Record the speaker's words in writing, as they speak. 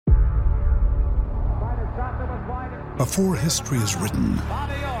Before history is written,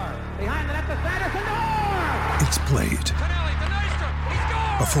 it's played.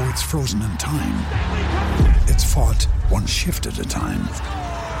 Before it's frozen in time, it's fought one shift at a time.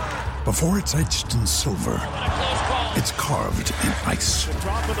 Before it's etched in silver, it's carved in ice.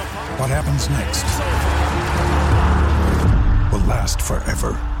 What happens next will last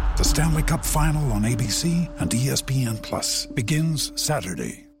forever. The Stanley Cup Final on ABC and ESPN Plus begins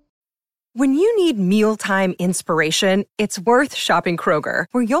Saturday. When you need mealtime inspiration, it's worth shopping Kroger,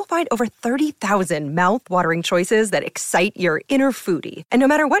 where you'll find over 30,000 mouth-watering choices that excite your inner foodie. And no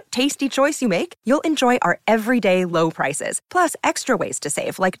matter what tasty choice you make, you'll enjoy our everyday low prices, plus extra ways to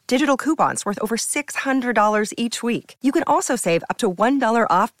save, like digital coupons worth over $600 each week. You can also save up to $1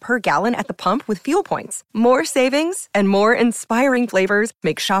 off per gallon at the pump with fuel points. More savings and more inspiring flavors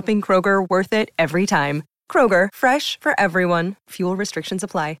make shopping Kroger worth it every time. Kroger, fresh for everyone. Fuel restrictions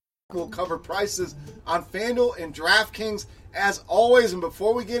apply. We'll cover prices on FanDuel and DraftKings as always. And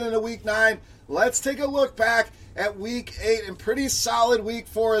before we get into Week 9, let's take a look back at Week 8. And pretty solid week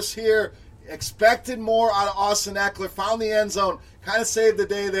for us here. Expected more out of Austin Ekeler. Found the end zone. Kind of saved the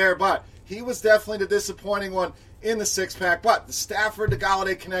day there. But he was definitely the disappointing one in the six-pack. But the Stafford to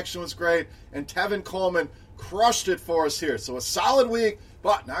Golladay connection was great. And Tevin Coleman crushed it for us here. So a solid week.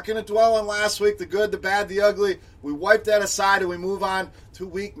 But not going to dwell on last week, the good, the bad, the ugly. We wipe that aside and we move on to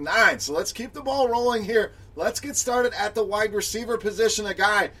Week 9. So let's keep the ball rolling here. Let's get started at the wide receiver position. A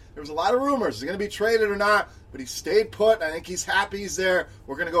guy, there was a lot of rumors. Is he going to be traded or not? But he stayed put. I think he's happy he's there.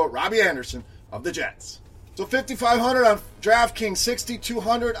 We're going to go with Robbie Anderson of the Jets. So $5,500 on DraftKings,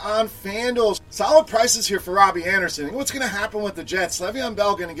 $6,200 on FanDuel. Solid prices here for Robbie Anderson. And what's going to happen with the Jets? Le'Veon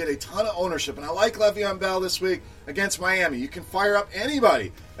Bell going to get a ton of ownership. And I like Le'Veon Bell this week against Miami. You can fire up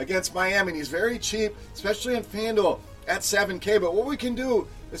anybody against Miami. And he's very cheap, especially on FanDuel at $7K. But what we can do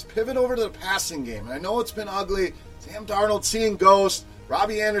is pivot over to the passing game. And I know it's been ugly. Sam Darnold seeing ghosts.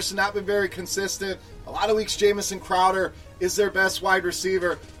 Robbie Anderson not been very consistent. A lot of weeks Jamison Crowder is their best wide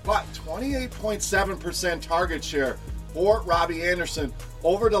receiver, but 28.7% target share for Robbie Anderson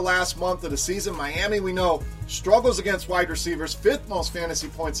over the last month of the season. Miami, we know, struggles against wide receivers, 5th most fantasy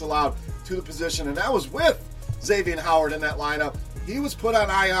points allowed to the position, and that was with Xavier Howard in that lineup. He was put on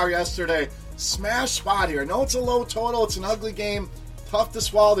IR yesterday. Smash spot here. I know it's a low total, it's an ugly game, tough to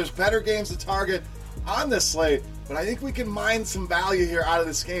swallow. There's better games to target on this slate, but I think we can mine some value here out of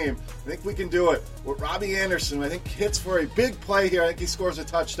this game. I think we can do it with Robbie Anderson. I think hits for a big play here. I think he scores a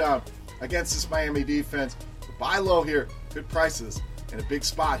touchdown against this Miami defense. But buy low here, good prices, and a big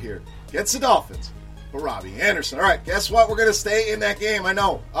spot here against the Dolphins for Robbie Anderson. All right, guess what? We're going to stay in that game. I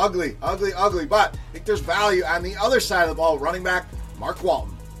know, ugly, but I think there's value on the other side of the ball. Running back Mark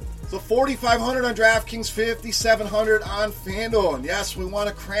Walton. So $4,500 on DraftKings, $5,700 on FanDuel. And yes, we want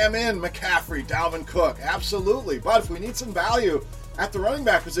to cram in McCaffrey, Dalvin Cook. Absolutely. But if we need some value at the running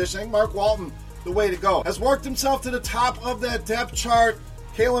back position, I think Mark Walton, the way to go. Has worked himself to the top of that depth chart.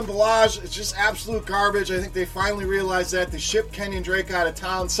 Kalen Ballage is just absolute garbage. I think they finally realized that. They shipped Kenyon Drake out of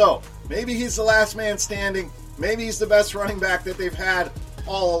town. So maybe he's the last man standing. Maybe he's the best running back that they've had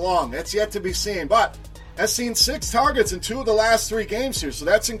all along. That's yet to be seen. But has seen 6 targets in 2 of the last 3 games here, so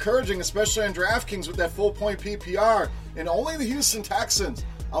that's encouraging, especially on DraftKings with that full-point PPR. And only the Houston Texans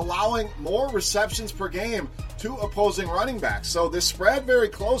allowing more receptions per game to opposing running backs. So this spread very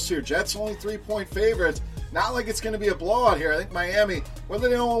close here. Jets only 3-point favorites. Not like it's going to be a blowout here. I think Miami, whether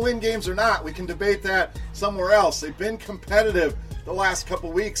they don't win games or not, we can debate that somewhere else. They've been competitive the last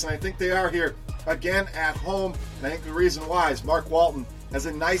couple weeks, and I think they are here again at home. And I think the reason why is Mark Walton has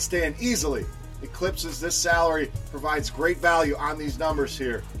a nice day and easily eclipses this salary, provides great value on these numbers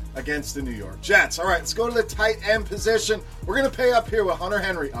here against the New York Jets. All right, let's go to the tight end position. We're going to pay up here with Hunter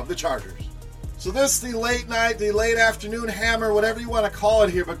Henry of the Chargers. So this is the late night, the late afternoon hammer, whatever you want to call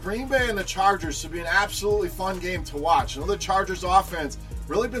it here, but Green Bay and the Chargers should be an absolutely fun game to watch. I know the Chargers offense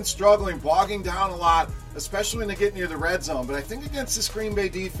really been struggling, bogging down a lot, especially when they get near the red zone, but I think against this Green Bay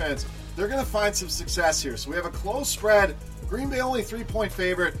defense, they're going to find some success here. So we have a close spread. Green Bay only 3-point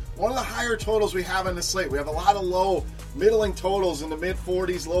favorite. One of the higher totals we have on the slate. We have a lot of low, middling totals in the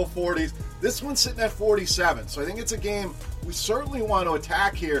mid-40s, low 40s. This one's sitting at 47. So I think it's a game we certainly want to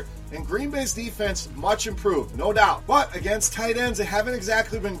attack here. And Green Bay's defense, much improved, no doubt. But against tight ends, they haven't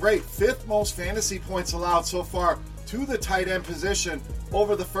exactly been great. 5th most fantasy points allowed so far to the tight end position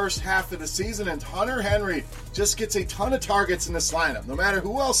over the first half of the season. And Hunter Henry just gets a ton of targets in this lineup. No matter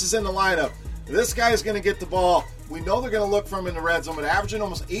who else is in the lineup, this guy is going to get the ball. We know they're going to look for him in the red zone, but averaging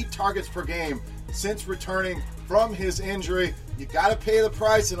almost 8 targets per game since returning from his injury. You got to pay the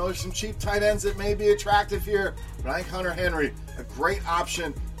price. I know there's some cheap tight ends that may be attractive here, but I think Hunter Henry, a great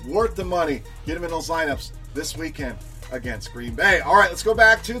option, worth the money. Get him in those lineups this weekend against Green Bay. All right, let's go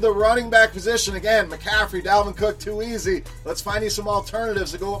back to the running back position again. McCaffrey, Dalvin Cook, too easy. Let's find you some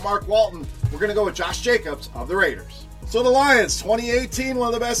alternatives to go with Mark Walton. We're going to go with Josh Jacobs of the Raiders. So the Lions, 2018, one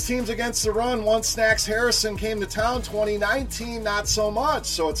of the best teams against the run. Once Snacks Harrison came to town, 2019, not so much.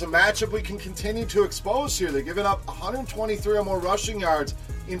 So it's a matchup we can continue to expose here. They've given up 123 or more rushing yards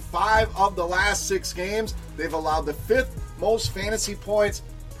in 5 of the last 6 games. They've allowed the 5th most fantasy points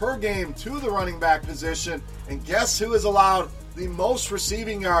per game to the running back position. And guess who has allowed the most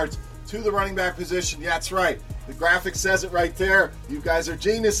receiving yards to the running back position? Yeah, that's right. The graphic says it right there. You guys are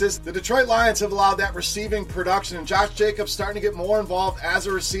geniuses. The Detroit Lions have allowed that receiving production, and Josh Jacobs starting to get more involved as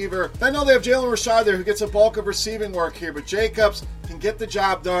a receiver. I know they have Jalen Rashad there who gets a bulk of receiving work here, but Jacobs can get the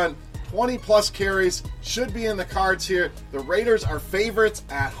job done. 20-plus carries should be in the cards here. The Raiders are favorites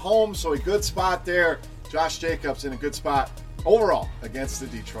at home, so a good spot there. Josh Jacobs in a good spot overall against the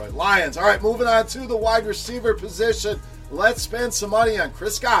Detroit Lions. All right, moving on to the wide receiver position. Let's spend some money on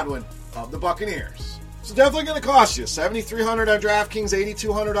Chris Godwin of the Buccaneers. So definitely going to cost you $7,300 on DraftKings,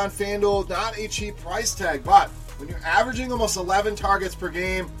 $8,200 on FanDuel. Not a cheap price tag, but when you're averaging almost 11 targets per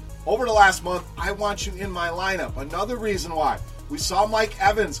game over the last month, I want you in my lineup. Another reason why. We saw Mike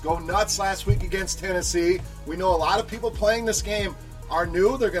Evans go nuts last week against Tennessee. We know a lot of people playing this game are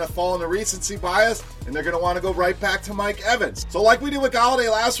new. They're going to fall into recency bias, and they're going to want to go right back to Mike Evans. So like we did with Golladay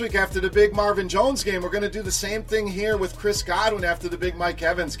last week after the big Marvin Jones game, we're going to do the same thing here with Chris Godwin after the big Mike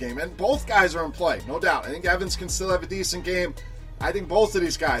Evans game. And both guys are in play, no doubt. I think Evans can still have a decent game. I think both of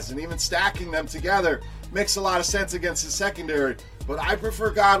these guys, and even stacking them together, makes a lot of sense against the secondary. But I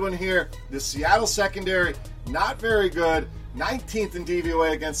prefer Godwin here. The Seattle secondary, not very good. 19th in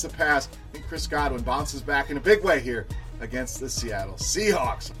DVOA against the pass. I think Chris Godwin bounces back in a big way here against the Seattle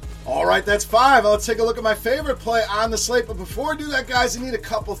Seahawks. All right, that's 5. Let's take a look at my favorite play on the slate. But before I do that, guys, I need a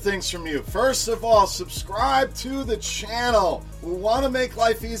couple things from you. First of all, subscribe to the channel. We want to make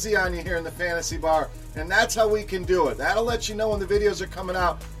life easy on you here in the Fantasy Bar, and that's how we can do it. That'll let you know when the videos are coming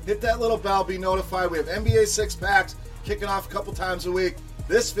out. Hit that little bell, be notified. We have NBA 6-packs kicking off a couple times a week.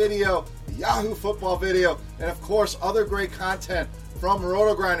 This video, the Yahoo football video, and of course, other great content from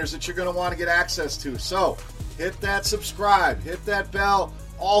RotoGrinders that you're going to want to get access to. So, hit that subscribe, hit that bell.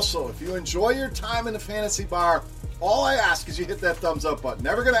 Also, if you enjoy your time in the Fantasy Bar, all I ask is you hit that thumbs up button.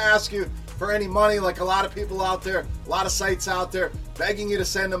 Never going to ask you for any money like a lot of people out there, a lot of sites out there begging you to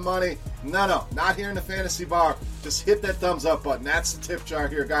send them money. No, not here in the Fantasy Bar. Just hit that thumbs up button. That's the tip jar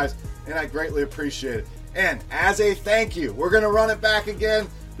here, guys, and I greatly appreciate it. And as a thank you, we're going to run it back again.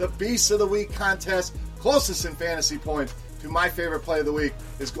 The Beast of the Week contest, closest in fantasy points to my favorite play of the week,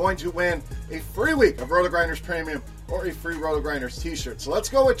 is going to win a free week of RotoGrinders Premium or a free RotoGrinders t-shirt. So let's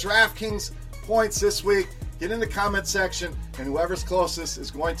go with DraftKings points this week. Get in the comment section, and whoever's closest is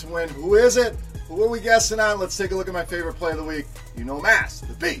going to win. Who is it? Who are we guessing on? Let's take a look at my favorite play of the week. You know Mass,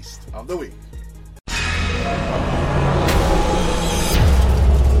 the Beast of the Week.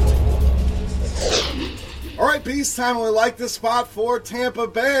 All right, Beast time. We like this spot for Tampa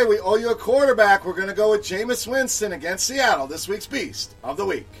Bay. We owe you a quarterback. We're going to go with Jameis Winston against Seattle, this week's Beast of the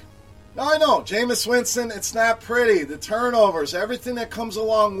Week. Now, I know, Jameis Winston, it's not pretty. The turnovers, everything that comes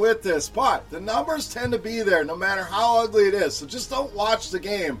along with this. But the numbers tend to be there no matter how ugly it is. So just don't watch the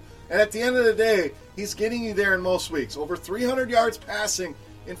game. And at the end of the day, he's getting you there in most weeks. Over 300 yards passing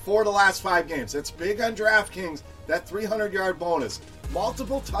in 4 of the last 5 games. That's big on DraftKings, that 300-yard bonus.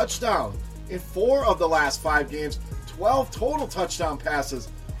 Multiple touchdowns in 4 of the last 5 games. 12 total touchdown passes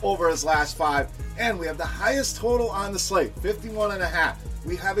over his last 5. And we have the highest total on the slate, 51.5.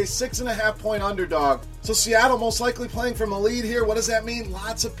 We have a 6.5-point underdog. So Seattle most likely playing from a lead here. What does that mean?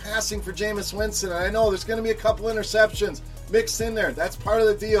 Lots of passing for Jameis Winston. And I know there's going to be a couple interceptions mixed in there. That's part of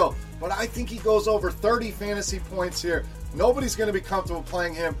the deal. But I think he goes over 30 fantasy points here. Nobody's going to be comfortable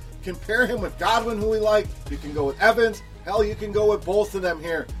playing him. Compare him with Godwin, who we like. You can go with Evans. Hell, you can go with both of them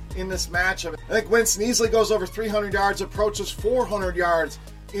here in this matchup. I think Winston easily goes over 300 yards, approaches 400 yards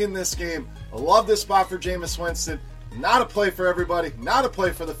in this game. I love this spot for Jameis Winston. Not a play for everybody, not a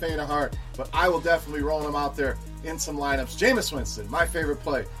play for the faint of heart, but I will definitely roll him out there in some lineups. Jameis Winston, my favorite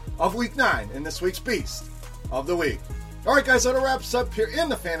play of Week 9 in this week's Beast of the Week. All right, guys, that wraps up here in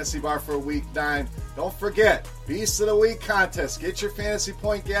the Fantasy Bar for Week 9. Don't forget, Beast of the Week contest. Get your fantasy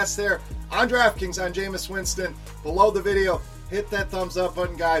point guess there on DraftKings on Jameis Winston. Below the video, hit that thumbs up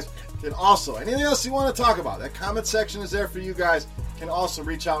button, guys. And also, anything else you want to talk about, that comment section is there for you guys. You can also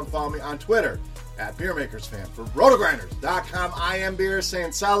reach out and follow me on Twitter at BeerMakersFan. For RotoGrinders.com, I am Beer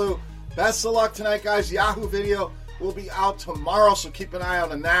saying salut. Best of luck tonight, guys. Yahoo video will be out tomorrow, so keep an eye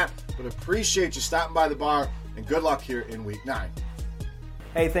out on that. But appreciate you stopping by the bar, and good luck here in Week 9.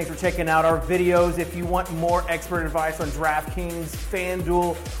 Hey, thanks for checking out our videos. If you want more expert advice on DraftKings,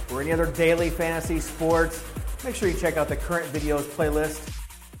 FanDuel, or any other daily fantasy sports, make sure you check out the current videos playlist.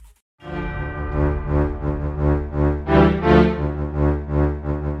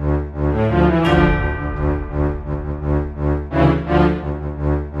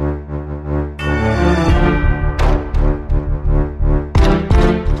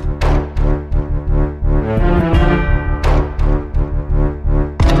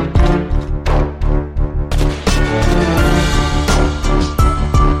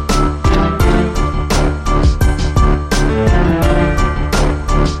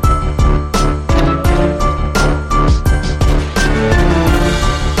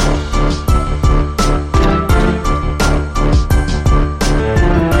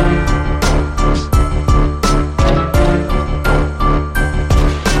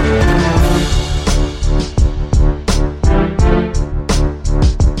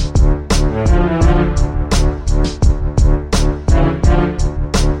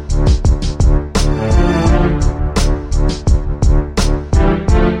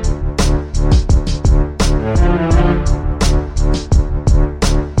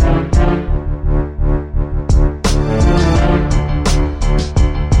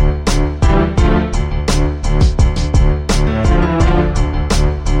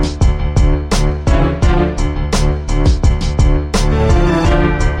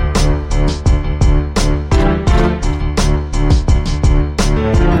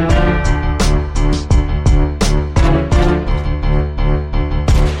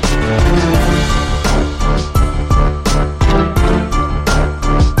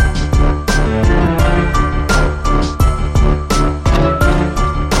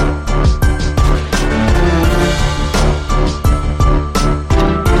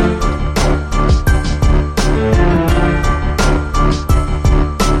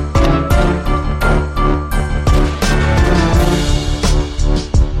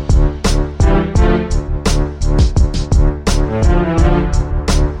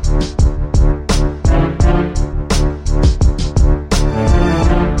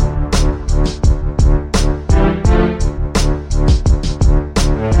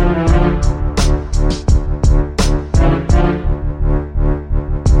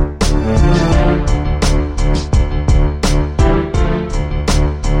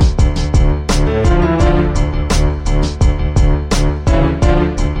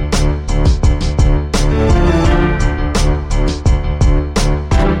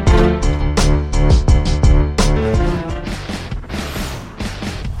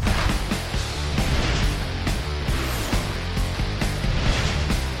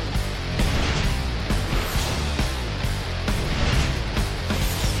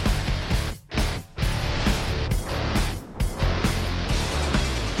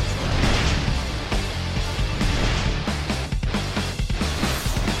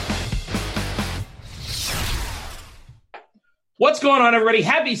 What's going on, everybody?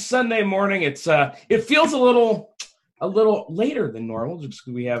 Happy Sunday morning. It feels a little later than normal just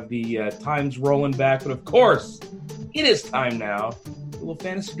because we have the times rolling back. But of course, it is time now. A little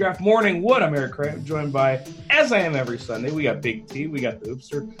fantasy draft morning. I'm Eric Craven, joined by, as I am every Sunday, we got Big T, we got the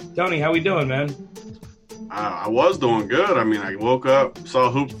Hoopster. Tony, how we doing, man? I was doing good. I mean, I woke up,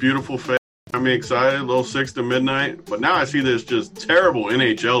 saw Hoop's beautiful face. I'm excited, a little 6 to midnight. But now I see this just terrible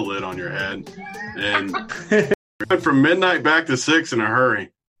NHL lid on your head. And went from midnight back to 6 in a hurry.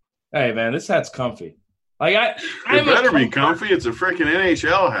 Hey, man, this hat's comfy. Like it better be comfy. It's a freaking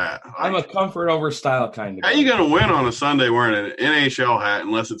NHL hat. I'm a comfort over style kind of guy. How you gonna win on a Sunday wearing an NHL hat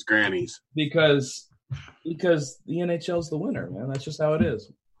unless it's Granny's? Because the NHL's the winner, man. That's just how it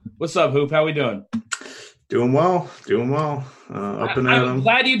is. What's up, Hoop? How we doing? Doing well. Up and at 'em. I'm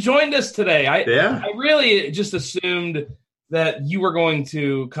glad you joined us today. I Yeah. really just assumed that you were going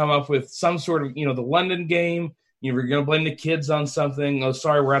to come up with some sort of, the London game. You were going to blame the kids on something. Oh,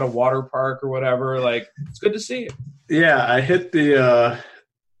 sorry, we're at a water park or whatever. Like, it's good to see you. Yeah, I hit the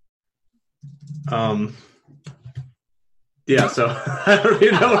so I don't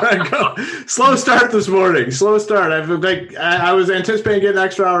even know where I go. Slow start this morning. Slow start. I was anticipating getting an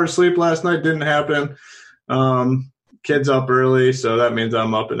extra hour of sleep last night. Didn't happen. Kids up early, so that means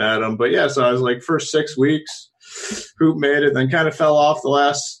I'm up and at them. But yeah, so I was like, first 6 weeks, Hoop made it, then kind of fell off the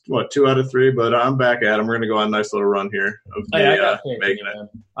last 2 out of 3. But I'm back at them. We're gonna go on a nice little run here of making it.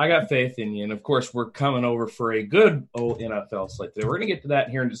 I got faith in you, and of course, we're coming over for a good old NFL slate today. We're gonna get to that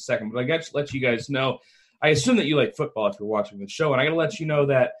here in just a second, but I got to let you guys know. I assume that you like football if you're watching the show, and I got to let you know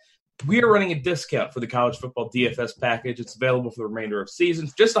that we are running a discount for the college football DFS package. It's available for the remainder of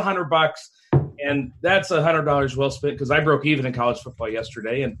seasons, just $100, and that's $100 well spent because I broke even in college football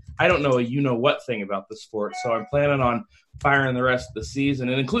yesterday, and I don't know a you-know-what thing about the sport, so I'm planning on firing the rest of the season.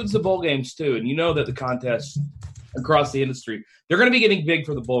 It includes the bowl games, too, and you know that the contests across the industry, they're going to be getting big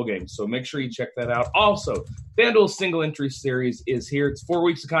for the bowl games, so make sure you check that out. Also, FanDuel's single entry series is here. It's 4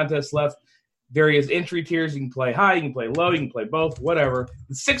 weeks of contests left. Various entry tiers. You can play high, you can play low, you can play both, whatever.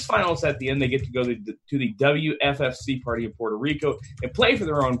 The 6 finalists at the end, they get to go to the WFFC party in Puerto Rico and play for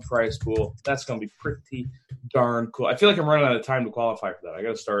their own prize pool. That's going to be pretty darn cool. I feel like I'm running out of time to qualify for that. I got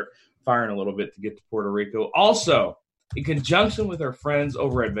to start firing a little bit to get to Puerto Rico. Also, in conjunction with our friends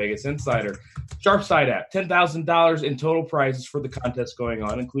over at Vegas Insider, Sharpside app, $10,000 in total prizes for the contest going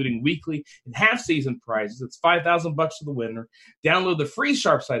on, including weekly and half-season prizes. It's $5,000 to the winner. Download the free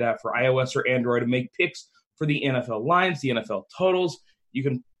Sharpside app for iOS or Android and make picks for the NFL lines, the NFL totals. You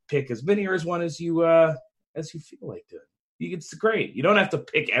can pick as many or as one as you feel like doing. It's great. You don't have to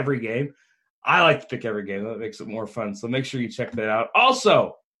pick every game. I like to pick every game. That makes it more fun. So make sure you check that out.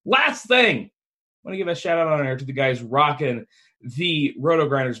 Also, last thing. I want to give a shout-out on air to the guys rocking the Roto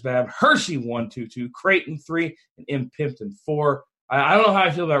Grinders Bab, Hershey 122, Creighton 3, and M. Pimpton 4. I don't know how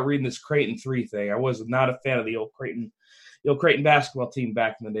I feel about reading this Creighton 3 thing. I was not a fan of the old Creighton basketball team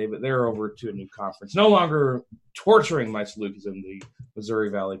back in the day, but they're over to a new conference. No longer torturing my Salukis in the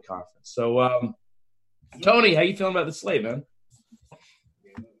Missouri Valley Conference. So, Tony, how you feeling about the slate, man?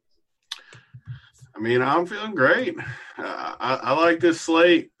 I mean, I'm feeling great. I like this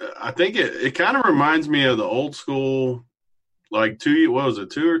slate. I think it kind of reminds me of the old school, like 2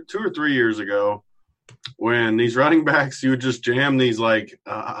 or 3 years ago, when these running backs, you would just jam these like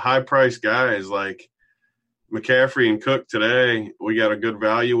high-priced guys like McCaffrey and Cook today. We got a good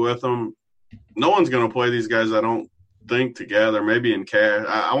value with them. No one's going to play these guys, I don't think, together, maybe in cash.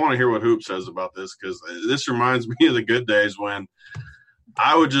 I want to hear what Hoop says about this because this reminds me of the good days when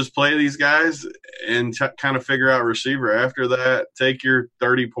I would just play these guys and kind of figure out receiver after that, take your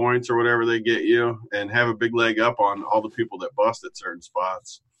 30 points or whatever they get you, and have a big leg up on all the people that bust at certain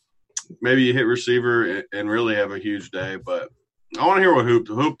spots. Maybe you hit receiver and really have a huge day, but I want to hear what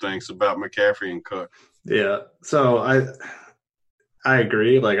Hoop thinks about McCaffrey and Cook. Yeah, so I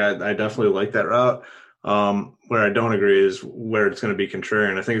agree. Like I definitely like that route. Where I don't agree is where it's going to be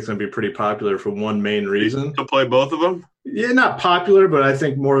contrarian. I think it's going to be pretty popular for one main reason. To play both of them? Yeah, not popular, but I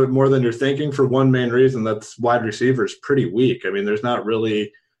think more than you're thinking for one main reason. That's wide receiver is pretty weak. I mean, there's not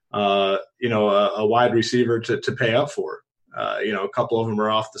really, a wide receiver to pay up for. A couple of them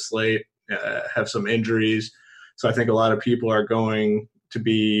are off the slate, have some injuries. So I think a lot of people are going to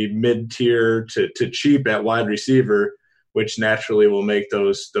be mid-tier to cheap at wide receiver, which naturally will make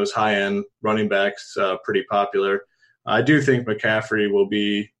those high-end running backs pretty popular. I do think McCaffrey will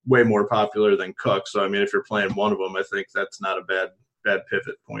be way more popular than Cook. So, I mean, if you're playing one of them, I think that's not a bad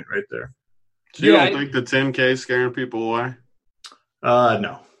pivot point right there. So you don't think the 10K is scaring people away?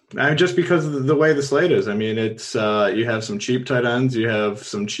 No. I mean, just because of the way the slate is. I mean, it's you have some cheap tight ends, you have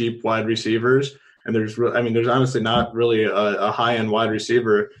some cheap wide receivers, and there's honestly not really a high-end wide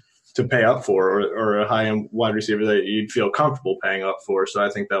receiver to pay up for or a high-end wide receiver that you'd feel comfortable paying up for. So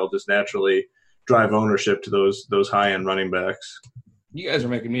I think that'll just naturally drive ownership to those high-end running backs. You guys are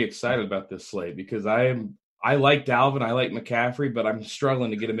making me excited about this slate because I like Dalvin, I like McCaffrey, but I'm struggling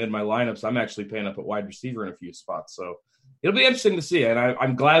to get him in my lineups. I'm actually paying up at wide receiver in a few spots. So it'll be interesting to see. And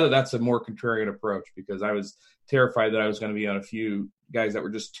I'm glad that that's a more contrarian approach because I was terrified that I was going to be on a few guys that were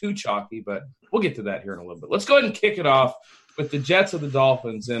just too chalky, but we'll get to that here in a little bit. Let's go ahead and kick it off with the Jets of the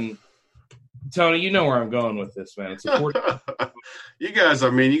Dolphins. And Tony, you know where I'm going with this, man. It's important. You guys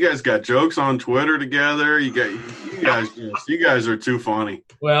got jokes on Twitter together. You guys are too funny.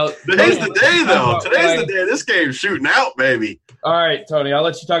 Well, today's the day, though. Today's the day. This game's shooting out, baby. All right, Tony, I'll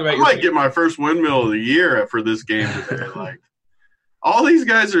let you talk about. I might get my first windmill of the year for this game today. Like all these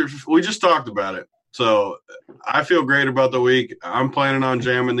guys are. We just talked about it, so I feel great about the week. I'm planning on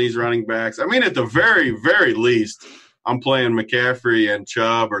jamming these running backs. I mean, at the very, very least, I'm playing McCaffrey and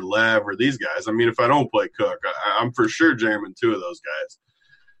Chubb or Lev or these guys. I mean, if I don't play Cook, I'm for sure jamming two of those guys.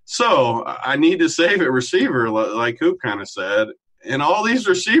 So I need to save a receiver, like Hoop kind of said. And all these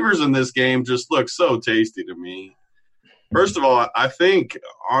receivers in this game just look so tasty to me. First of all, I think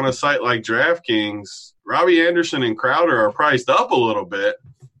on a site like DraftKings, Robbie Anderson and Crowder are priced up a little bit.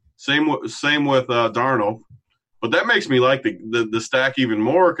 Same with Darnold. But that makes me like the stack even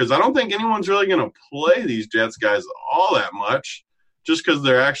more because I don't think anyone's really going to play these Jets guys all that much just because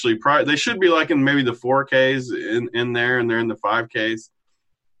they're actually they should be like in maybe the 4Ks in there and they're in the 5Ks.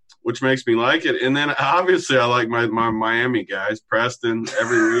 which makes me like it. And then obviously I like my Miami guys, Preston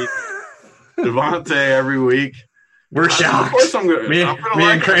every week, Devontae every week. We're shocked. Of course I'm gonna me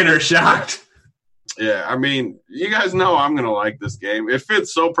and Crane are shocked. Yeah, I mean, you guys know I'm going to like this game. It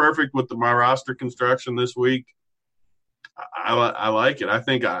fits so perfect with my roster construction this week. I like it. I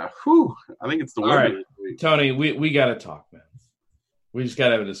think it's the winner right, this week. Tony, we got to talk, man. We just got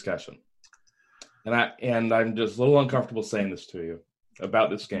to have a discussion. And I'm just a little uncomfortable saying this to you about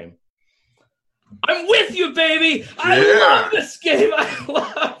this game. I'm with you, baby. I love this game. I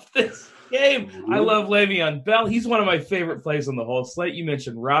love this game. I love Le'Veon Bell. He's one of my favorite plays on the whole slate. You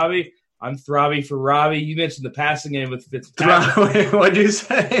mentioned Robbie. I'm throbby for Robbie. You mentioned the passing game with Fitzpatrick. What'd you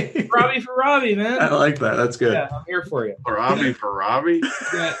say? Throbby for Robbie, man. I like that. That's good. Yeah, I'm here for you. Throbby for Robbie?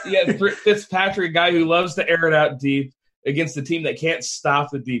 Yeah, Fitzpatrick, a guy who loves to air it out deep against a team that can't stop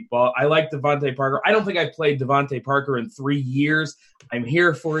the deep ball. I like Devontae Parker. I don't think I played Devontae Parker in 3 years. I'm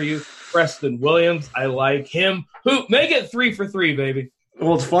here for you. Preston Williams, I like him. Make it 3 for 3, baby.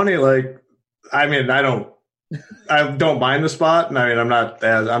 Well, it's funny. I don't mind the spot, and I mean,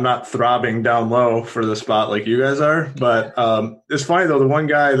 I'm not throbbing down low for the spot like you guys are. But it's funny though. The one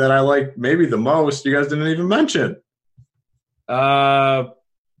guy that I like maybe the most, you guys didn't even mention. Who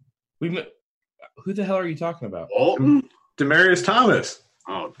the hell are you talking about? Bolton? Demaryius Thomas.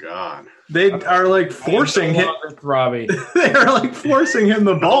 Oh God! They are like forcing him. Robbie. They are like forcing him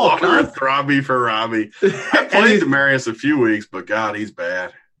the ball. Throbby for Robbie. I played Demaryius a few weeks, but God, he's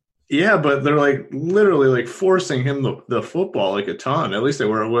bad. Yeah, but they're like literally like forcing him the football like a ton. At least they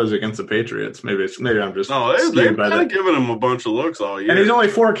were against the Patriots. Maybe I'm just they've kind of given him a bunch of looks all year. And he's only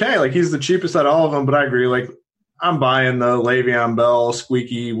 $4K. Like he's the cheapest out of all of them. But I agree. Like I'm buying the Le'Veon Bell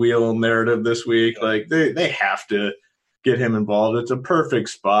squeaky wheel narrative this week. Like they have to get him involved. It's a perfect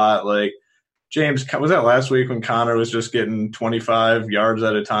spot. Like James, was that last week when Connor was just getting 25 yards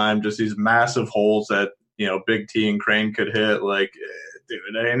at a time? Just these massive holes that Big T and Crane could hit. Like.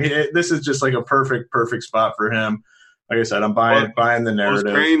 Dude, this is just like a perfect spot for him. Like I said, I'm buying the narrative.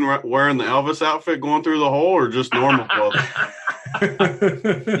 Was Crane wearing the Elvis outfit going through the hole, or just normal clothes?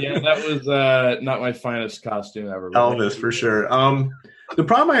 Yeah, that was not my finest costume ever. Elvis for sure. The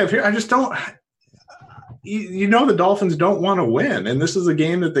problem I have here, I just don't. The Dolphins don't want to win, and this is a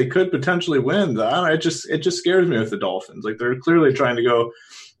game that they could potentially win. It just scares me with the Dolphins. Like they're clearly trying to go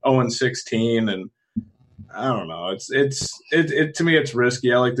 0-16 and. I don't know. It to me, it's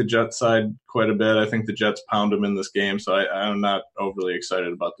risky. I like the Jets side quite a bit. I think the Jets pound them in this game, so I'm not overly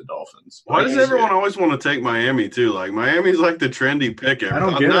excited about the Dolphins. Why does everyone always want to take Miami too? Like Miami's like the trendy pick. I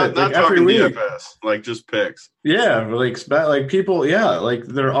don't get it. Not talking DFS, like just picks. Yeah, like people. Yeah, like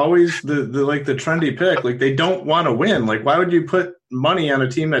they're always the trendy pick. Like they don't want to win. Like why would you put money on a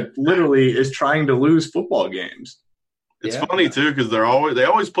team that literally is trying to lose football games? It's funny too because they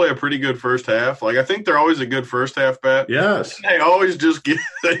always play a pretty good first half. Like I think they're always a good first half bet. Yes, they always just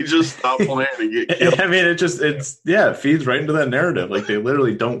stop playing and get killed. I mean, it feeds right into that narrative. Like they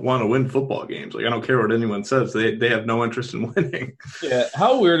literally don't want to win football games. Like I don't care what anyone says. They have no interest in winning. Yeah,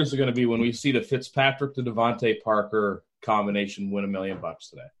 how weird is it going to be when we see the Fitzpatrick to Devontae Parker combination win $1 million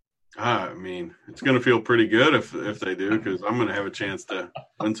today? I mean, it's going to feel pretty good if they do because I'm going to have a chance to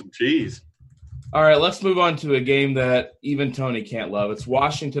win some cheese. All right, let's move on to a game that even Tony can't love. It's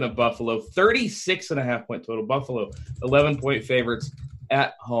Washington at Buffalo, 36.5-point total. Buffalo, 11-point favorites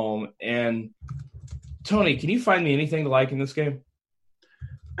at home. And, Tony, can you find me anything to like in this game?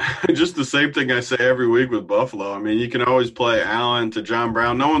 Just the same thing I say every week with Buffalo. I mean, you can always play Allen to John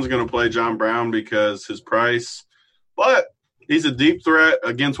Brown. No one's going to play John Brown because his price. But he's a deep threat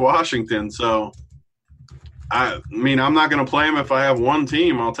against Washington, so I mean, I'm not going to play him if I have one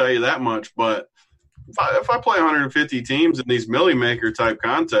team, I'll tell you that much. But if I play 150 teams in these Millie Maker type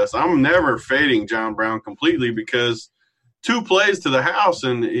contests, I'm never fading John Brown completely because 2 plays to the house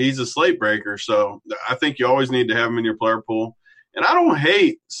and he's a slate breaker. So I think you always need to have him in your player pool. And I don't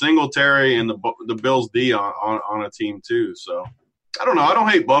hate Singletary and the Bills D on a team too. So I don't know. I don't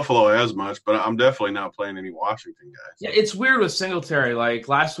hate Buffalo as much, but I'm definitely not playing any Washington guys. Yeah, it's weird with Singletary. Like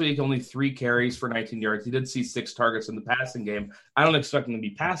last week, only 3 carries for 19 yards. He did see 6 targets in the passing game. I don't expect him to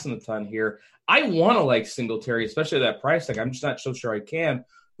be passing a ton here. I want to like Singletary, especially at that price tag. I'm just not so sure I can.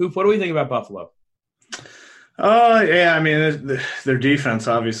 What do we think about Buffalo? Yeah, I mean, their defense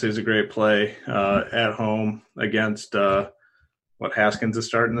obviously is a great play at home against Haskins is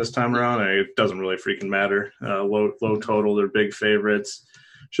starting this time around. It doesn't really freaking matter. Low total, they're big favorites.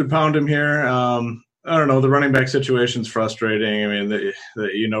 Should pound him here. I don't know. The running back situation's frustrating. I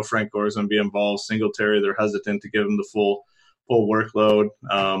mean, Frank Gore's going to be involved. Singletary, they're hesitant to give him the full workload.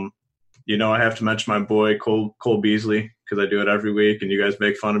 I have to mention my boy Cole Beasley because I do it every week, and you guys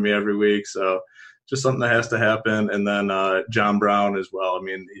make fun of me every week. So just something that has to happen. And then John Brown as well. I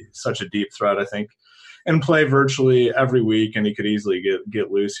mean, he's such a deep threat, I think, and play virtually every week, and he could easily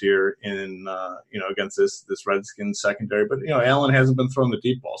get loose here in against this Redskins secondary. But Allen hasn't been throwing the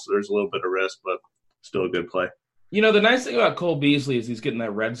deep ball, so there's a little bit of risk, but still a good play. The nice thing about Cole Beasley is he's getting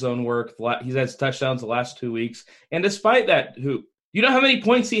that red zone work. He's had touchdowns the last 2 weeks, and despite that, you know how many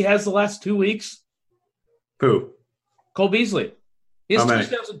points he has the last 2 weeks? Who? Cole Beasley. He has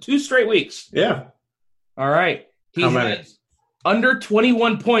touchdowns in 2 straight weeks. Yeah. All right. He How many? has under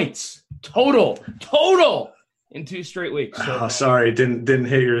 21 points total in 2 straight weeks. So, sorry, didn't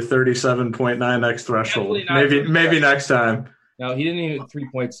hit your 37.9x threshold. Maybe next time. No, he didn't even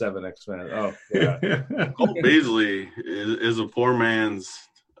 3.7 x minute. Oh, yeah. Cole Beasley is a poor man's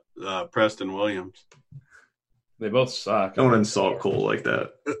Preston Williams. They both suck. Don't insult Cole like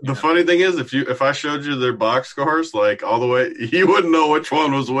that. The funny thing is, if I showed you their box scores, like all the way, you wouldn't know which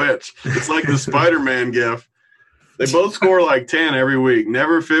one was which. It's like the Spider-Man gif. They both score like 10 every week,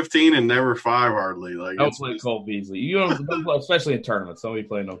 never 15 and never 5 hardly. Like don't play Cole Beasley. You don't play, especially in tournaments. Don't be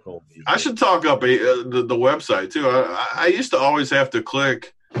playing no Cole Beasley. I should talk up the website too. I used to always have to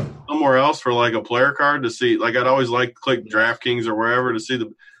click somewhere else for like a player card to see. Like I'd always like click DraftKings or wherever to see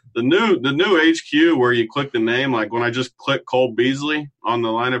the new HQ where you click the name. Like when I just click Cole Beasley on the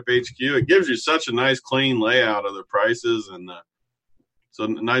lineup HQ, it gives you such a nice clean layout of the prices, and it's a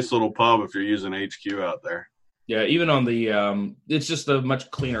nice little pub if you're using HQ out there. Yeah, even on the it's just a much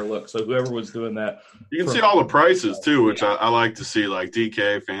cleaner look. So whoever was doing that, you can see all the prices too, which I like to see, like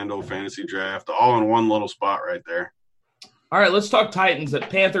DK, FanDuel, Fantasy Draft, all in one little spot right there. All right, let's talk Titans at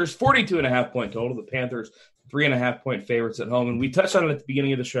Panthers. 42.5 point total. The Panthers 3.5 point favorites at home, and we touched on it at the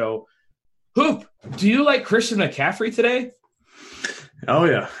beginning of the show. Hoop, do you like Christian McCaffrey today? Oh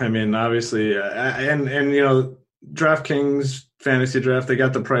yeah, I mean obviously, and DraftKings Fantasy Draft, they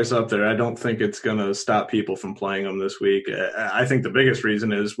got the price up there. I don't think it's going to stop people from playing them this week. I think the biggest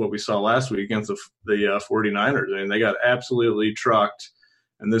reason is what we saw last week against the 49ers. I mean, they got absolutely trucked,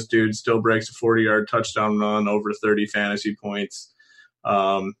 and this dude still breaks a 40-yard touchdown run, over 30 fantasy points.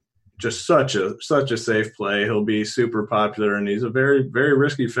 Just such a safe play. He'll be super popular, and he's a very, very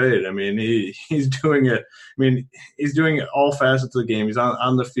risky fade. I mean, he's doing it. I mean, he's doing it all facets of the game. He's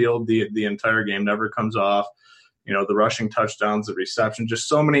on the field the entire game, never comes off. The rushing touchdowns, the reception, just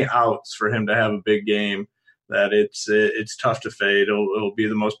so many outs for him to have a big game that it's tough to fade. It'll be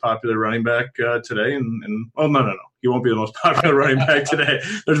the most popular running back today. No. He won't be the most popular running back today.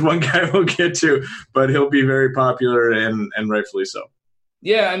 There's one guy we'll get to, but he'll be very popular and rightfully so.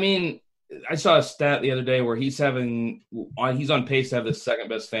 Yeah, I mean, I saw a stat the other day where he's on pace to have the second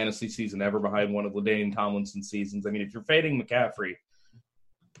best fantasy season ever behind one of LaDainian Tomlinson's seasons. I mean, if you're fading McCaffrey,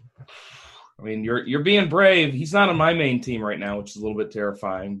 I mean, you're being brave. He's not on my main team right now, which is a little bit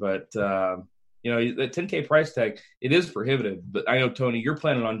terrifying. But, the 10K price tag, it is prohibitive. But I know, Tony, you're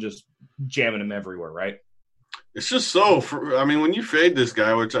planning on just jamming him everywhere, right? It's just when you fade this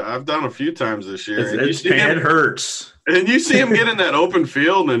guy, which I've done a few times this year. It hurts. And you see him get in that open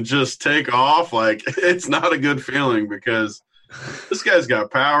field and just take off, like it's not a good feeling because this guy's got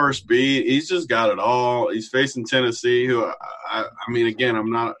power, speed. He's just got it all. He's facing Tennessee, who, again,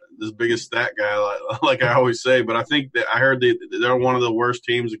 I'm not the biggest stat guy like I always say, but I think that I heard they're one of the worst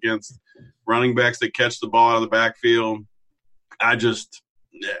teams against running backs that catch the ball out of the backfield.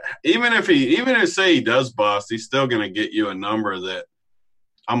 Even if say he does bust, he's still going to get you a number that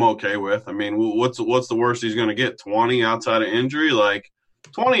I'm okay with. I mean, what's the worst he's going to get? 20 outside of injury? Like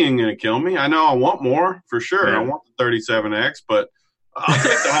 20 ain't going to kill me. I know I want more for sure. Yeah. I want the 37X, but I'll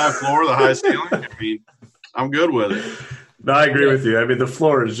take the high floor, the high ceiling. I mean, I'm good with it. No, I agree with you. I mean, the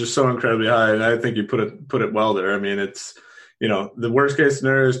floor is just so incredibly high, and I think you put it well there. I mean, it's the worst case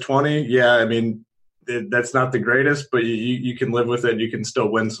scenario is 20. Yeah, I mean, that's not the greatest, but you can live with it. You can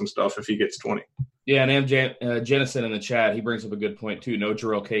still win some stuff if he gets 20. Yeah, and Jennison in the chat, he brings up a good point too. No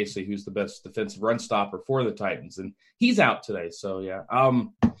Jarrell Casey, who's the best defensive run stopper for the Titans, and he's out today. So yeah.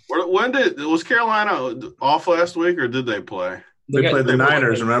 Was Carolina off last week, or did they play? They played the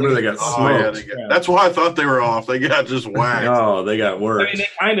Niners, remember? They got smoked. Yeah, that's why I thought they were off. They got just whacked. Oh, they got worked. I mean, they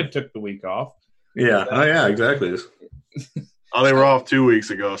kind of took the week off. Yeah. Oh, yeah, exactly. Oh, they were off 2 weeks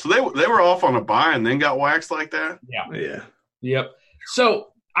ago. So they were off on a bye and then got waxed like that? Yeah. Yep.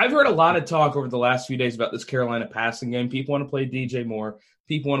 So I've heard a lot of talk over the last few days about this Carolina passing game. People want to play DJ Moore.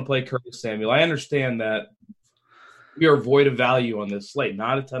 People want to play Curtis Samuel. I understand that we are void of value on this slate.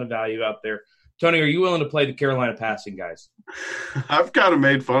 Not a ton of value out there. Tony, are you willing to play the Carolina passing guys? I've kind of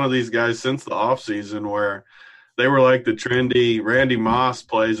made fun of these guys since the offseason where they were like the trendy Randy Moss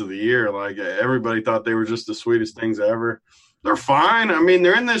plays of the year. Like everybody thought they were just the sweetest things ever. They're fine. I mean,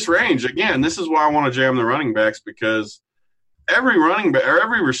 they're in this range. Again, this is why I want to jam the running backs, because every running back or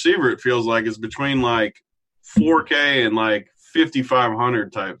every receiver, it feels like, is between like 4K and like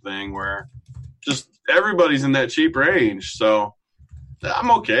 5,500 type thing, where just everybody's in that cheap range. So I'm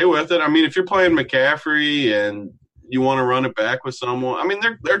okay with it. I mean, if you're playing McCaffrey and you want to run it back with someone, I mean,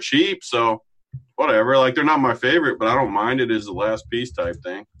 they're cheap, so whatever. Like, they're not my favorite, but I don't mind it as the last piece type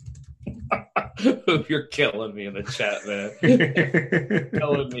thing. You're killing me in the chat, man.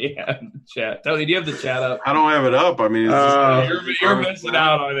 Killing me in the chat. Tony, do you have the chat up? I don't have it up. I mean, you're missing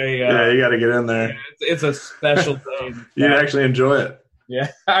out on a. Yeah, you got to get in there. It's a special thing. You'd actually enjoy it. Yeah,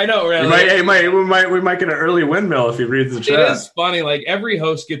 I know. Really. We might get an early windmill if he reads the chat. It is funny. Like, every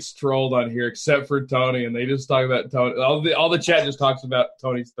host gets trolled on here except for Tony, and they just talk about Tony. All the chat just talks about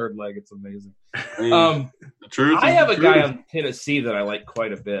Tony's third leg. It's amazing. The truth. I have a guy on Tennessee that I like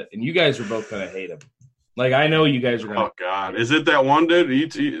quite a bit, and you guys are both going to hate him. Like, I know you guys are going to. Oh, God. Is it that one dude,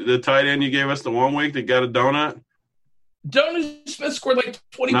 the tight end you gave us the 1 week that got a donut? Jonnu Smith scored like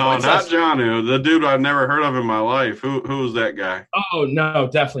 20 no, points. No, not Jonnu. The dude I've never heard of in my life. Who was that guy? Oh, no,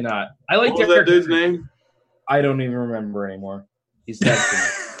 definitely not. I like what was that dude's name? I don't even remember anymore. He's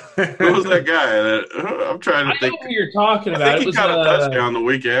texting me. Who was that guy? I'm trying to think. I know who you're talking about. I think he caught a touchdown the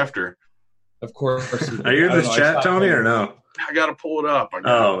week after. Of course. Are you in this chat, Tony, or no? I got to pull it up.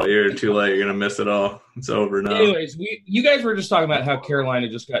 You're too late. You're going to miss it all. It's over now. Anyways, you guys were just talking about how Carolina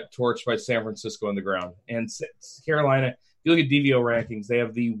just got torched by San Francisco on the ground. And Carolina, if you look at DVO rankings, they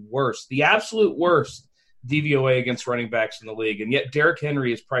have the absolute worst DVOA against running backs in the league. And yet Derrick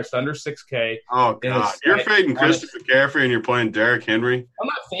Henry is priced under 6K. Oh, God. You're fading Christian McCaffrey and you're playing Derrick Henry? I'm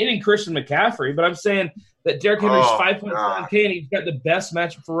not fading Christian McCaffrey, but I'm saying that Derrick Henry's 5.7K and he's got the best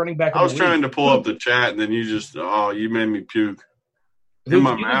matchup for running back in the league. I was trying to pull up the chat, and then you just you made me puke. You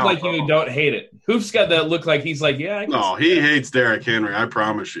look like you don't hate it. Hoof's got that look like he's like, yeah. No, he hates Derrick Henry. I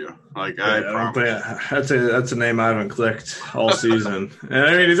promise you. I promise. That's a name I haven't clicked all season. And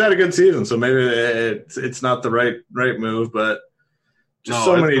I mean, he's had a good season, so maybe it's not the right move, but just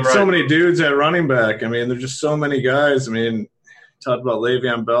so many dudes at running back. I mean, there's just so many guys. I mean, talked about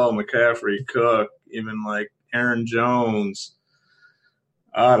Le'Veon Bell, McCaffrey, Cook, even like Aaron Jones.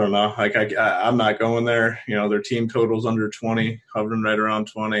 I don't know. Like I'm not going there. You know, their team total's under 20, hovering right around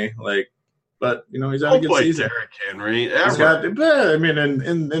 20. Like, but you know, he's had a good season. Derrick Henry. He's got. I mean,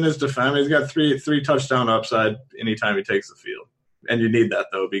 in his defense, he's got three touchdown upside anytime he takes the field, and you need that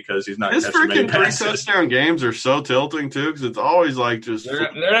though because he's not. His freaking 3 touchdown games are so tilting too, because it's always like just.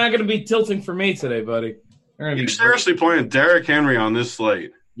 They're not going to be tilting for me today, buddy. You're seriously playing Derrick Henry on this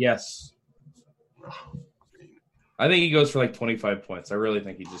slate? Yes. I think he goes for like 25 points. I really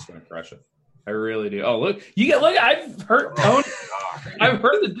think he's just going to crush it. I really do. Oh, look. I've heard Tony. I've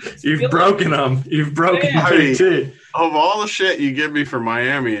heard the You've broken him. You've broken JT. Of all the shit you give me for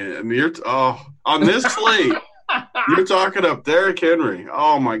Miami, and you're on this slate, you're talking up Derrick Henry.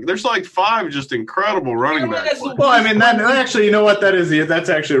 Oh, my. There's like 5 just incredible running backs. Well, I mean, that actually, you know what that is? That's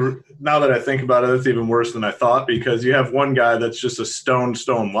actually, now that I think about it, that's even worse than I thought because you have one guy that's just a stone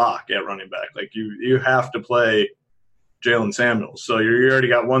lock at running back. Like, you have to play Jalen Samuels. So you already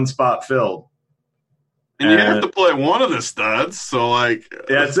got one spot filled. And you have to play one of the studs. So, like.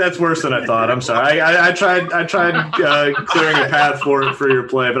 Yeah, that's worse than I thought. I'm sorry. I tried clearing a path for your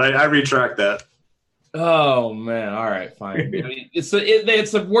play, but I retract that. Oh, man. All right, fine. I mean, it's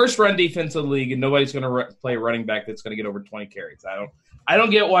the worst run defense in the league, and nobody's going to play a running back that's going to get over 20 carries. I don't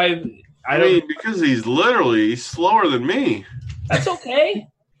get why. I mean, because he's slower than me. That's okay.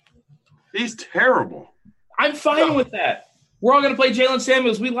 He's terrible. I'm fine with that. We're all going to play Jalen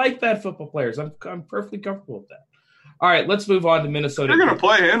Samuels. We like bad football players. I'm perfectly comfortable with that. All right, let's move on to Minnesota. If you're going to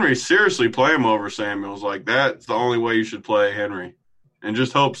play Henry, seriously play him over Samuels. Like, that's the only way you should play Henry. And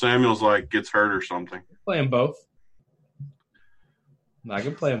just hope Samuels, like, gets hurt or something. Play them both. I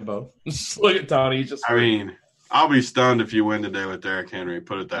can play them both. Just look at Tony. I mean, I'll be stunned if you win today with Derrick Henry.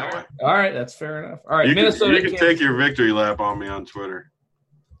 Put it that way. All right, that's fair enough. All right, Minnesota. You can take your victory lap on me on Twitter.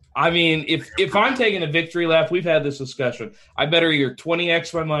 I mean, if I'm taking a victory lap, we've had this discussion. I better either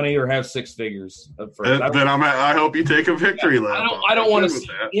 20x my money or have 6 figures up first. Then I hope you take a victory lap. I don't want to see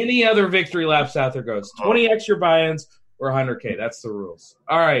any other victory laps out there goes. 20x your buy-ins or 100K. That's the rules.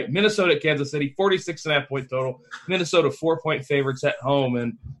 All right, Minnesota at Kansas City, 46.5 point total. Minnesota 4-point favorites at home.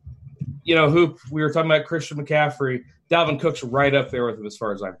 And, you know, we were talking about Christian McCaffrey. Dalvin Cook's right up there with him as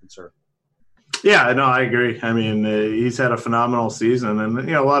far as I'm concerned. Yeah, no, I agree. I mean, he's had a phenomenal season, and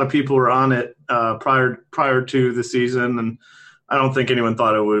you know, a lot of people were on it prior to the season, and I don't think anyone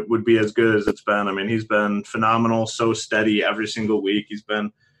thought it would be as good as it's been. I mean, he's been phenomenal, so steady every single week. He's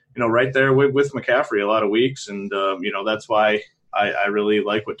been, right there with McCaffrey a lot of weeks. And, that's why I really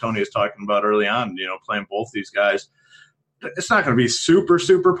like what Tony was talking about early on, playing both these guys. It's not going to be super,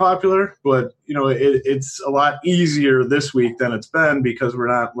 super popular, but, it's a lot easier this week than it's been because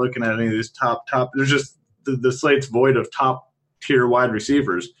we're not looking at any of these top. There's just the slate's void of top-tier wide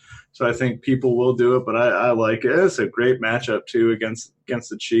receivers. So I think people will do it, but I like it. It's a great matchup, too, against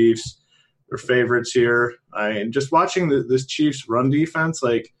the Chiefs. They're favorites here. And just watching this Chiefs run defense,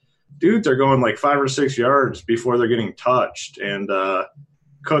 dudes are going 5 or 6 yards before they're getting touched. And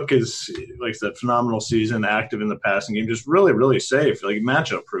Cook is, like I said, phenomenal season, active in the passing game, just really, really safe,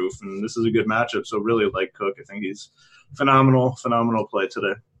 matchup proof. And this is a good matchup, so really like Cook. I think he's phenomenal play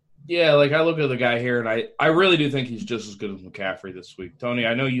today. Yeah, I look at the guy here, and I really do think he's just as good as McCaffrey this week. Tony,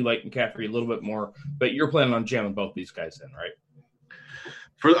 I know you like McCaffrey a little bit more, but you're planning on jamming both these guys in, right?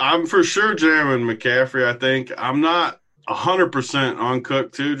 I'm for sure jamming McCaffrey, I think. I'm not 100% on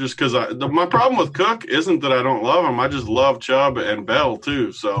Cook, too, just because my problem with Cook isn't that I don't love him. I just love Chubb and Bell,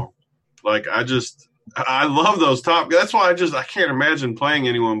 too. So, I love those top – that's why I can't imagine playing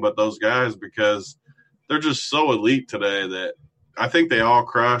anyone but those guys because they're just so elite today that – I think they all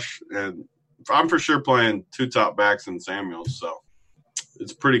crush, and I'm for sure playing 2 top backs and Samuels, so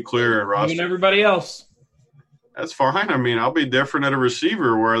it's pretty clear. And everybody else. That's fine. I mean, I'll be different at a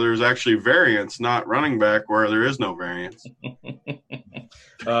receiver where there's actually variance, not running back where there is no variance.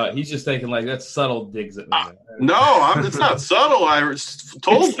 He's just thinking that's subtle digs at me. No, it's not subtle. I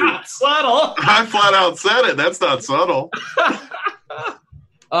told it's you. Not subtle. I flat out said it. That's not subtle.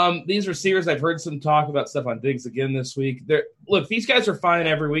 These receivers, I've heard some talk about Stephon Diggs again this week. Look, these guys are fine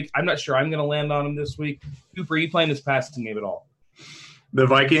every week. I'm not sure I'm going to land on them this week. Cooper, are you playing this passing game at all? The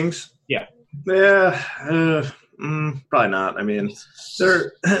Vikings? Yeah. Yeah, probably not. I mean,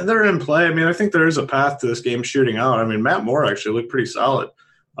 they're in play. I mean, I think there is a path to this game shooting out. I mean, Matt Moore actually looked pretty solid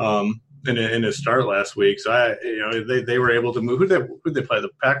in his start last week. So they were able to move. Who'd they play? The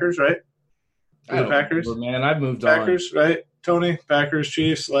Packers, right? The Packers, man. I've moved Packers, right? Tony, Packers,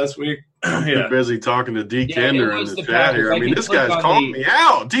 Chiefs last week. Yeah. Busy talking to D. Kender in the chat here. I mean, this guy's calling me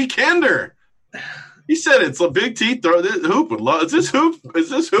out. D. Kender. He said it's a Big T throw. This Hoop would love. Is this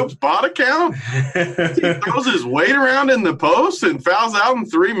Hoop's bot account? He throws his weight around in the post and fouls out in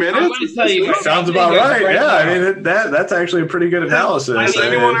 3 minutes. Sounds about right. Yeah, I mean that's actually a pretty good analysis. Has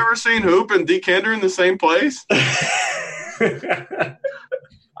anyone ever seen Hoop and D. Kender in the same place?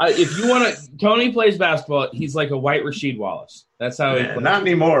 If you want to, Tony plays basketball. He's like a white Rasheed Wallace. That's how he plays. Not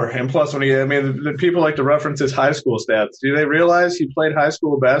anymore. And plus, the people like to reference his high school stats. Do they realize he played high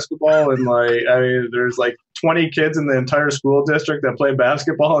school basketball? And there's 20 kids in the entire school district that play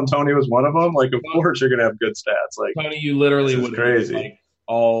basketball, and Tony was one of them. Of course, you're gonna have good stats. Tony, you literally would crazy. Been,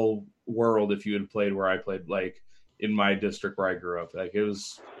 all world if you had played where I played. In my district where I grew up,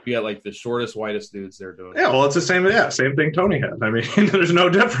 we had the shortest, whitest dudes there doing. Yeah, well, it's the same. Yeah, same thing Tony had. I mean, there's no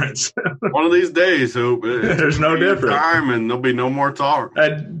difference. One of these days, Hoop. There's no difference. Time and there'll be no more talk. I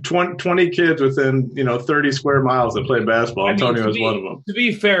had 20 kids within 30 square miles that played basketball. And Tony was one of them. To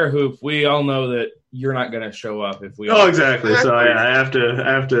be fair, Hoop, we all know that you're not going to show up if we. Oh, exactly. So I have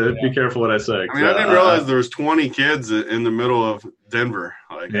to be careful what I say. I mean, I didn't realize there was 20 kids in the middle of Denver.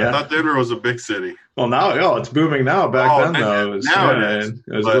 I thought Denver was a big city. Well, now it's booming now. Back then, though, it was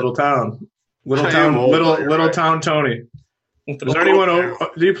a little town. Little town Tony. Is there anyone over?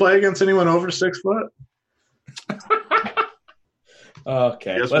 Do you play against anyone over 6 foot?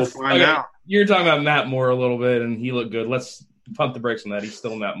 Okay. Guess we'll find out. You're talking about Matt Moore a little bit, and he looked good. Let's pump the brakes on that. He's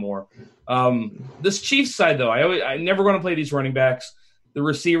still Matt Moore. This Chiefs side, though, I never want to play these running backs. The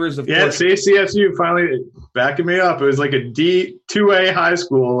receivers, of course. Yeah, CSU finally backing me up. It was like a D2A high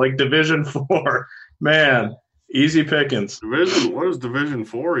school, Division 4. Man, easy pickings. What does Division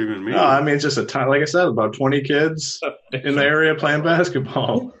 4 even mean? No, I mean, it's just like I said, about 20 kids in the area playing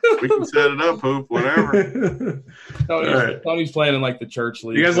basketball. We can set it up, Hoop, whatever. Tony's playing in the church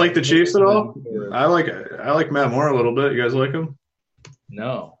league. You guys like the Chiefs at all? I like Matt Moore a little bit. You guys like him?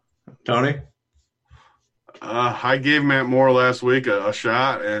 No. Tony? I gave Matt Moore last week a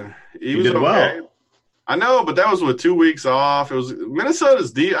shot, and he was did okay. Well. I know, but that was with 2 weeks off. It was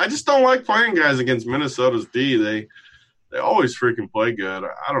Minnesota's D. I just don't like playing guys against Minnesota's D. They always freaking play good.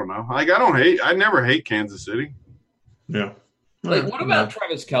 I don't know. I never hate Kansas City. Yeah. What about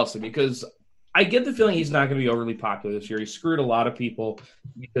Travis Kelce? Because I get the feeling he's not going to be overly popular this year. He screwed a lot of people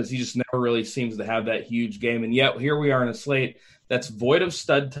because he just never really seems to have that huge game. And yet here we are in a slate that's void of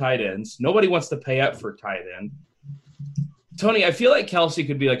stud tight ends. Nobody wants to pay up for tight end. Tony, I feel like Kelce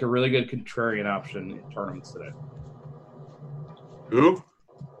could be a really good contrarian option in tournaments today. Who?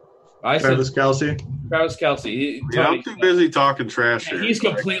 I Travis said Kelce. Travis Kelce. I'm too busy talking trash here. He's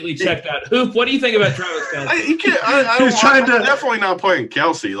completely checked out. Hoop, what do you think about Travis Kelce? I'm definitely not playing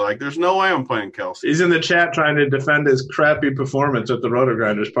Kelce. Like, there's no way I'm playing Kelce. He's in the chat trying to defend his crappy performance at the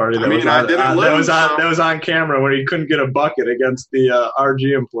Roto-Grinders party. That was on camera when he couldn't get a bucket against the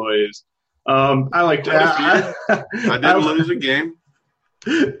RG employees. I didn't lose a game.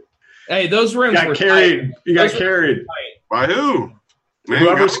 Hey, those rims got were carried. Tight. You got carried. By who?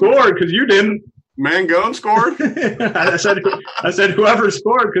 Whoever scored, because you didn't. Mangone scored? I said whoever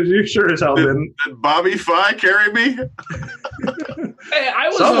scored, because you sure as hell didn't. Did Bobby Fye carry me? Hey, I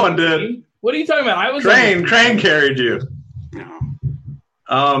was. Someone did. What are you talking about? I was. Crane carried you.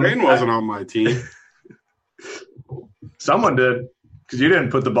 No. Crane wasn't on my team. Someone did, because you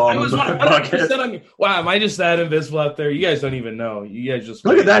didn't put the ball in the bucket. Wow, am I just that invisible out there? You guys don't even know. You guys just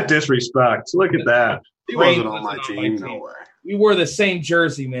look at that disrespect. Look at that. He wasn't on my team. No way. We wore the same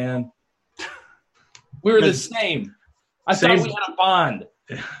jersey, man. We were the same. I thought we had a bond.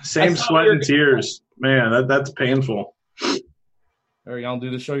 Same sweat and tears. Man, that's painful. All right, y'all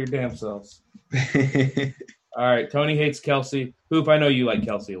do the show your damn selves. All right, Tony hates Kelce. Hoop, I know you like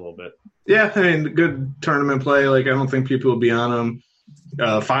Kelce a little bit. Yeah, I mean, good tournament play. Like, I don't think people will be on him.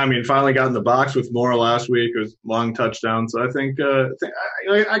 Finally got in the box with Moore last week. It was long touchdown. So I think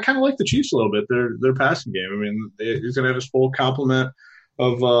I kind of like the Chiefs a little bit. Their passing game. I mean, he's going to have his full complement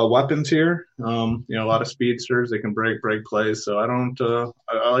of weapons here. A lot of speedsters. They can break plays. So I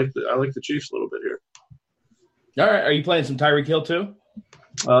like the Chiefs a little bit here. All right, are you playing some Tyreek Hill too?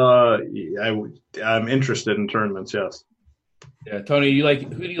 I'm interested in tournaments. Yes. Yeah, Tony, who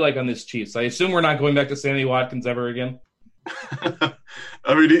do you like on this Chiefs? I assume we're not going back to Sammy Watkins ever again.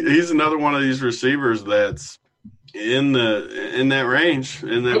 I mean, he's another one of these receivers that's in that range,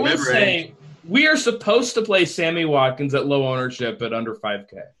 in that mid range. We are supposed to play Sammy Watkins at low ownership at under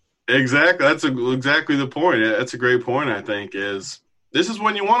 5K. Exactly. That's exactly the point. That's a great point, I think, is this is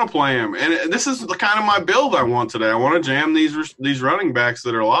when you want to play him. And this is the kind of my build I want today. I want to jam these running backs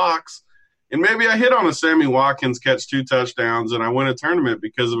that are locks. And maybe I hit on a Sammy Watkins, catch 2 touchdowns, and I win a tournament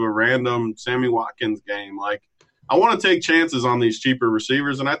because of a random Sammy Watkins game. Like, I want to take chances on these cheaper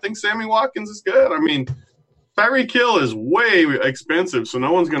receivers, and I think Sammy Watkins is good. I mean, Tyreek Hill is way expensive, so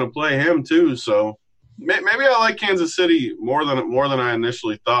no one's going to play him too. So maybe I like Kansas City more than I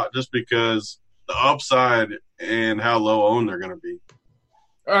initially thought, just because the upside and how low owned they're going to be.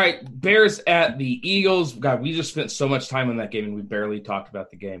 All right, Bears at the Eagles. God, we just spent so much time on that game, and we barely talked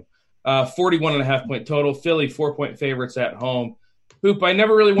about the game. 41.5-point total. Philly 4-point favorites at home. Hoop, I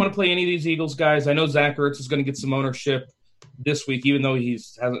never really want to play any of these Eagles guys. I know Zach Ertz is going to get some ownership this week, even though he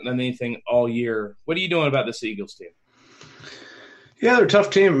hasn't done anything all year. What are you doing about this Eagles team? Yeah, they're a tough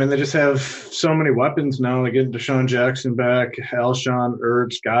team. I mean, they just have so many weapons now. They get Deshaun Jackson back, Alshon,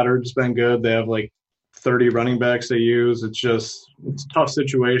 Ertz, Goddard's been good. They have like 30 running backs they use. It's a tough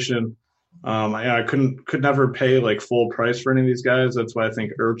situation. I could never pay like full price for any of these guys. That's why I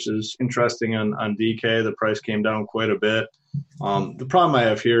think Ertz is interesting on DK. The price came down quite a bit. The problem I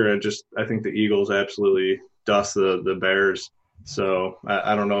have here, I think the Eagles absolutely dust the Bears. So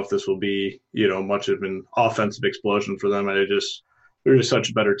I don't know if this will be, much of an offensive explosion for them. They're just such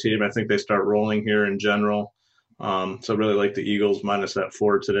a better team. I think they start rolling here in general. So I really like the Eagles minus that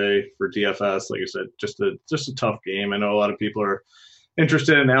 4 today for DFS. Like I said, just a tough game. I know a lot of people are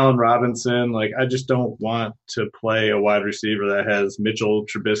interested in Allen Robinson. Like, I just don't want to play a wide receiver that has Mitchell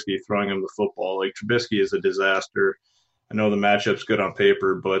Trubisky throwing him the football. Like, Trubisky is a disaster. I know the matchup's good on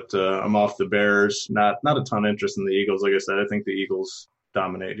paper, but I'm off the Bears. Not a ton of interest in the Eagles. Like I said, I think the Eagles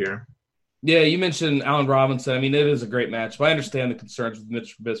dominate here. Yeah, you mentioned Allen Robinson. I mean, it is a great match, but I understand the concerns with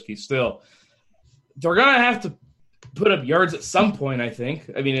Mitch Trubisky still. They're going to have to put up yards at some point, I think.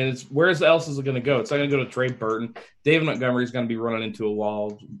 I mean, where else is it going to go? It's not going to go to Trey Burton. David Montgomery's going to be running into a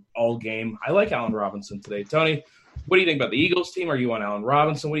wall all game. I like Allen Robinson today. Tony, what do you think about the Eagles team? Are you on Allen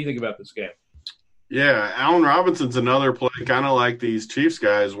Robinson? What do you think about this game? Yeah, Allen Robinson's another play kind of like these Chiefs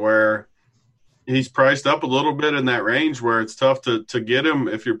guys where he's priced up a little bit in that range where it's tough to get him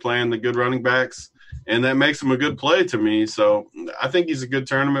if you're playing the good running backs, and that makes him a good play to me. So I think he's a good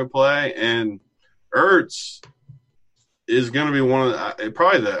tournament play, and Ertz is going to be one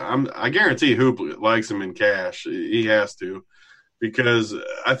of I guarantee Hoop likes him in cash. He has to, because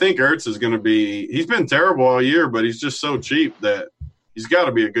I think Ertz is going to be – he's been terrible all year, but he's just so cheap that he's got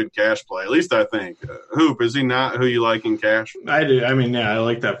to be a good cash play. At least I think. Hoop, is he not who you like in cash? I do. I mean, yeah, I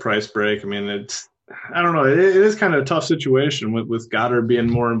like that price break. I mean, I don't know. It is kind of a tough situation with Goddard being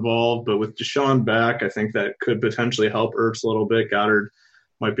more involved, but with Deshaun back, I think that could potentially help Ertz a little bit. Goddard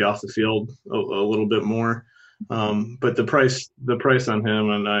might be off the field a little bit more. But the price on him,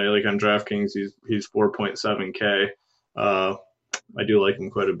 and I like on DraftKings, he's 4.7K. I do like him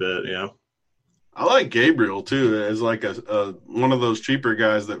quite a bit. Yeah. I like Gabriel too as like a one of those cheaper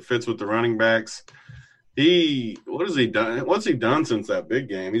guys that fits with the running backs. What has he done? What's he done since that big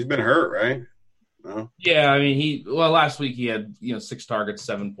game? He's been hurt, right? No. Yeah, I mean last week he had 6 targets,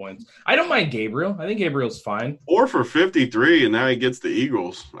 7 points. I don't mind Gabriel. I think Gabriel's fine. 4 for 53, and now he gets the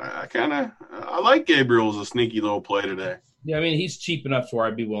Eagles. I like Gabriel as a sneaky little play today. Yeah, I mean he's cheap enough to where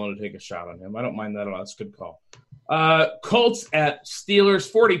I'd be willing to take a shot on him. I don't mind that at all. That's a good call. Colts at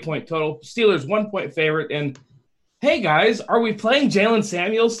Steelers, 40-point total. Steelers 1-point favorite. And hey guys, are we playing Jalen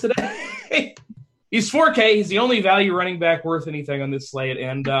Samuels today? He's 4K. He's the only value running back worth anything on this slate,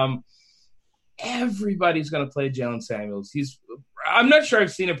 and everybody's going to play Jalen Samuels. I'm not sure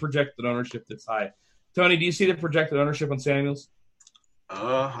I've seen a projected ownership this high. Tony, do you see the projected ownership on Samuels?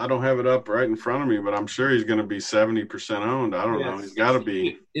 I don't have it up right in front of me, but I'm sure he's going to be 70% owned. I don't know. He's got to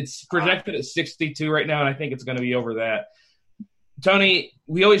be. It's projected at 62 right now, and I think it's going to be over that. Tony,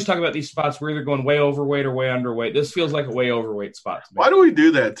 we always talk about these spots. We're either going way overweight or way underweight. This feels like a way overweight spot to me. Why do we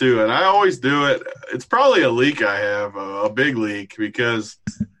do that too? And I always do it. It's probably a leak I have, a big leak, because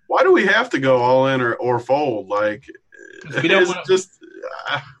why do we have to go all in or fold? Like,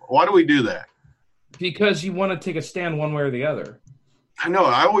 why do we do that? Because you want to take a stand one way or the other. I know.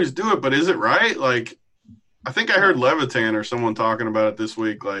 I always do it, but is it right? Like, I think I heard Levitan or someone talking about it this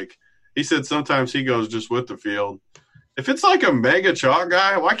week. Like, he said sometimes he goes just with the field. If it's like a mega chalk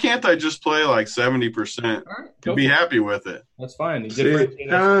guy, why can't I just play like 70% and be happy with it? That's fine.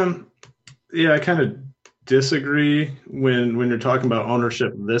 Yeah, I kind of disagree when you're talking about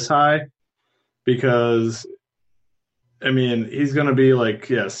ownership this high, because I mean, he's going to be like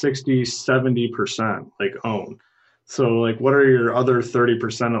 60, 70% like owned. So like, what are your other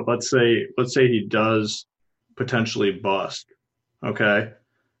 30% of, let's say he does potentially bust, okay,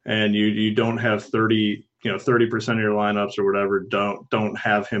 and you don't have 30% of your lineups or whatever don't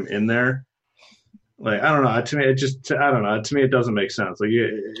have him in there. Like, I don't know. To me, To me, it doesn't make sense. Like,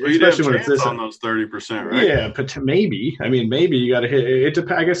 especially when it's this on those 30%, right? Yeah, but maybe you got to hit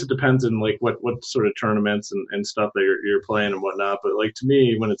it. I guess it depends on like what sort of tournaments and stuff that you're playing and whatnot. But like, to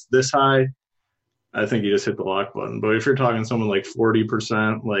me, when it's this high, I think you just hit the lock button. But if you're talking someone like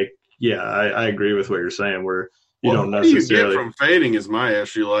 40%, like, yeah, I agree with what you're saying. Where you don't necessarily. What you get from fading is my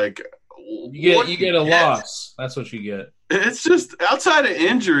issue. Like, you get a loss. That's what you get. It's just outside of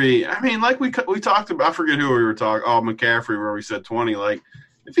injury. I mean, like we talked about, I forget who we were talking. Oh, McCaffrey, where we said 20. Like,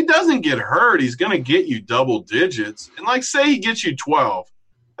 if he doesn't get hurt, he's going to get you double digits. And like, say he gets you 12.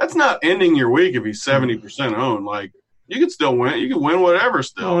 That's not ending your week if he's 70% owned. Like, you can still win. You can win whatever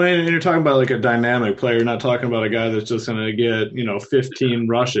still. Oh, and you're talking about like a dynamic player. You're not talking about a guy that's just going to get 15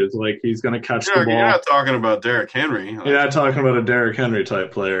 rushes. Like, he's going to catch the ball. You're not talking about Derrick Henry. You're not talking about a Derrick Henry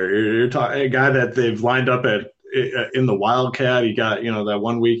type player. You're talking a guy that they've lined up in the Wildcat. He got, that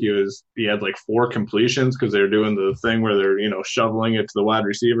 1 week he had like 4 completions because they're doing the thing where they're, shoveling it to the wide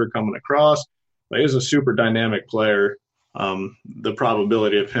receiver coming across. But he's a super dynamic player. The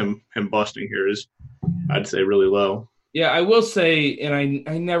probability of him busting here is, I'd say, really low. Yeah, I will say, and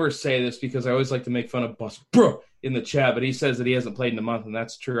I never say this because I always like to make fun of Bust Bro in the chat, but he says that he hasn't played in a month, and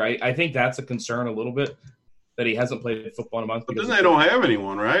that's true. I think that's a concern a little bit, that he hasn't played football in a month. But then they don't have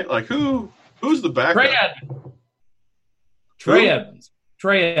anyone, right? Like, who's the backup? Trey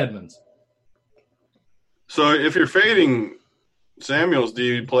Edmonds. So if you're fading Samuels, do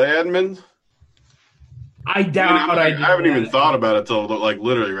you play Edmonds? I doubt I do. I haven't even thought about it till like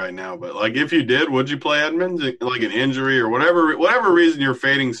literally right now. But like, if you did, would you play Edmonds? Like an injury or whatever reason you're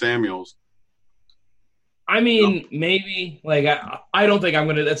fading Samuels? I mean, maybe. Like, I don't think I'm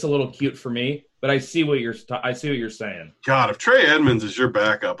gonna. That's a little cute for me. But I see what you're saying. God, if Trey Edmonds is your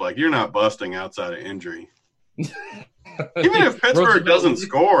backup, like, you're not busting outside of injury. Even if Pittsburgh doesn't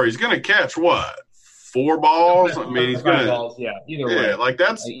score, he's going to catch what? 4 balls? I mean, he's going to. Yeah, either way. Like,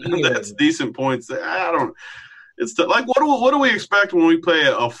 that's decent points. It's like, what do we expect when we play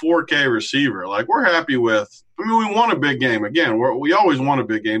a 4K receiver? Like, we're happy with. I mean, we want a big game. Again, we always want a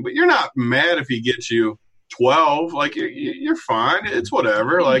big game, but you're not mad if he gets you 12. Like, you're fine. It's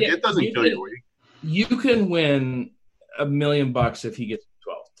whatever. Like, it doesn't kill your week. You can win $1 million if he gets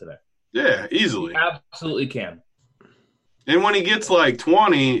 12 today. Yeah, easily. You absolutely can. And when he gets like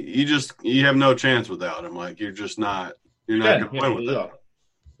 20, you have no chance without him. Like, you're not going to win with that.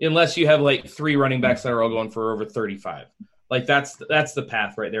 Unless you have like 3 running backs that are all going for over 35. Like, that's the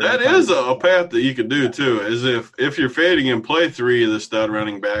path right there. That is a path that you could do too. Is if you're fading and play 3 of the stud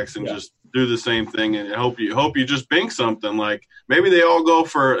running backs and just do the same thing and hope you just bink something. Like, maybe they all go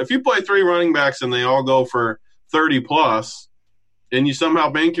for, if you play 3 running backs and they all go for 30 plus, and you somehow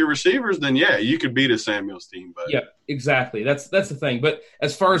bank your receivers, then yeah, you could beat a Samuels team. But yeah, exactly. That's the thing. But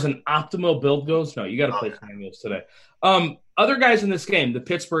as far as an optimal build goes, no, you got to play Samuels today. Other guys in this game, the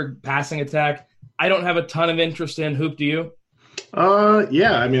Pittsburgh passing attack, I don't have a ton of interest in. Hoop, do you?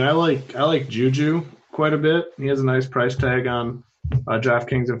 Yeah. I mean, I like Juju quite a bit. He has a nice price tag on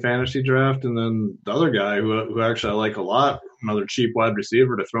DraftKings and Fantasy Draft, and then the other guy who actually I like a lot, another cheap wide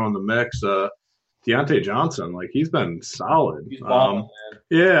receiver to throw in the mix, Deontay Johnson. Like, he's been solid. He's balling, man.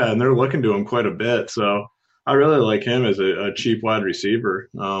 Yeah, and they're looking to him quite a bit, so I really like him as a cheap wide receiver.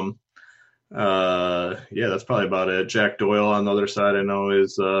 Yeah, that's probably about it. Jack Doyle on the other side, I know,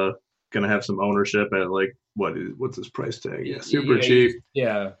 is going to have some ownership at like what's his price tag? Yeah, super cheap.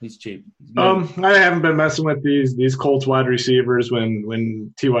 He's cheap. I haven't been messing with these Colts wide receivers.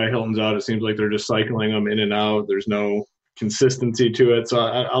 When T.Y. Hilton's out, it seems like they're just cycling them in and out. There's no consistency to it, so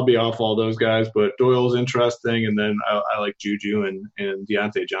I'll be off all those guys. But Doyle's interesting, and then I like Juju and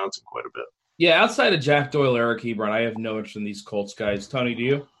Deontay Johnson quite a bit. Yeah, outside of Jack Doyle, Eric Ebron, I have no interest in these Colts guys. Tony, do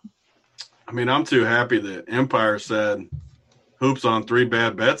you? I mean, I'm too happy that Empire said Hoop's on 3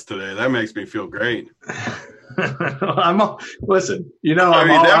 bad bets today. That makes me feel great. Listen, you know,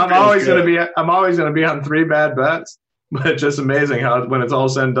 I'm always going to be on 3 bad bets, but it's just amazing how when it's all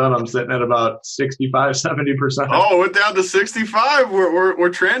said and done, I'm sitting at about 65-70%. Oh, we're down to 65. We're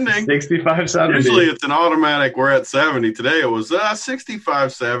trending 65-70. Usually it's an automatic. We're at 70. Today it was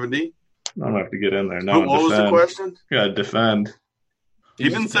 65-70. I don't have to get in there now. What was the question? You got to defend. He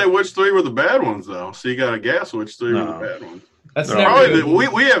didn't say which 3 were the bad ones, though. So you got to guess which 3 were the bad ones. That's probably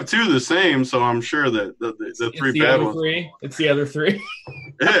we have 2 the same, so I'm sure that the 3 bad ones. It's the other 3.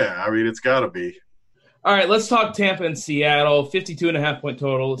 Yeah, I mean, it's got to be. All right, let's talk Tampa and Seattle. 52.5-point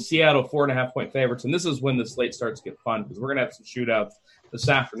total. Seattle 4.5-point favorites, and this is when the slate starts to get fun because we're gonna have some shootouts this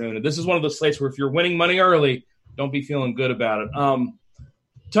afternoon. And this is one of the slates where if you're winning money early, don't be feeling good about it.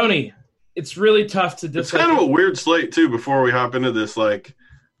 Tony, it's really tough to It's kind of a weird slate too. Before we hop into this, like,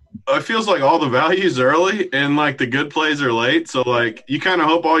 it feels like all the values early and like the good plays are late. So like you kind of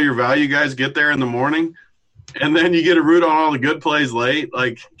hope all your value guys get there in the morning, and then you get a root on all the good plays late.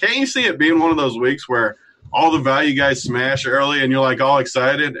 Like, can't you see it being one of those weeks where all the value guys smash early and you're like all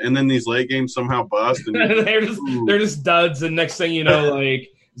excited, and then these late games somehow bust and they're just duds, and next thing you know, like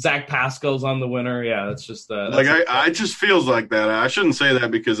Zach Pascal's on the winner. Yeah, that's just like I just feels like that. I shouldn't say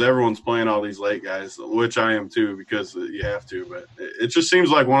that because everyone's playing all these late guys, which I am too because you have to. But it just seems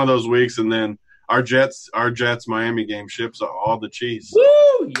like one of those weeks, and then our Jets Miami game ships all the cheese.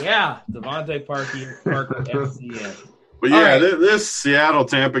 Woo! Yeah, Devontae Parker FCN. But yeah, this Seattle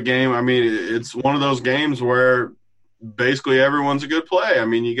Tampa game. I mean, it's one of those games where basically everyone's a good play. I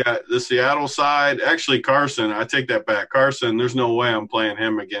mean, you got the Seattle side. Actually, Carson, I take that back. Carson, there's no way I'm playing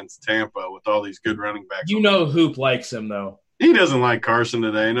him against Tampa with all these good running backs. You know Hoop likes him, though. He doesn't like Carson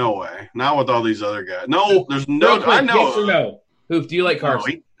today. No way. Not with all these other guys. No, there's no. I know. Yes or no? Hoop, do you like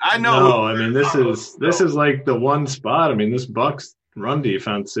Carson? I know. No, I mean, this is like the one spot. I mean, this Bucs run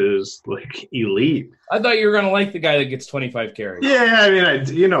defense is like elite. I thought you were going to like the guy that gets 25 carries. Yeah, I mean, I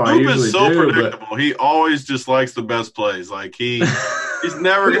usually is so do, predictable. But he always just likes the best plays. Like he's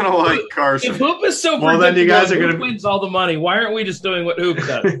never going to like Carson. If Hoop is so predictable, then you guys are going to wins all the money. Why aren't we just doing what Hoop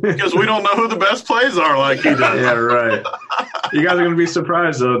does? Because we don't know who the best plays are like he does. Yeah, right. You guys are going to be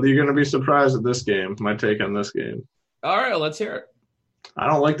surprised, though. You're going to be surprised at this game. My take on this game. All right, let's hear it. I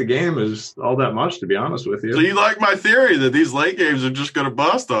don't like the game as all that much, to be honest with you. So you like my theory that these late games are just going to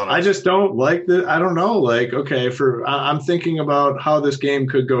bust on us? I just don't like the. I don't know. Like, okay, I'm thinking about how this game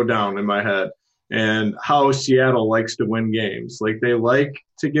could go down in my head and how Seattle likes to win games. Like, they like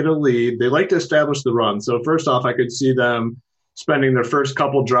to get a lead. They like to establish the run. So first off, I could see them spending their first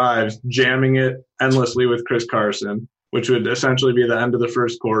couple drives jamming it endlessly with Chris Carson, which would essentially be the end of the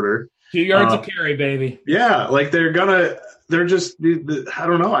first quarter. 2 yards of carry, baby. Yeah, like they're just, I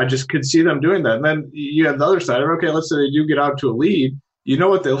don't know. I just could see them doing that. And then you have the other side. Okay, let's say they do get out to a lead. You know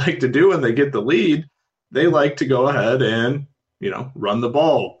what they like to do when they get the lead? They like to go ahead and, run the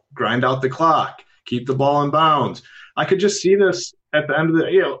ball, grind out the clock, keep the ball in bounds. I could just see this at the end of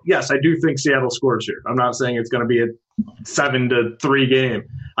the, yes, I do think Seattle scores here. I'm not saying it's going to be a 7-3 game.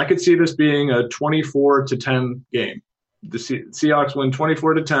 I could see this being a 24-10 game. The Seahawks win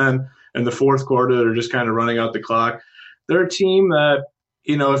 24-10 in the fourth quarter. They're just kind of running out the clock. They're a team that,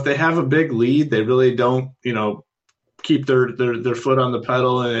 if they have a big lead, they really don't, keep their foot on the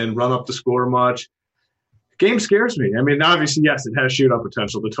pedal and run up the score much. Game scares me. I mean, obviously, yes, it has shootout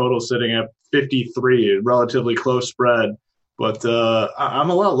potential. The total's sitting at 53, a relatively close spread. But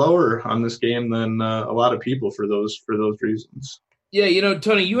I'm a lot lower on this game than a lot of people for those reasons. Yeah,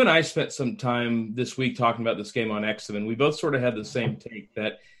 Tony, you and I spent some time this week talking about this game on Exum, and we both sort of had the same take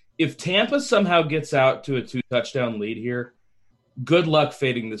that if Tampa somehow gets out to a 2-touchdown lead here, good luck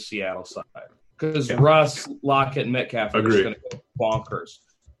fading the Seattle side because Russ, Lockett, and Metcalf are just going to go bonkers.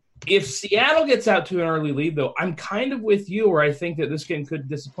 If Seattle gets out to an early lead, though, I'm kind of with you where I think that this game could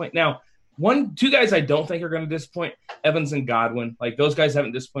disappoint. Now, two guys I don't think are going to disappoint, Evans and Godwin. Like, those guys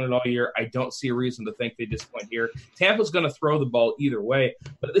haven't disappointed all year. I don't see a reason to think they disappoint here. Tampa's going to throw the ball either way.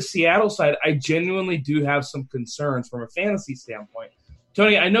 But the Seattle side, I genuinely do have some concerns from a fantasy standpoint.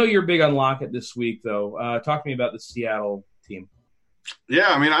 Tony, I know you're big on Lockett this week, though. Talk to me about the Seattle team. Yeah,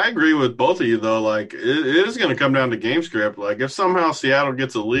 I mean, I agree with both of you, though. Like, it is going to come down to game script. Like, if somehow Seattle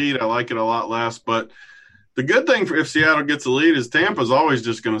gets a lead, I like it a lot less. But the good thing if Seattle gets a lead is Tampa's always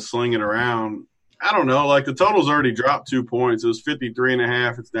just going to sling it around. I don't know. Like, the total's already dropped 2 points. It was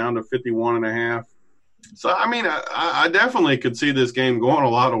 53.5. It's down to 51.5. So, I mean, I definitely could see this game going a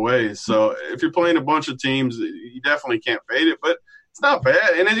lot of ways. So, if you're playing a bunch of teams, you definitely can't fade it. But it's not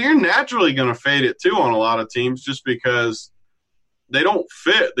bad. And you're naturally going to fade it, too, on a lot of teams just because they don't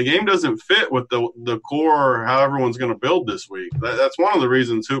fit. The game doesn't fit with the core, how everyone's going to build this week. That's one of the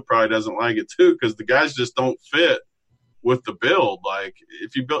reasons Hoop probably doesn't like it too, because the guys just don't fit with the build. Like,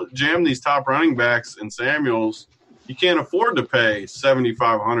 if you jam these top running backs and Samuels, you can't afford to pay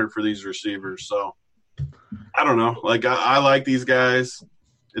 $7,500 for these receivers. So I don't know. Like, I like these guys.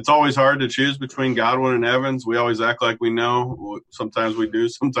 It's always hard to choose between Godwin and Evans. We always act like we know. Sometimes we do,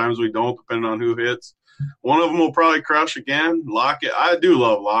 sometimes we don't, depending on who hits. One of them will probably crush again. Lockett. I do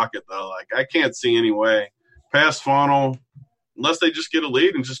love Lockett, though. Like, I can't see any way. Pass funnel, unless they just get a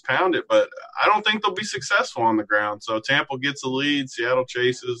lead and just pound it. But I don't think they'll be successful on the ground. So Tampa gets a lead. Seattle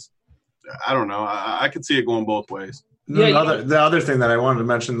chases. I don't know. I could see it going both ways. The other thing that I wanted to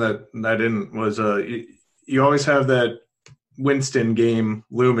mention that I didn't was you always have that Winston game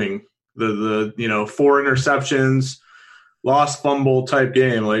looming. The 4 interceptions, lost fumble type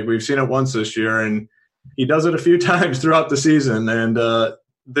game. Like, we've seen it once this year, and he does it a few times throughout the season, and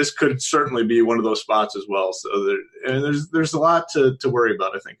this could certainly be one of those spots as well. So there's a lot to worry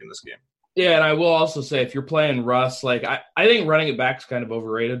about, I think, in this game. Yeah, and I will also say, if you're playing Russ, like I think running it back is kind of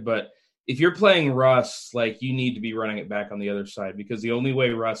overrated, but if you're playing Russ, like, you need to be running it back on the other side because the only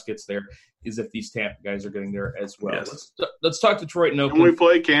way Russ gets there is if these Tampa guys are getting there as well. Yes. Let's talk Detroit and Oakland. Can we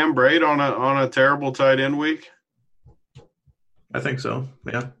play Cam Braid on a terrible tight end week? I think so.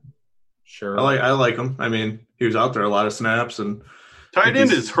 Yeah. Sure. I like him. I mean, he was out there a lot of snaps, and tight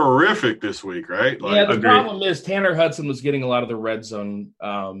end is horrific this week, right? Like, the problem is Tanner Hudson was getting a lot of the red zone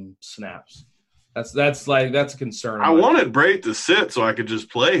snaps. That's a concern. I wanted Braid to sit so I could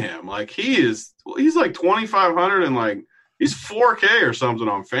just play him. Like, he's like 2,500 and like he's 4K or something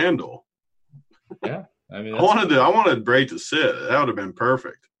on FanDuel. Yeah, I mean, I wanted Braid to sit. That would have been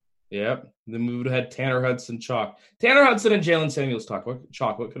perfect. Yep. Then we would have had Tanner Hudson chalk. Tanner Hudson and Jalen Samuels talk.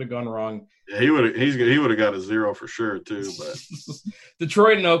 What could have gone wrong? Yeah, he would have got a 0 for sure too. But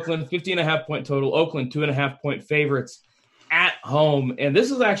Detroit and Oakland, 50.5 point total. Oakland 2.5 point favorites at home, and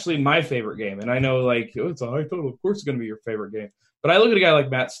this is actually my favorite game. And I know, like, it's a high total. Of course, it's going to be your favorite game. But I look at a guy like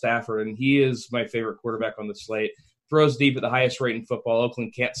Matt Stafford, and he is my favorite quarterback on the slate. Throws deep at the highest rate in football.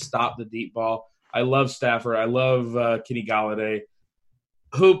 Oakland can't stop the deep ball. I love Stafford. I love Kenny Galladay.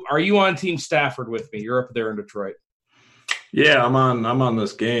 Hoop, are you on Team Stafford with me? You're up there in Detroit. Yeah, I'm on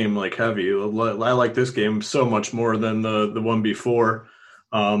this game like heavy. I like this game so much more than the one before.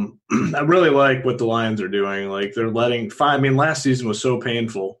 I really like what the Lions are doing. Like, they're last season was so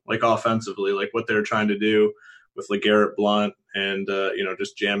painful, like, offensively, like what they're trying to do with LeGarrette Blount and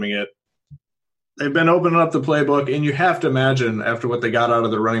just jamming it. They've been opening up the playbook, and you have to imagine after what they got out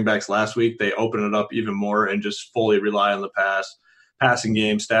of the running backs last week, they open it up even more and just fully rely on the passing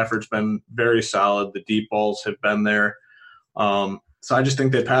game. Stafford's been very solid. The deep balls have been there. So I just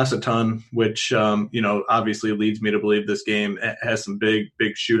think they pass a ton, which, obviously leads me to believe this game has some big,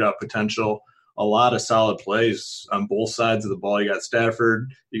 big shootout potential. A lot of solid plays on both sides of the ball. You got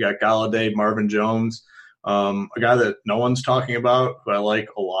Stafford, you got Galladay, Marvin Jones, a guy that no one's talking about, who I like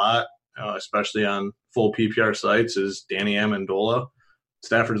a lot, especially on full PPR sites, is Danny Amendola.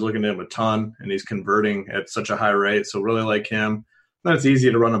 Stafford's looking at him a ton, and he's converting at such a high rate, so really like him. Then it's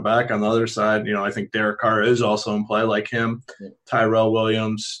easy to run him back on the other side. I think Derek Carr is also in play like him. Tyrell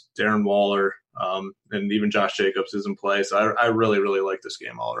Williams, Darren Waller, and even Josh Jacobs is in play. So I really, really like this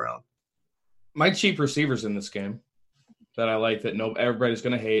game all around. My cheap receivers in this game that I like that everybody's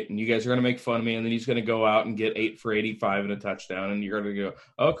going to hate, and you guys are going to make fun of me, and then he's going to go out and get 8 for 85 and a touchdown, and you're going to go,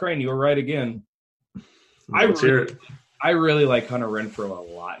 oh, Crane, you were right again. I really like Hunter Renfrow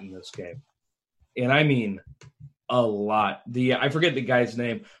a lot in this game. And I mean a lot. I forget the guy's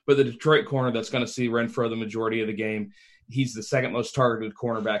name, but the Detroit corner that's going to see Renfrow the majority of the game. He's the second most targeted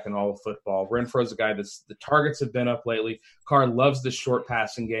cornerback in all of football. Renfrow's a guy the targets have been up lately. Carr loves the short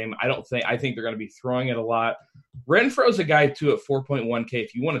passing game. I think they're going to be throwing it a lot. Renfrow's a guy too at 4.1K.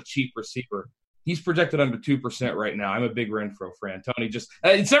 If you want a cheap receiver, he's projected under 2% right now. I'm a big Renfrow fan. Tony, just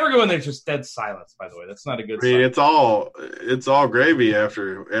it's never going there. Just dead silence. By the way, that's not a good. I mean, sign. it's all gravy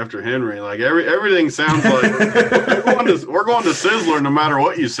after Henry. Like everything sounds like we're going to Sizzler no matter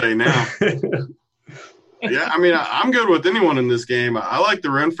what you say now. Yeah, I mean, I'm good with anyone in this game. I like the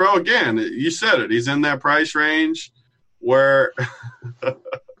Renfrow. Again, you said it. He's in that price range where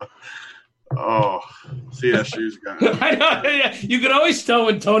CSU's got it. I know. Yeah. You can always tell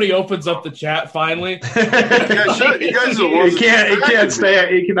when Tony opens up the chat finally. You guys are the ones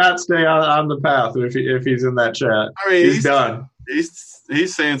he cannot stay on the path if he's in that chat. I mean, he's done.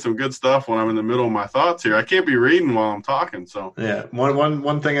 He's saying some good stuff when I'm in the middle of my thoughts here. I can't be reading while I'm talking. So yeah,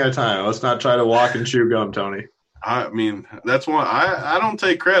 one thing at a time. Let's not try to walk and chew gum, Tony. I mean, that's one. I don't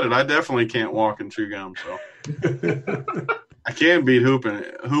take credit. I definitely can't walk and chew gum. So I can beat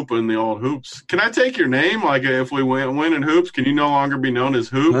hooping the old hoops. Can I take your name? Like if we win in hoops, can you no longer be known as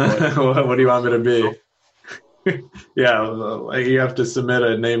Hoop? What do you want me to be? Yeah, you have to submit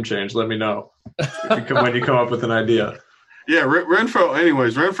a name change. Let me know when you come up with an idea. Yeah, Renfrow.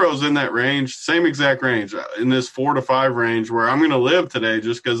 Anyways, Renfrow's in that range, same exact range, in this 4 to 5 range where I'm going to live today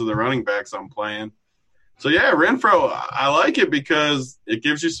just because of the running backs I'm playing. So yeah, Renfrow, I like it because it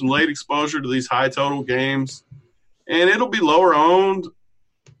gives you some late exposure to these high total games, and it'll be lower owned.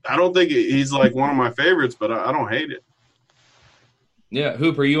 I don't think he's like one of my favorites, but I don't hate it. Yeah,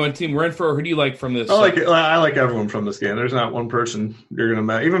 Hoop, are you on Team Renfrow? Who do you like from this? I like everyone from this game. There's not one person you're going to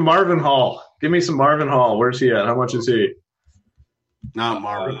match. Even Marvin Hall. Give me some Marvin Hall. Where's he at? How much is he? Not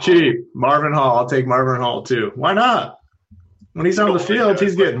Marvin. Cheap. Marvin Hall. I'll take Marvin Hall too. Why not? When he's on the field,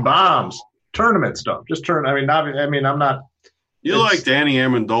 he's getting bombs. Tournament stuff. I'm not. You like Danny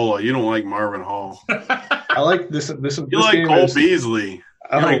Amendola. You don't like Marvin Hall. I like this. You like Cole Beasley.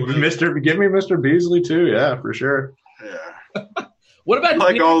 I like Mr. Give me Mr. Beasley too. Yeah, for sure. Yeah. What about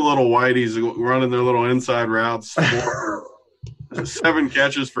like all the little whiteys running their little inside routes? 7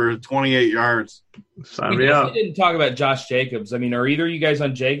 catches for 28 yards. Sign me up. We didn't talk about Josh Jacobs. I mean, are either of you guys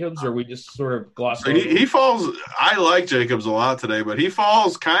on Jacobs, or we just sort of glossed over? He falls. I like Jacobs a lot today, but he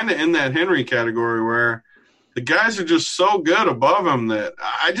falls kind of in that Henry category where the guys are just so good above him that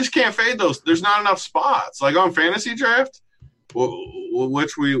I just can't fade those. There's not enough spots. Like on Fantasy Draft,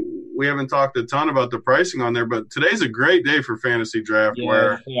 which we haven't talked a ton about the pricing on there, but today's a great day for Fantasy Draft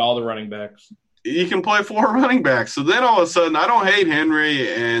where all the running backs. You can play 4 running backs. So then all of a sudden, I don't hate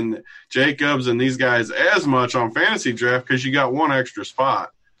Henry and Jacobs and these guys as much on Fantasy Draft because you got one extra spot,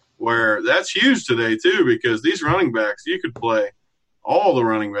 where that's huge today too, because these running backs, you could play all the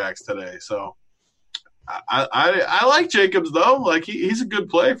running backs today. So I like Jacobs, though. Like he's a good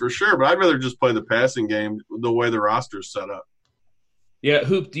play for sure, but I'd rather just play the passing game the way the roster's set up. Yeah,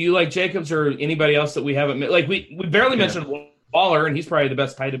 Hoop, do you like Jacobs or anybody else that we haven't – like we barely mentioned Waller, and he's probably the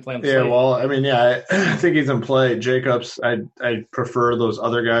best tight end play on the slate. Well, I mean, I think he's in play. Jacobs, I prefer those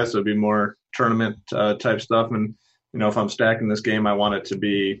other guys, so it'd be more tournament type stuff. And, if I'm stacking this game, I want it to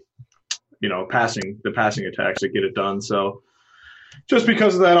be, the passing attacks that get it done. So just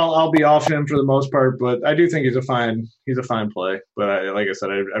because of that, I'll be off him for the most part. But I do think he's a fine play. But like I said,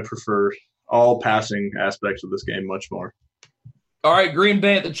 I prefer all passing aspects of this game much more. All right, Green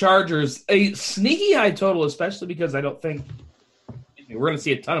Bay at the Chargers. A sneaky high total, especially because I don't think we're going to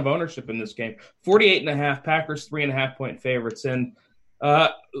see a ton of ownership in this game. 48.5, Packers 3.5-point favorites. And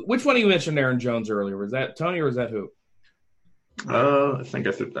which one of you mentioned Aaron Jones earlier? Was that Tony or was that who? I think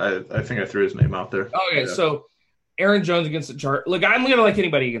I threw his name out there. Okay, yeah. So Aaron Jones against the Chargers. Look, I'm going to like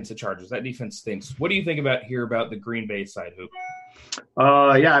anybody against the Chargers. That defense stinks. What do you think about the Green Bay side, Hoop?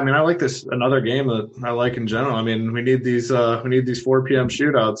 Yeah, I mean, I like this. Another game that I like in general. I mean, we need these 4 p.m.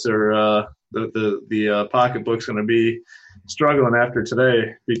 shootouts, or the pocketbook's going to be struggling after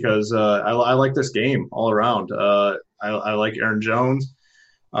today because I like this game all around. I like Aaron Jones.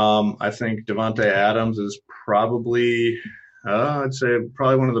 I think Devontae Adams is probably, I'd say,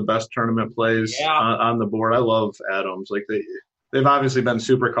 probably one of the best tournament plays on the board. I love Adams. Like they've obviously been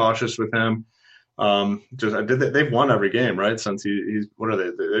super cautious with him. They've won every game, right? Since he's what are they?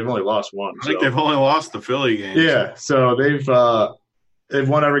 They've only lost one. I think they've only lost the Philly game. Yeah, so they've They've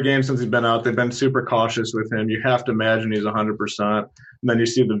won every game since he's been out. They've been super cautious with him. You have to imagine he's 100%. And then you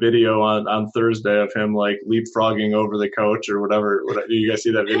see the video on Thursday of him like leapfrogging over the coach or whatever. Do you guys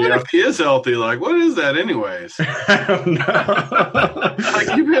see that video? Even if he is healthy, like what is that anyways? I don't know.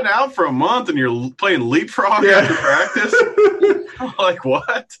 Like you've been out for a month and you're playing leapfrog after practice. Like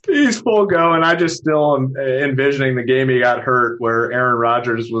what? He's full go, and I just still am envisioning the game he got hurt where Aaron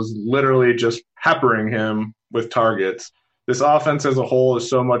Rodgers was literally just peppering him with targets. This offense as a whole is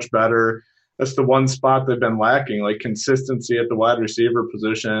so much better. That's the one spot they've been lacking, like consistency at the wide receiver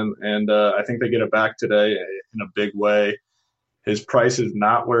position. And I think they get it back today in a big way. His price is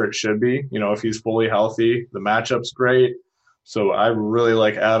not where it should be. You know, if he's fully healthy, the matchup's great. So I really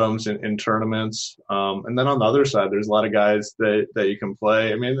like Adams in tournaments. And then on the other side, there's a lot of guys that you can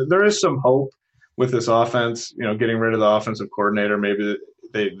play. I mean, there is some hope with this offense, you know, getting rid of the offensive coordinator. Maybe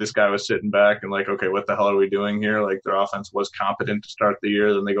this guy was sitting back and like, okay, what the hell are we doing here? Like their offense was competent to start the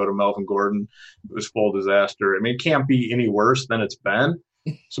year. Then they go to Melvin Gordon. It was full disaster. I mean, it can't be any worse than it's been.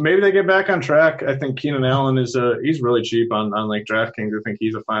 So maybe they get back on track. I think Keenan Allen he's really cheap on like DraftKings. I think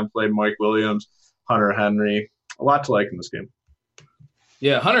he's a fine play. Mike Williams, Hunter Henry, a lot to like in this game.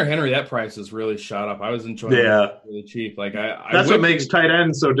 Yeah, Hunter Henry, that price has really shot up. I was enjoying it really cheap. Like that's what makes tight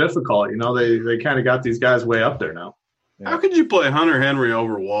ends so difficult. You know, they kind of got these guys way up there now. Yeah. How could you play Hunter Henry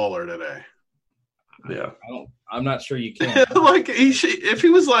over Waller today? Yeah, I'm not sure you can. Like if he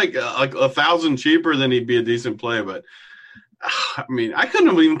was like 1,000 cheaper, then he'd be a decent play. But I mean, I couldn't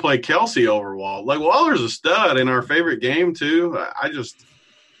have even played Kelsey over Waller. Like Waller's a stud in our favorite game too.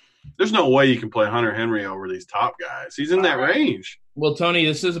 There's no way you can play Hunter Henry over these top guys. He's in that range. Well, Tony,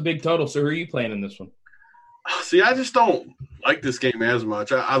 this is a big total. So who are you playing in this one? See, I just don't like this game as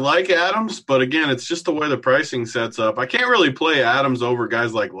much. I like Adams, but again, it's just the way the pricing sets up. I can't really play Adams over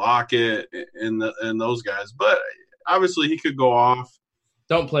guys like Lockett and those guys, but obviously he could go off.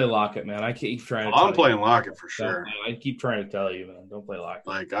 Don't play Lockett, man. I keep trying to I'm playing Lockett for sure. I keep trying to tell you, man. Don't play Lockett.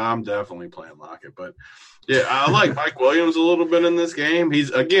 Like, I'm definitely playing Lockett. But, yeah, I like Mike Williams a little bit in this game.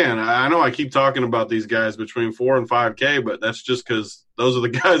 He's, again, I know I keep talking about these guys between 4 and 5K, but that's just because those are the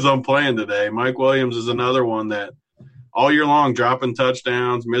guys I'm playing today. Mike Williams is another one that all year long dropping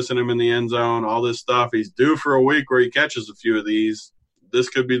touchdowns, missing him in the end zone, all this stuff. He's due for a week where he catches a few of these. This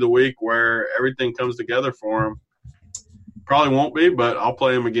could be the week where everything comes together for him. Probably won't be, but I'll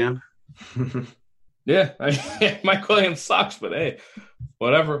play him again. Yeah, Mike Williams sucks, but hey,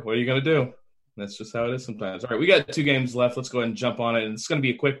 whatever. What are you going to do? That's just how it is sometimes. All right, we got 2 games left. Let's go ahead and jump on it, and it's going to be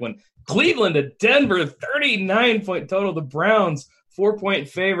a quick one. Cleveland at Denver, 39-point total. The Browns, 4-point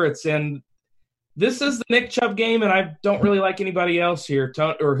favorites, and this is the Nick Chubb game, and I don't really like anybody else here.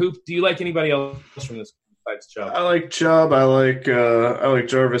 Or who do you like anybody else from this besides Chubb? I like Chubb. I like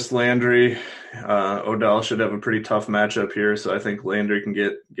Jarvis Landry. Odell should have a pretty tough matchup here, so I think Landry can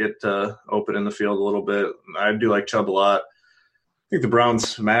get open in the field a little bit. I do like Chubb a lot. I think the Browns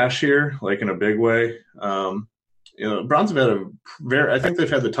smash here, like in a big way. Browns have had I think they've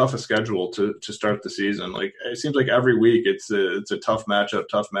had the toughest schedule to start the season. Like it seems like every week it's a tough matchup.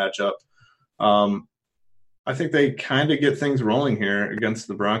 I think they kind of get things rolling here against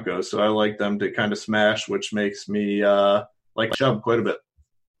the Broncos, so I like them to kind of smash, which makes me like Chubb quite a bit.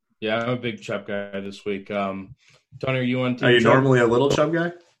 Yeah, I'm a big Chubb guy this week. Tony, are you on team Are you Chubb? normally a little Chubb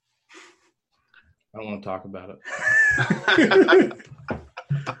guy? I don't want to talk about it.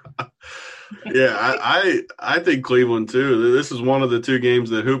 Yeah, I think Cleveland too. This is one of the 2 games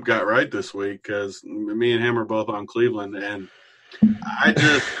that Hoop got right this week because me and him are both on Cleveland, and I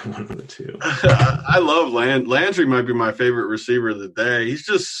just one of the 2. I love Landry. Might be my favorite receiver of the day. He's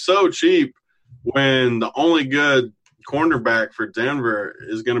just so cheap when the only good cornerback for Denver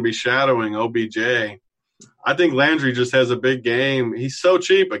is going to be shadowing OBJ. I think Landry just has a big game. He's so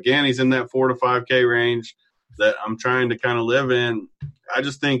cheap. Again, he's in that 4 to 5K range that I'm trying to kind of live in. I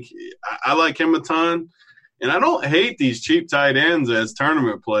just think I like him a ton. And I don't hate these cheap tight ends as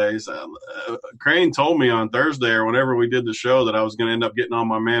tournament plays. Crane told me on Thursday or whenever we did the show that I was going to end up getting on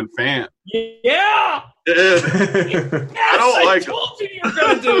my man Fant. Yeah! I told you were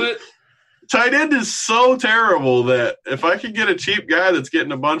going to do it. Tight end is so terrible that if I could get a cheap guy that's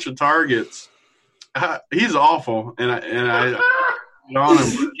getting a bunch of targets, he's awful. And I on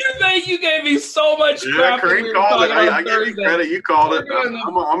him. You gave me so much crap. Yeah, Crane called it. I give you credit. You called it.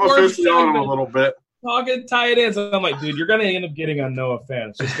 I'm officially on him a little bit. Talking tight ends. I'm like, dude, you're going to end up getting on Noah Fant.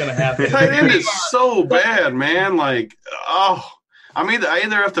 It's just going to happen. Tight end is so bad, man. Like, I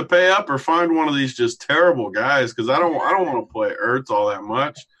either have to pay up or find one of these just terrible guys because I don't want to play Ertz all that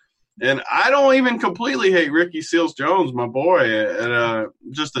much. And I don't even completely hate Ricky Seals-Jones, my boy, and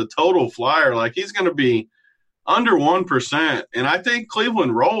just a total flyer. Like, he's going to be under 1%. And I think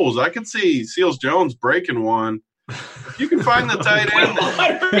Cleveland rolls. I could see Seals Jones breaking one. If you can find the tight end.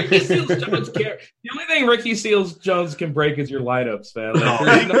 Ricky Seals-Jones can't. The only thing Ricky Seals-Jones can break is your lineups, man.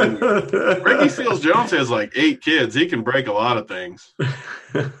 Ricky Seals-Jones has like 8 kids. He can break a lot of things.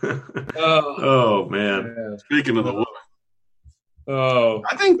 Oh man. Speaking of the woman. Oh.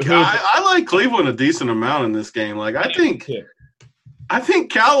 I think I like Cleveland a decent amount in this game. Like I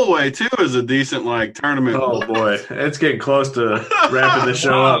think Callaway too is a decent like tournament. Oh boy, it's getting close to wrapping the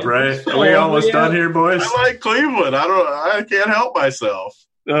show up, right? Are we almost done here, boys? I like Cleveland. I can't help myself.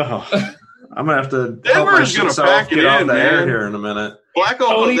 Oh, I'm gonna have to. Denver's gonna pack it off in, the man. air here in a minute.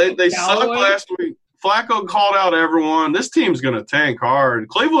 Flacco, they sucked last week. Flacco called out everyone. This team's gonna tank hard.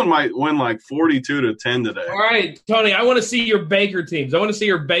 Cleveland might win like 42-10 today. All right, Tony. I want to see your Baker teams. I want to see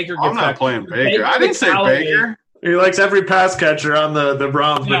your Baker. I'm not playing Baker. I didn't say Baker. He likes every pass catcher on the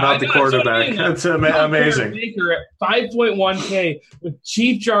Browns, but not the quarterback. That's amazing. Baker at 5.1K with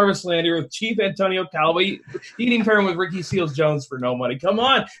Chief Jarvis Landry, with Chief Antonio Callaway. You can even pair him with Ricky Seals-Jones for no money. Come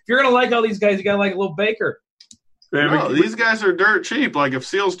on. If you're going to like all these guys, you got to like a little Baker. No, these guys are dirt cheap. Like if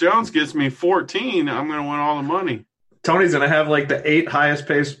Seals-Jones gets me 14, I'm going to win all the money. Tony's going to have like the 8 highest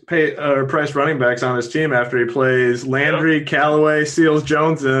priced running backs on his team after he plays Landry, Callaway,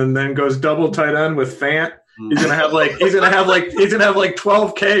 Seals-Jones, and then goes double tight end with Fant. He's gonna have like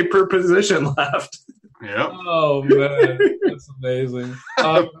 12K per position left. Yep. Oh man, that's amazing.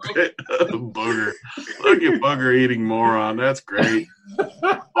 Booger, look at Booger eating moron. That's great.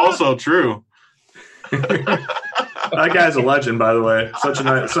 Also true. That guy's a legend, by the way. Such a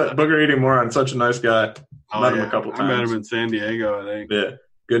nice Booger eating moron. Such a nice guy. Met him a couple times. I met him in San Diego. I think. Yeah,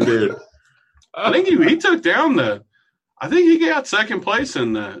 good dude. I think he took down the. I think he got second place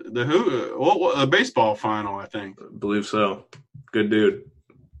in the baseball final, I think. I believe so. Good dude.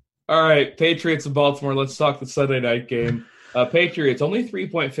 All right, Patriots and Baltimore. Let's talk the Sunday night game. Patriots, only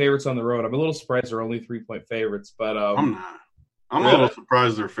 3-point favorites on the road. I'm a little surprised they're only 3-point favorites, but I'm not. I'm a little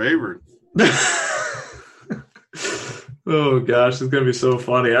surprised they're favored. Oh, gosh, it's going to be so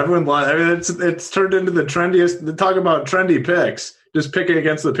funny. It's turned into the trendiest – talk about trendy picks. Just picking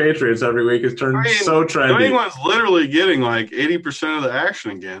against the Patriots every week has turned so trendy. New England's literally getting like 80% of the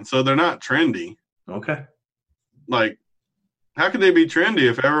action again, so they're not trendy. Okay. Like, how could they be trendy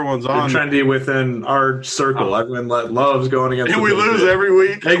if everyone's on? They're trendy within our circle. Everyone loves going against and we lose every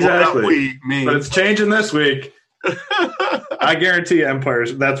week? Exactly. Well, me. But it's changing this week. I guarantee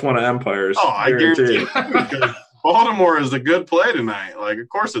Empires. That's one of Empires. Oh, I guarantee. Baltimore is a good play tonight. Like, of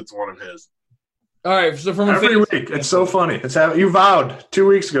course it's one of his. All right, so from every week, it's so funny. You vowed 2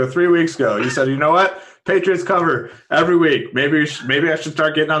 weeks ago, 3 weeks ago. You said, you know what? Patriots cover every week. Maybe I should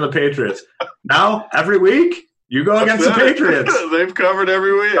start getting on the Patriots. Now, every week, you go against the Patriots. They've covered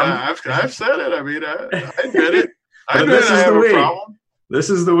every week. I've said it. I mean, I admit it. I admit this I is have the a week. problem.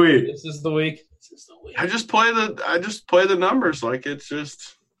 This is the week. This is the week. I just play the numbers. Like it's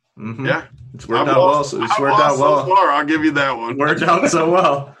just yeah. It's worked out well. So it's worked out well. So far, I'll give you that one. Worked out so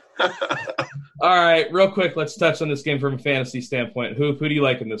well. All right, real quick, let's touch on this game from a fantasy standpoint. Who do you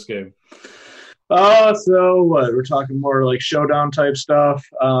like in this game? So what? We're talking more like showdown type stuff.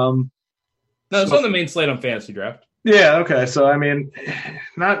 No, it's on the main slate on Fantasy Draft. Yeah, okay. So I mean,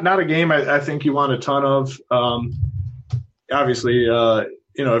 not a game I think you want a ton of. Obviously,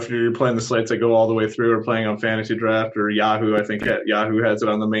 if you're playing the slates that go all the way through, or playing on Fantasy Draft or Yahoo, I think Yahoo has it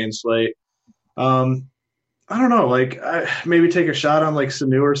on the main slate. I don't know, like maybe take a shot on like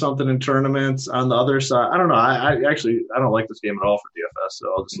Sanu or something in tournaments on the other side. I don't know. I don't like this game at all for DFS,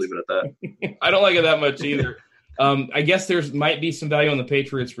 so I'll just leave it at that. I don't like it that much either. I guess might be some value on the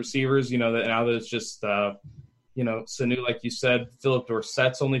Patriots receivers, now that it's just, Sanu, like you said. Philip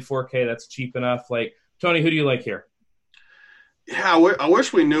Dorsett's only 4K. That's cheap enough. Like, Tony, who do you like here? Yeah, I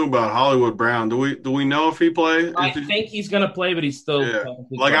wish we knew about Hollywood Brown. Do we know if he plays? I think he's going to play, but he's still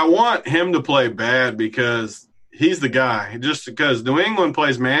I want him to play bad because he's the guy. Just because New England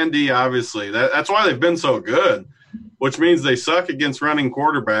plays man-D, obviously. That's why they've been so good, which means they suck against running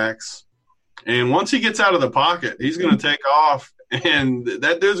quarterbacks. And once he gets out of the pocket, he's going to take off, and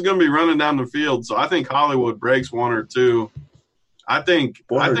that dude's going to be running down the field. So I think Hollywood breaks 1 or 2. I think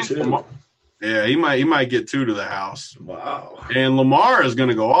Lamar, yeah, he might get 2 to the house. Wow. And Lamar is going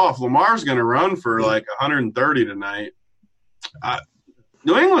to go off. Lamar's going to run for like 130 tonight.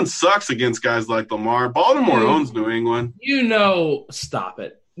 New England sucks against guys like Lamar. Baltimore owns New England. Stop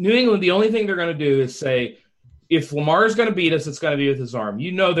it. New England, the only thing they're going to do is say, if Lamar's going to beat us, it's going to be with his arm.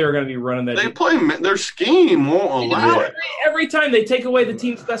 You know they're going to be running that. They play their scheme won't allow it. Every time they take away the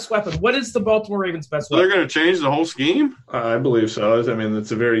team's best weapon. What is the Baltimore Ravens' best weapon? They're going to change the whole scheme? I believe so. I mean,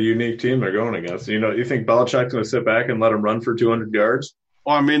 it's a very unique team they're going against. You think Belichick's going to sit back and let them run for 200 yards?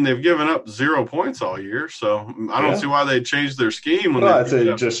 Well, I mean, they've given up 0 points all year, so I don't see why they'd change their scheme. Well,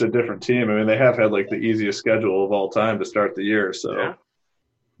 it's just a different team. I mean, they have had, the easiest schedule of all time to start the year, so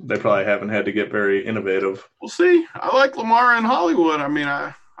they probably haven't had to get very innovative. We'll see. I like Lamar in Hollywood. I mean,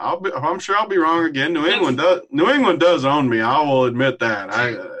 I'm sure I'll be wrong again. New England does own me. I will admit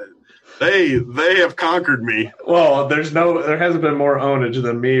that. They have conquered me. Well, there hasn't been more ownage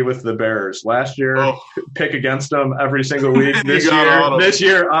than me with the Bears. Last year, pick against them every single week. This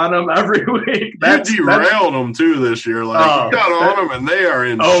year on them every week. You derailed them too this year. You got on them and they are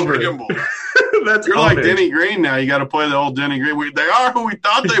in shambles. You're like Denny Green now. You got to play the old Denny Green. They are who we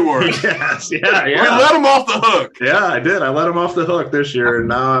thought they were. Yes, We let them off the hook. Yeah, I did. I let them off the hook this year, and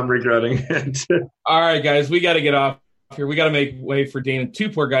now I'm regretting it. All right, guys, we got to get off here. We got to make way for Dean and 2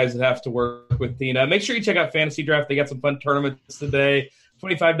 poor guys that have to work with Dean. Make sure you check out Fantasy Draft. They got some fun tournaments today.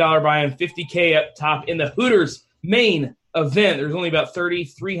 $25 buy-in, $50K up top in the Hooters main event. There's only about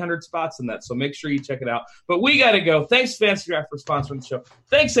 300 spots in that, so make sure you check it out. But we got to go. Thanks, Fantasy Draft, for sponsoring the show.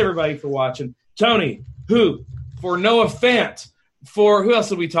 Thanks, everybody, for watching. Tony, for Noah Fant, for who else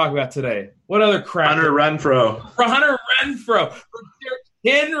did we talk about today? What other crap? Hunter Renfrow. For Hunter Renfrow. For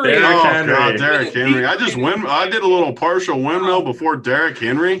Henry. Derrick Henry. I did a little partial windmill before Derrick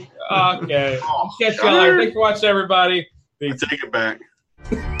Henry. Okay. Catch you later. Thanks for watching, everybody. I take it back.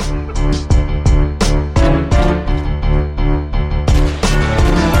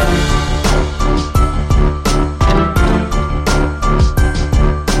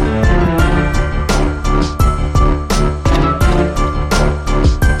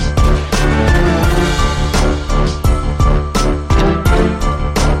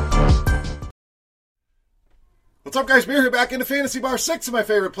 What's up, guys? Beer here, back into Fantasy Bar 6 of my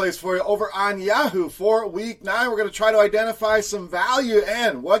favorite place for you over on Yahoo for Week 9. We're going to try to identify some value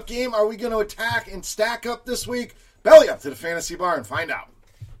and what game are we going to attack and stack up this week. Belly up to the Fantasy Bar and find out.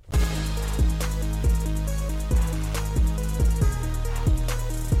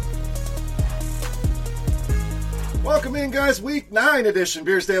 Welcome in, guys. Week 9 edition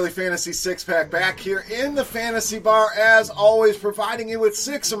Beers Daily Fantasy 6-pack back here in the Fantasy Bar, as always, providing you with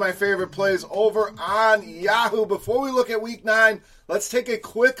 6 of my favorite plays over on Yahoo. Before we look at Week 9, let's take a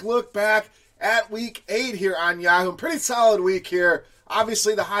quick look back at Week 8 here on Yahoo. Pretty solid week here.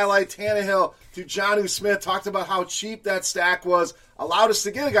 Obviously, the highlight, Tannehill to Jonnu Smith, talked about how cheap that stack was, allowed us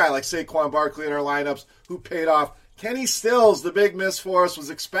to get a guy like Saquon Barkley in our lineups who paid off. Kenny Stills, the big miss for us, was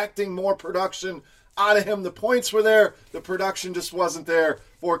expecting more production out of him. The points were there. The production just wasn't there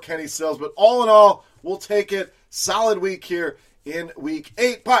for Kenny Stills. But all in all, we'll take it. Solid week here in Week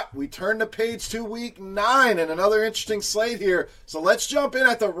 8. But we turn the page to Week 9 and another interesting slate here. So let's jump in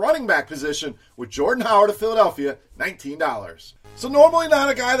at the running back position with Jordan Howard of Philadelphia, $19. So normally not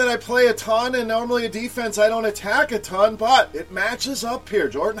a guy that I play a ton, and normally a defense I don't attack a ton, but it matches up here.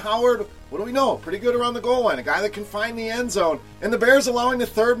 Jordan Howard, what do we know? Pretty good around the goal line, a guy that can find the end zone. And the Bears allowing the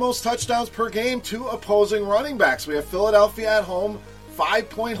 3rd most touchdowns per game to opposing running backs. We have Philadelphia at home,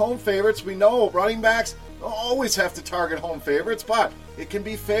 5-point home favorites. We know running backs don't always have to target home favorites, but it can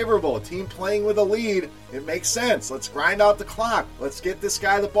be favorable. A team playing with a lead, it makes sense. Let's grind out the clock. Let's get this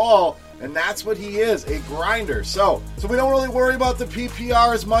guy the ball. And that's what he is, a grinder. So we don't really worry about the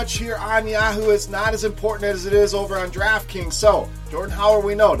PPR as much here on Yahoo. It's not as important as it is over on DraftKings. So Jordan Howard,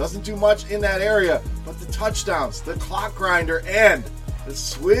 we know, doesn't do much in that area. But the touchdowns, the clock grinder, and the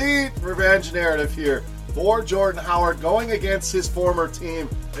sweet revenge narrative here for Jordan Howard going against his former team.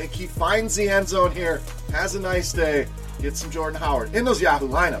 I think he finds the end zone here, has a nice day, gets some Jordan Howard in those Yahoo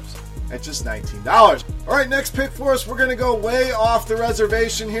lineups at just $19. All right, next pick for us, we're going to go way off the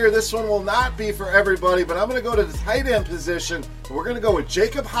reservation here. This one will not be for everybody, but I'm going to go to the tight end position, and we're going to go with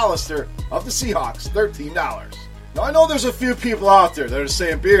Jacob Hollister of the Seahawks, $13. Now, I know there's a few people out there that are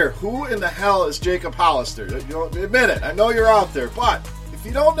saying, Beer, who in the hell is Jacob Hollister? Admit it. I know you're out there, but if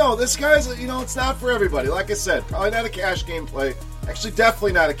you don't know, this guy's, it's not for everybody. Like I said, probably not a cash game play. Actually,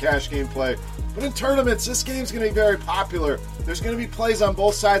 definitely not a cash game play. But in tournaments, this game's going to be very popular. There's going to be plays on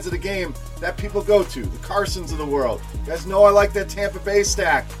both sides of the game that people go to, the Carsons of the world. You guys know I like that Tampa Bay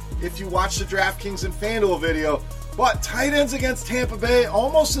stack if you watch the DraftKings and FanDuel video. But tight ends against Tampa Bay,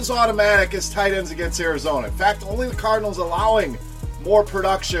 almost as automatic as tight ends against Arizona. In fact, only the Cardinals allowing more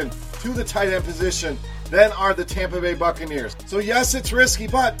production to the tight end position than are the Tampa Bay Buccaneers. So yes, it's risky,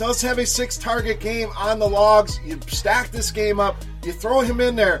 but does have a 6-target game on the logs. You stack this game up, you throw him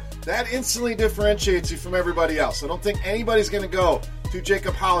in there, that instantly differentiates you from everybody else. I don't think anybody's going to go to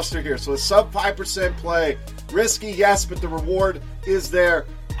Jacob Hollister here. So a sub 5% play, risky, yes, but the reward is there.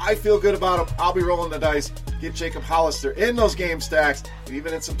 I feel good about him. I'll be rolling the dice. Get Jacob Hollister in those game stacks, and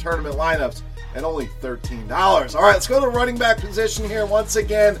even in some tournament lineups at only $13. All right, let's go to the running back position here. Once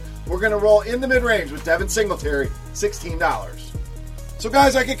again, we're going to roll in the mid-range with Devin Singletary, $16. So,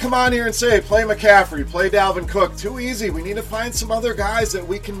 guys, I could come on here and say, play McCaffrey, play Dalvin Cook. Too easy. We need to find some other guys that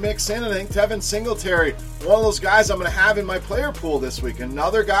we can mix in. And I think Devin Singletary, one of those guys I'm going to have in my player pool this week.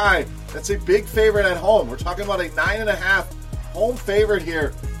 Another guy that's a big favorite at home. We're talking about a 9.5 home favorite here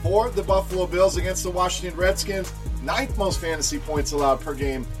for the Buffalo Bills against the Washington Redskins. 9th most fantasy points allowed per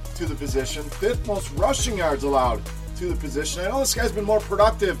game to the position. 5th most rushing yards allowed to the position. I know this guy's been more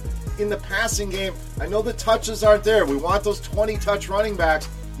productive in the passing game. I know the touches aren't there. We want those 20-touch running backs.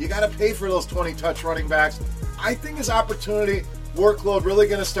 You got to pay for those 20-touch running backs. I think his opportunity workload really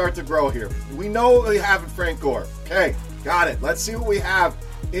going to start to grow here. We know what we have in Frank Gore. Okay, got it. Let's see what we have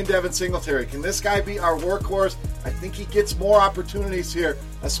in Devin Singletary. Can this guy be our workhorse? I think he gets more opportunities here,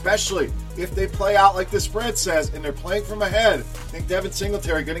 especially if they play out like the spread says and they're playing from ahead. I think Devin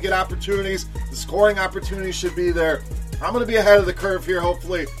Singletary going to get opportunities. The scoring opportunities should be there. I'm going to be ahead of the curve here,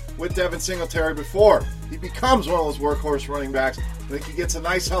 hopefully, with Devin Singletary before he becomes one of those workhorse running backs. I think he gets a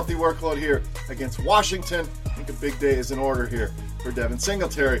nice, healthy workload here against Washington. I think a big day is in order here for Devin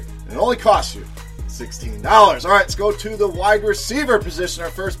Singletary, and it only costs you $16. All right, let's go to the wide receiver position. Our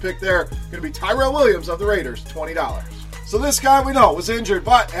first pick there going to be Tyrell Williams of the Raiders, $20. So this guy we know was injured,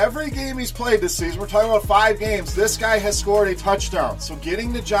 but every game he's played this season, we're talking about 5 games, this guy has scored a touchdown. So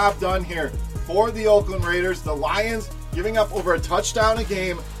getting the job done here for the Oakland Raiders. The Lions giving up over a touchdown a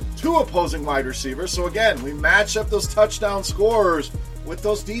game to opposing wide receivers. So again, we match up those touchdown scorers with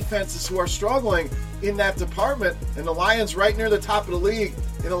those defenses who are struggling in that department. And the Lions, right near the top of the league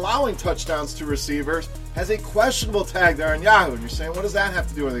in allowing touchdowns to receivers, has a questionable tag there on Yahoo. And you're saying, what does that have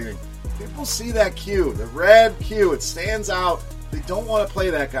to do with anything? People see that Q, the red Q, it stands out. They don't want to play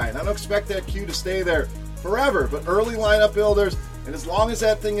that guy. And I don't expect that Q to stay there forever. But early lineup builders, and as long as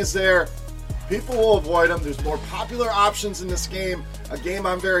that thing is there, people will avoid them. There's more popular options in this game, a game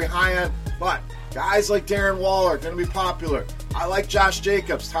I'm very high on. But guys like Darren Waller are going to be popular. I like Josh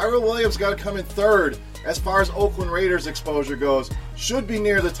Jacobs. Tyrell Williams got to come in third as far as Oakland Raiders exposure goes. Should be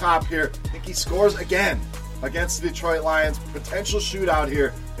near the top here. I think he scores again against the Detroit Lions. Potential shootout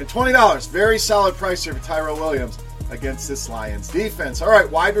here. And $20, very solid price here for Tyrell Williams against this Lions defense. All right,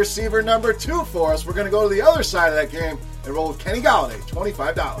 wide receiver number 2 for us. We're going to go to the other side of that game and roll with Kenny Golladay,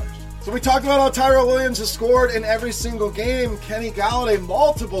 $25. So we talked about how Tyrell Williams has scored in every single game. Kenny Golladay,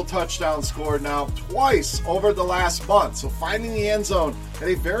 multiple touchdowns scored now, twice over the last month. So finding the end zone at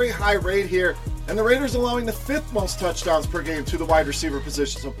a very high rate here. And the Raiders allowing the 5th most touchdowns per game to the wide receiver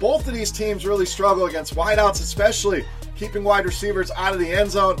position. So both of these teams really struggle against wideouts, especially keeping wide receivers out of the end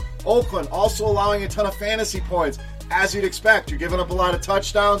zone. Oakland also allowing a ton of fantasy points. As you'd expect, you're giving up a lot of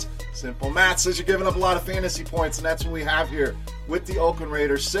touchdowns. Simple math says you're giving up a lot of fantasy points, and that's what we have here with the Oakland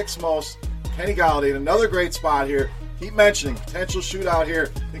Raiders. 6th most. Kenny Golladay in another great spot here. Keep mentioning potential shootout here.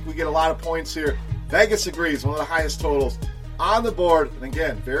 I think we get a lot of points here. Vegas agrees, one of the highest totals on the board. And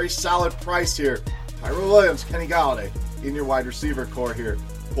again, very solid price here. Tyrell Williams, Kenny Golladay in your wide receiver core here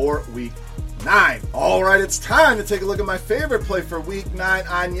for Week 9. All right, it's time to take a look at my favorite play for Week 9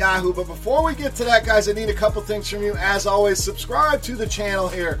 on Yahoo. But before we get to that, guys, I need a couple things from you. As always, subscribe to the channel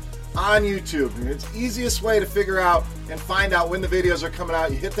here on YouTube. It's the easiest way to figure out and find out when the videos are coming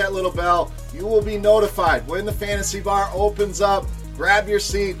out. You hit that little bell. You will be notified when the fantasy bar opens up. Grab your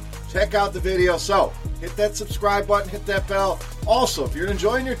seat. Check out the video. So hit that subscribe button. Hit that bell. Also, if you're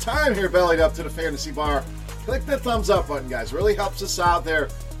enjoying your time here bellied up to the fantasy bar, click that thumbs up button, guys. Really helps us out there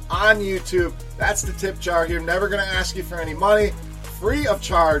on YouTube. That's the tip jar here. Never going to ask you for any money. Free of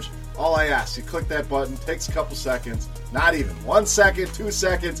charge. All I ask, you click that button. Takes a couple seconds. Not even 1 second, 2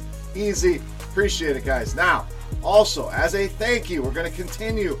 seconds. Easy. Appreciate it, guys. Now, also, as a thank you, we're going to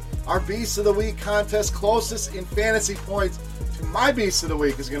continue our Beast of the Week contest. Closest in fantasy points to my Beast of the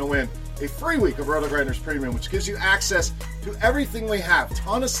Week is going to win a free week of RotoGrinders Premium, which gives you access to everything we have.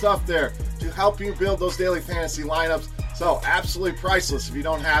 Ton of stuff there to help you build those daily fantasy lineups. So absolutely priceless if you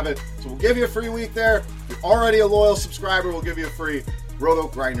don't have it. So we'll give you a free week there. If you're already a loyal subscriber, we'll give you a free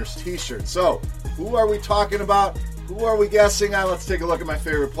RotoGrinders t-shirt. So who are we talking about? Who are we guessing on? Let's take a look at my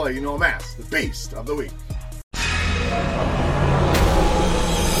favorite play. You know him as the Beast of the Week.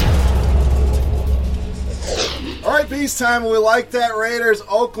 All All right, Beast time. We like that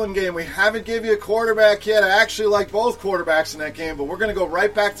Raiders-Oakland game. We haven't given you a quarterback yet. I actually like both quarterbacks in that game, but we're going to go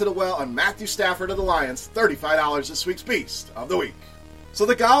right back to the well on Matthew Stafford of the Lions. $35 this week's Beast of the Week. So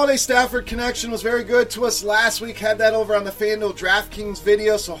the Galladay-Stafford connection was very good to us last week. Had that over on the FanDuel DraftKings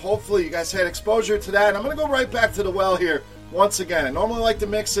video, so hopefully you guys had exposure to that. And I'm going to go right back to the well here once again. I normally like to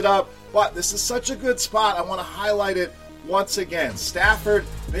mix it up, but this is such a good spot. I want to highlight it once again. Stafford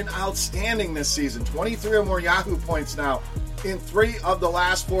been outstanding this season. 23 or more Yahoo points now in 3 of the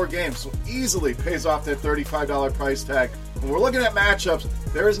last 4 games. So easily pays off that $35 price tag. When we're looking at matchups,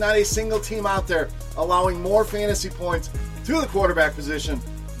 there is not a single team out there allowing more fantasy points to the quarterback position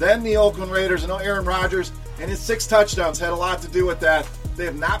than the Oakland Raiders. I know Aaron Rodgers and his 6 touchdowns had a lot to do with that. They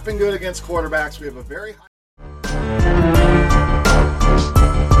have not been good against quarterbacks. We have a very high...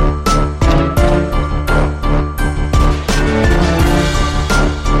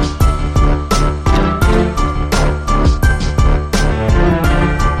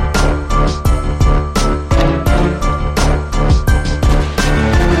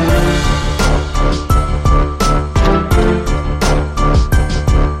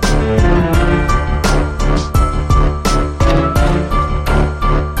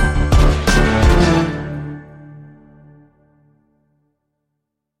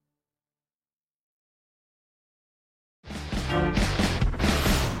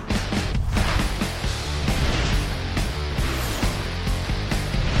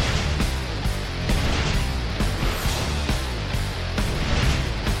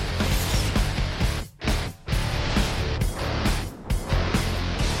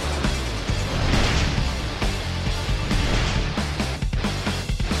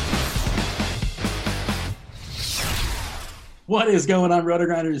 What is going on,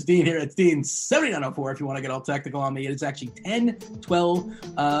 RotoGrinders? Dean here. It's Dean7904 if you want to get all technical on me. It's actually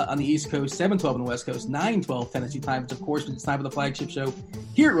 10:12 on the East Coast, 7:12 on the West Coast, 9:12 Tennessee time. It's, of course, it's time for the flagship show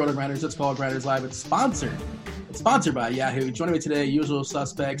here at RotoGrinders. It's called Grinders Live. It's sponsored by Yahoo. Joining me today, usual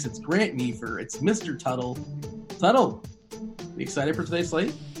suspects. It's Grant Neefer. It's Mr. Tuttle. Tuttle, you excited for today's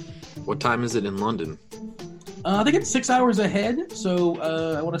slate? What time is it in London? I think it's 6 hours ahead, so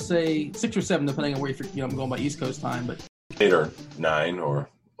I want to say 6 or 7, depending on where I'm going by East Coast time, but 8 or 9 or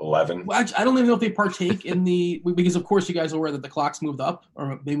 11. Well, actually, I don't even know if they partake in the because of course you guys are aware that the clocks moved up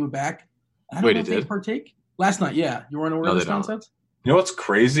or they moved back. I don't know if they partake last night. Yeah, you weren't aware of this concept. You know what's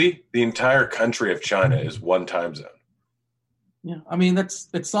crazy? The entire country of China is one time zone. Yeah, I mean it's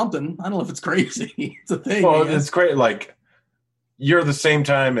something. I don't know if it's crazy. It's a thing. Well, it's great. Like you're the same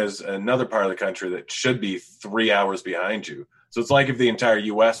time as another part of the country that should be 3 hours behind you. So it's like if the entire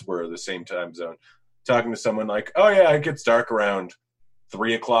U.S. were the same time zone. Talking to someone like, oh, yeah, it gets dark around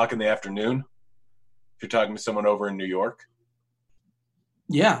 3 o'clock in the afternoon. If you're talking to someone over in New York.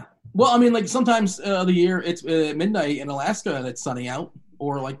 Yeah. Well, I mean, like sometimes of the year it's midnight in Alaska and it's sunny out,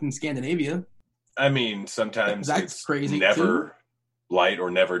 or like in Scandinavia. I mean, sometimes that's it's crazy never light or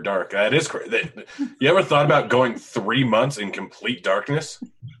never dark. That is crazy. You ever thought about going 3 months in complete darkness?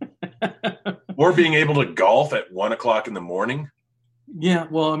 Or being able to golf at 1 o'clock in the morning? Yeah,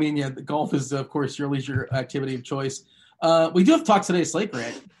 well, I mean, yeah, the golf is, of course, your leisure activity of choice. We do have to talk today's slate,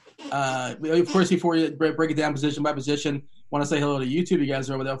 Grant. Of course, before you break it down position by position, want to say hello to YouTube. You guys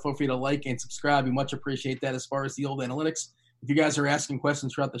are over there. Feel free to like and subscribe. We much appreciate that as far as the old analytics. If you guys are asking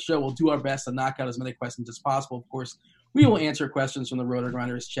questions throughout the show, we'll do our best to knock out as many questions as possible. Of course, we will answer questions from the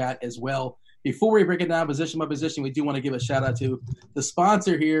RotoGrinders chat as well. Before we break it down position by position, we do want to give a shout-out to the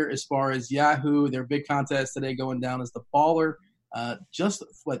sponsor here as far as Yahoo. Their big contest today going down is the Baller. Just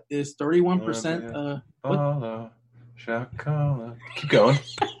what is 31%? Keep going.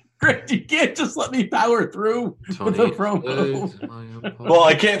 Great, you can't just let me power through with the promo. Well,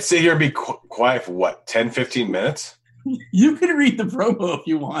 I can't sit here and be quiet for what, 10, 15 minutes? You can read the promo if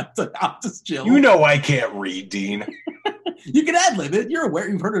you want. I'll just chill. You know I can't read, Dean. You can ad-lib it. You're aware.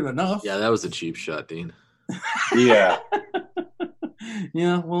 You've heard it enough. Yeah, that was a cheap shot, Dean. Yeah.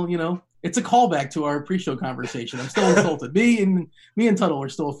 Yeah, well, it's a callback to our pre-show conversation. I'm still insulted. Me and Tuttle are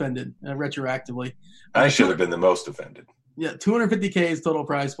still offended retroactively. I should have been the most offended. Yeah, $250K is total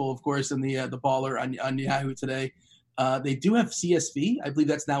prize pool, of course, in the Baller on Yahoo today. They do have CSV. I believe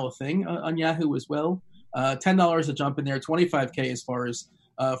that's now a thing on Yahoo as well. $10 to jump in there. $25K as far as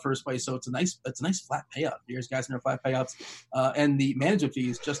first place. So it's a nice flat payout. Here's guys in their flat payouts, and the management fee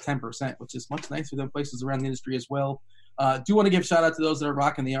is just 10%, which is much nicer than places around the industry as well. Do want to give shout out to those that are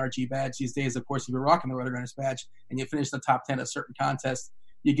rocking the RG badge these days. Of course, if you're rocking the RotoGrinders badge and you finish the top 10 of certain contests,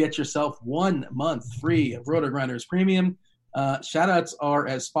 you get yourself 1 month free of RotoGrinders Premium. Shout outs are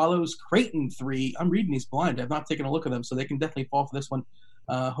as follows. Creighton3. I'm reading these blind. I've not taken a look at them, so they can definitely fall for this one.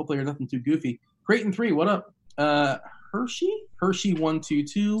 Hopefully, they're nothing too goofy. Creighton3, what up? Hershey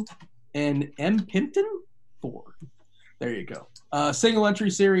 122, and M. Pimpton 4. There you go. Single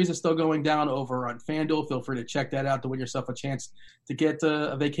entry series is still going down over on FanDuel. Feel free to check that out to win yourself a chance to get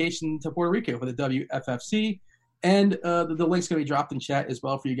a vacation to Puerto Rico for the WFFC. And the link's going to be dropped in chat as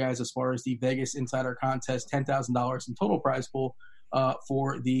well for you guys as far as the Vegas Insider Contest, $10,000 in total prize pool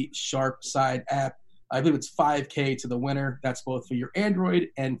for the Sharp Side app. I believe it's $5K to the winner. That's both for your Android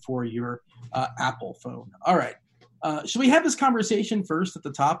and for your Apple phone. All right. Should we have this conversation first at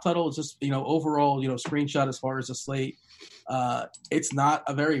the top? Title is just, overall, screenshot as far as the slate. It's not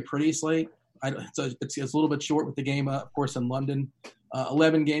a very pretty slate. It's a little bit short with the game, of course, in London.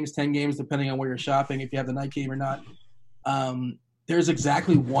 11 games, 10 games, depending on where you're shopping, if you have the night game or not. There's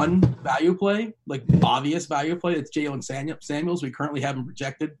exactly one value play, like obvious value play. It's Jalen Samuels. We currently have him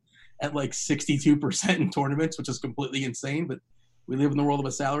projected at like 62% in tournaments, which is completely insane. But we live in the world of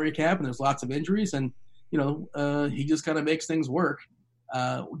a salary cap, and there's lots of injuries, and he just kind of makes things work.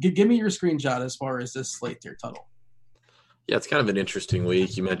 Give me your screenshot as far as this slate here, Tuttle. Yeah, it's kind of an interesting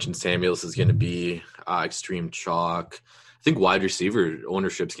week. You mentioned Samuels is going to be extreme chalk. I think wide receiver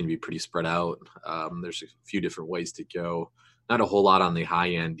ownership is going to be pretty spread out. There's a few different ways to go. Not a whole lot on the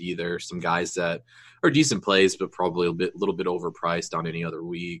high end either. Some guys that are decent plays, but probably a little bit overpriced on any other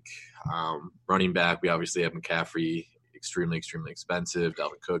week. Running back, we obviously have McCaffrey, extremely, extremely expensive.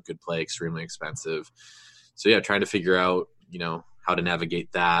 Dalvin Cook, good play, extremely expensive. So, yeah, trying to figure out, how to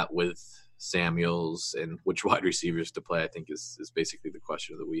navigate that with Samuels and which wide receivers to play, I think is basically the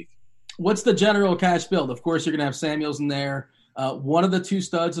question of the week. What's the general cash build? Of course, you're going to have Samuels in there. One of the two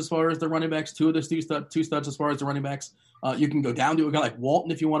studs as far as the running backs, two of the two studs as far as the running backs. You can go down to a guy like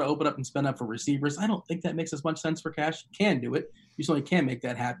Walton if you want to open up and spend up for receivers. I don't think that makes as much sense for cash. You can do it. You certainly can make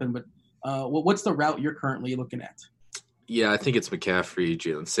that happen. But what's the route you're currently looking at? Yeah, I think it's McCaffrey,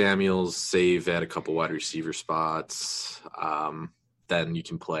 Jalen Samuels, save at a couple wide receiver spots. Then you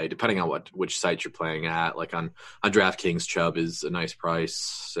can play, depending on which site you're playing at. Like on DraftKings, Chubb is a nice price.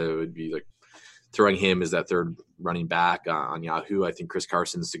 So it'd be like throwing him as that third running back on Yahoo. I think Chris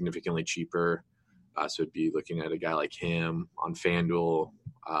Carson's significantly cheaper. So it'd be looking at a guy like him on FanDuel.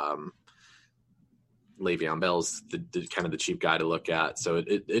 Le'Veon Bell's the kind of the cheap guy to look at. So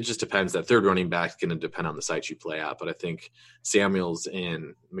it just depends. That third running back is going to depend on the site you play at. But I think Samuels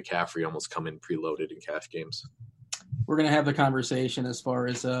and McCaffrey almost come in preloaded in cash games. We're going to have the conversation as far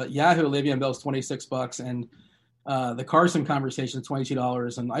as Yahoo. Le'Veon Bell's $26, and the Carson conversation is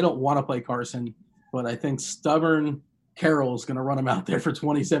 $22. And I don't want to play Carson, but I think stubborn Carroll is going to run him out there for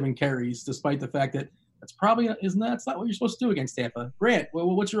 27 carries, despite the fact that that's not what you're supposed to do against Tampa. Grant,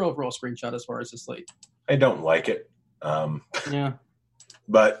 what's your overall screenshot as far as this slate? I don't like it. Yeah.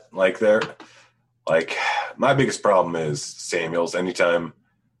 But my biggest problem is Samuels. Anytime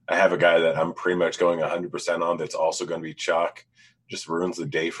I have a guy that I'm pretty much going 100% on that's also going to be chalk, just ruins the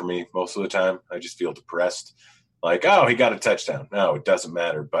day for me most of the time. I just feel depressed. Like, oh, he got a touchdown. No, it doesn't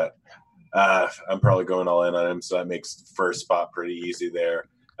matter. But I'm probably going all in on him, so that makes the first spot pretty easy there.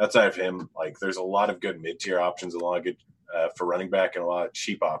 Outside of him, there's a lot of good mid-tier options, a lot of good for running back, and a lot of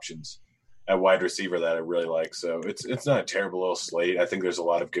cheap options at wide receiver that I really like. So it's not a terrible little slate. I think there's a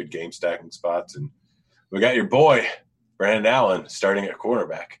lot of good game stacking spots, and we got your boy Brandon Allen starting at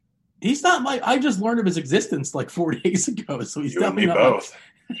cornerback. He's not I just learned of his existence like 4 days ago, so he's definitely not both.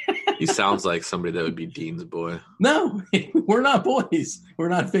 He sounds like somebody that would be Dean's boy. No, we're not boys. We're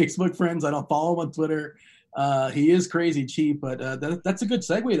not Facebook friends. I don't follow him on Twitter. He is crazy cheap, but that's a good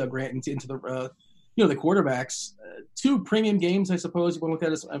segue though, Grant, into the the quarterbacks. Two premium games, I suppose you want to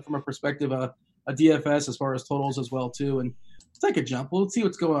look at it from a perspective a DFS as far as totals as well too. And let's take a jump. Let's see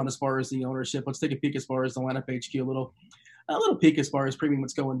what's going on as far as the ownership. Let's take a peek as far as the lineup HQ. A little peek as far as premium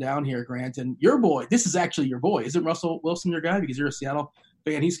what's going down here, Grant. And your boy, this is actually your boy. Isn't Russell Wilson your guy? Because you're a Seattle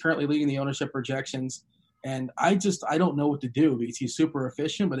fan. He's currently leading the ownership projections. And I don't know what to do because he's super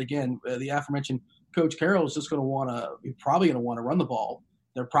efficient. But again, the aforementioned Coach Carroll is just probably going to want to run the ball.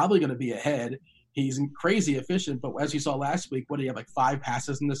 They're probably going to be ahead. He's crazy efficient. But as you saw last week, what do you have, like 5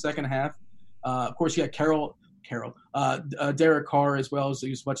 passes in the second half? Of course, you got Derek Carr as well.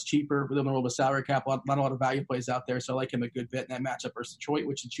 He's much cheaper within the world of salary cap. Not a lot of value plays out there, so I like him a good bit in that matchup versus Detroit,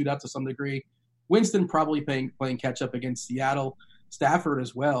 which should shoot out to some degree. Winston probably playing catch up against Seattle. Stafford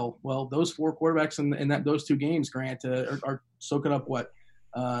as well. Well, those 4 quarterbacks in those 2 games, Grant, are soaking up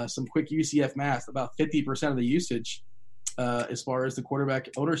some quick UCF math, about 50% of the usage as far as the quarterback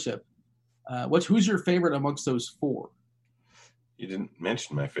ownership. Who's your favorite amongst those 4? You didn't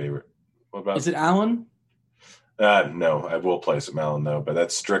mention my favorite. What about? Is it Allen? No, I will play some Allen though, but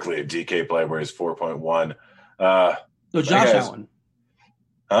that's strictly a DK play where he's 4.1. Josh Allen.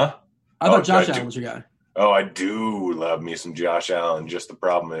 Huh? I thought Josh Allen was your guy. Oh, I do love me some Josh Allen. Just the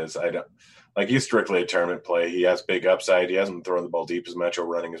problem is I don't like he's strictly a tournament play. He has big upside. He hasn't thrown the ball deep as much or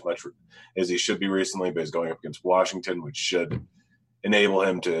running as much as he should be recently, but he's going up against Washington, which should enable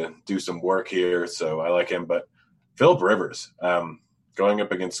him to do some work here. So I like him. But Phillip Rivers, going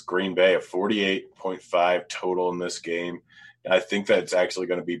up against Green Bay, a 48.5 total in this game. I think that it's actually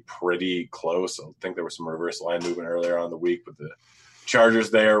going to be pretty close. I think there was some reverse line movement earlier on in the week with the Chargers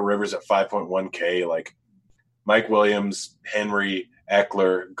there. Rivers at 5.1K. Like Mike Williams, Henry,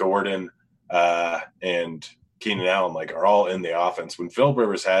 Eckler, Gordon, and Keenan Allen are all in the offense. When Phillip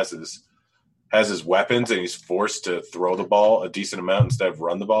Rivers has his weapons and he's forced to throw the ball a decent amount instead of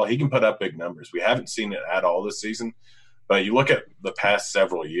run the ball, he can put up big numbers. We haven't seen it at all this season, but you look at the past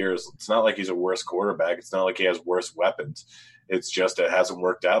several years, it's not like he's a worse quarterback. It's not like he has worse weapons. It's just it hasn't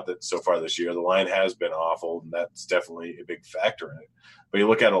worked out that so far this year. The line has been awful, and that's definitely a big factor in it. But you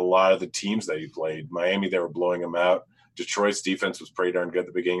look at a lot of the teams that he played. Miami, they were blowing him out. Detroit's defense was pretty darn good at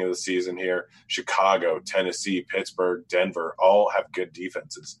the beginning of the season here. Chicago, Tennessee, Pittsburgh, Denver all have good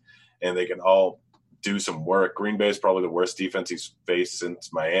defenses, and they can all do some work. Green Bay is probably the worst defense he's faced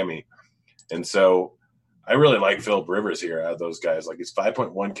since Miami. And so I really like Phillip Rivers here out of those guys. He's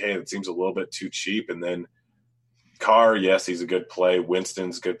 5.1K. That seems a little bit too cheap. And then Carr, yes, he's a good play.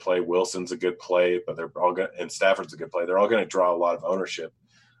 Winston's a good play. Wilson's a good play, but they're all good, and Stafford's a good play. They're all going to draw a lot of ownership.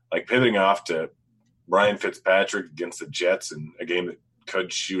 Pivoting off to Ryan Fitzpatrick against the Jets in a game that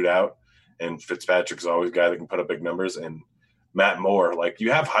could shoot out, and Fitzpatrick's always a guy that can put up big numbers, and Matt Moore.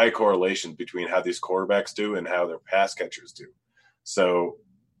 You have high correlation between how these quarterbacks do and how their pass catchers do. So,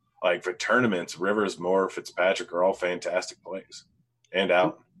 for tournaments, Rivers, Moore, Fitzpatrick are all fantastic plays, and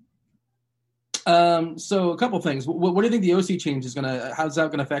Allen. So a couple things. What do you think the OC change is how's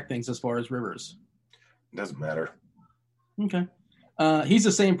that gonna affect things as far as Rivers? It doesn't matter. Okay. He's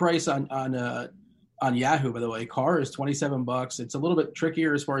the same price on Yahoo, by the way. Carr is $27. It's a little bit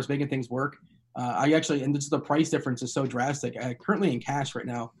trickier as far as making things work. And the price difference is so drastic. Currently in cash right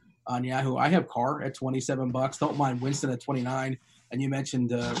now on Yahoo, I have Carr at $27. Don't mind Winston at $29, and you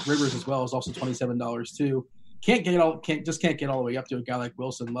mentioned Rivers as well is also $27 too. Can't get all the way up to a guy like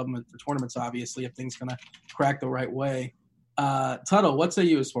Wilson. Love him for tournaments, obviously, if things gonna crack the right way. Tuttle, what say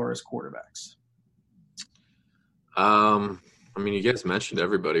you as far as quarterbacks? You guys mentioned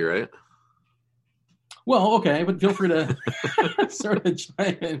everybody, right? Well, okay, but feel free to sort of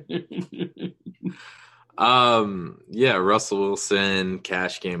chime in. Russell Wilson,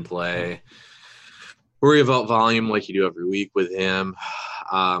 cash game play. Worry about volume like you do every week with him.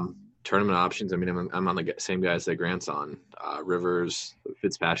 Tournament options. I'm on the same guys that Grant's on. Rivers,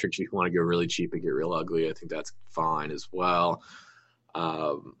 Fitzpatrick. If you want to go really cheap and get real ugly, I think that's fine as well.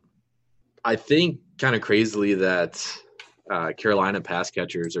 I think kind of crazily that Carolina pass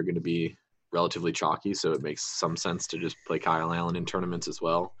catchers are going to be relatively chalky, so it makes some sense to just play Kyle Allen in tournaments as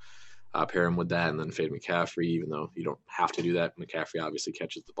well. Pair him with that, and then fade McCaffrey, even though you don't have to do that. McCaffrey obviously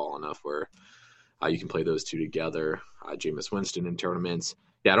catches the ball enough where you can play those two together. Jameis Winston in tournaments.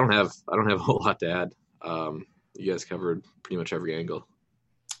 Yeah, I don't have a whole lot to add. You guys covered pretty much every angle.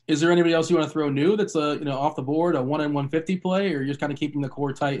 Is there anybody else you want to throw new that's off the board, a 1 in 150 play, or you're just kind of keeping the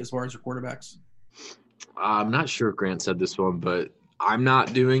core tight as far as your quarterbacks? I'm not sure if Grant said this one, but I'm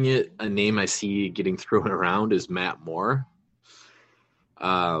not doing it. A name I see getting thrown around is Matt Moore.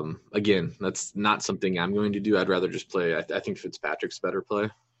 Again, that's not something I'm going to do. I'd rather just play. I think Fitzpatrick's a better play.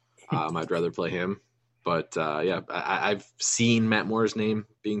 I'd rather play him. But, I've seen Matt Moore's name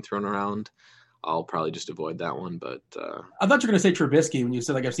being thrown around. I'll probably just avoid that one. But I thought you were going to say Trubisky when you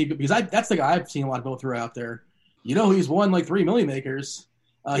said I've seen, because that's the guy I've seen a lot go through out there. He's won 3 million makers.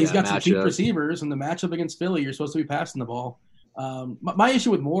 He's got some cheap receivers, and the matchup against Philly, you're supposed to be passing the ball. My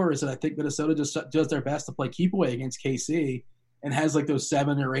issue with Moore is that I think Minnesota just does their best to play keep away against KC and has those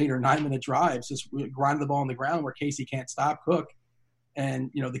 7 or 8 or 9 minute drives, just grind the ball on the ground where KC can't stop Cook.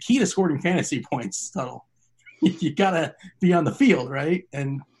 And, the key to scoring fantasy points, Tuttle, you got to be on the field, right?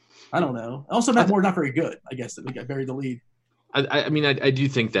 And I don't know. Also, Matt Moore's not very good, I guess, that we got buried the lead. I do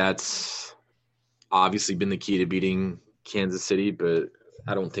think that's obviously been the key to beating Kansas City, but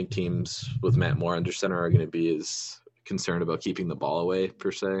I don't think teams with Matt Moore under center are going to be as concerned about keeping the ball away,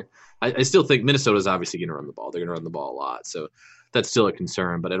 per se. I still think Minnesota's obviously going to run the ball. They're going to run the ball a lot. So that's still a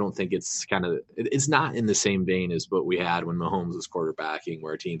concern, but I don't think it's it's not in the same vein as what we had when Mahomes was quarterbacking,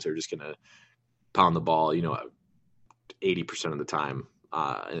 where teams are just going to pound the ball, 80% of the time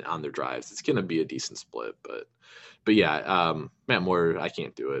on their drives. It's going to be a decent split, but yeah, Matt Moore, I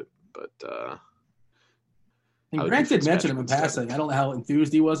can't do it, but and Grant did mention him in passing. I don't know how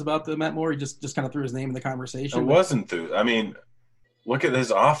enthused he was about the Matt Moore. He just kind of threw his name in the conversation. It was enthused. Look at his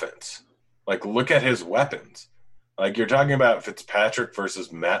offense. Like, look at his weapons. Like, you're talking about Fitzpatrick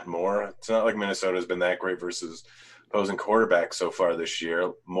versus Matt Moore. It's not like Minnesota's been that great versus opposing quarterbacks so far this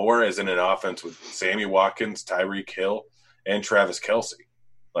year. Moore is in an offense with Sammy Watkins, Tyreek Hill, and Travis Kelce.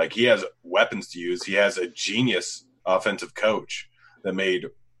 Like, he has weapons to use. He has a genius offensive coach that made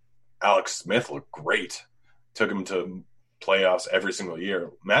Alex Smith look great. Took him to playoffs every single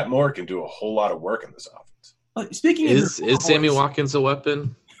year. Matt Moore can do a whole lot of work in this offense. Speaking is Sammy Watkins a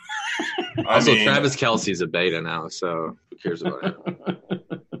weapon? Also, Travis Kelce's a beta now, so who cares about him?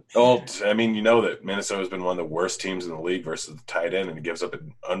 Well, I mean, you know that Minnesota's been one of the worst teams in the league versus the tight end, and it gives up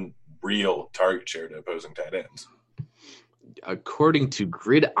an unreal target share to opposing tight ends. According to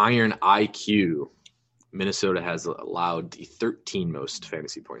Gridiron IQ, Minnesota has allowed the 13 most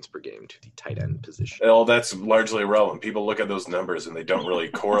fantasy points per game to the tight end position. Well, that's largely irrelevant. People look at those numbers and they don't really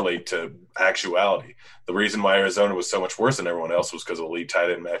correlate to actuality. The reason why Arizona was so much worse than everyone else was because of elite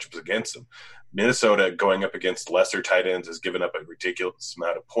tight end matchups against them. Minnesota going up against lesser tight ends has given up a ridiculous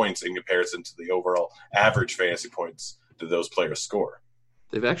amount of points in comparison to the overall average fantasy points that those players score.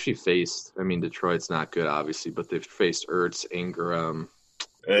 They've actually faced, Detroit's not good, obviously, but they've faced Ertz, Ingram,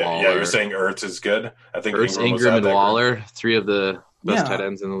 Waller. Yeah, you're saying Ertz is good? I think Ertz, Ingram and Waller, three of the best tight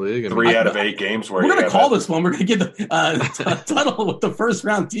ends in the league. 3 out of 8 games where we're going to call this one. We're going to get the tunnel with the first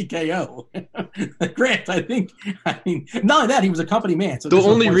round TKO. Grant, I mean, not only that, he was a company man. So the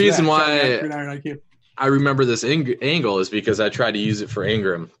only reason why I remember this angle is because I tried to use it for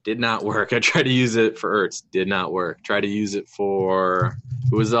Ingram. Did not work. I tried to use it for Ertz. Did not work. Tried to use it for,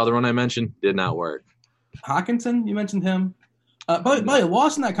 who was the other one I mentioned? Did not work. Hawkinson, you mentioned him. But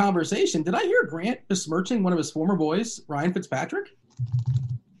lost in that conversation, did I hear Grant besmirching one of his former boys, Ryan Fitzpatrick?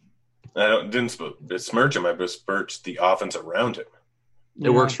 I didn't besmirch him. I besmirched the offense around him. It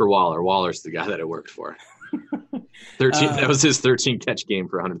works for Waller. Waller's the guy that it worked for. 13. That was his 13-catch game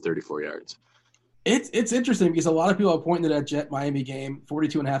for 134 yards. It's interesting because a lot of people have pointed at Jet Miami game,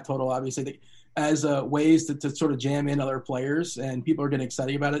 42.5 total, obviously, as ways to sort of jam in other players, and people are getting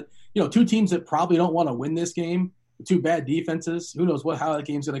excited about it. You know, two teams that probably don't want to win this game. Two bad defenses. Who knows how that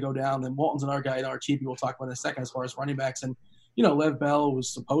game's going to go down? Then Walton's another guy, our cheapie, we'll talk about in a second as far as running backs. And, you know, Lev Bell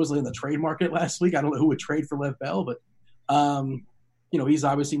was supposedly in the trade market last week. I don't know who would trade for Lev Bell, but, you know, he's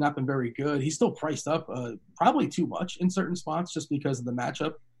obviously not been very good. He's still priced up probably too much in certain spots just because of the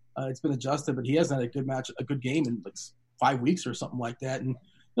matchup. It's been adjusted, but he hasn't had a good game in like 5 weeks or something like that. And, you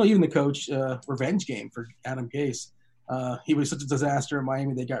know, even the coach, revenge game for Adam Gase. He was such a disaster in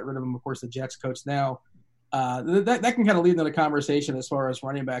Miami. They got rid of him. Of course, the Jets coach now. That can kind of lead into the conversation as far as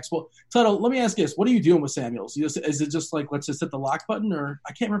running backs. Well, Tuttle, let me ask you this. What are you doing with Samuels? Is it just like, let's just hit the lock button? Or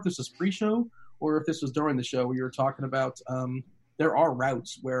I can't remember if this was pre-show or if this was during the show where you were talking about there are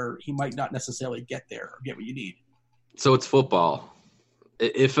routes where he might not necessarily get there or get what you need. So it's football.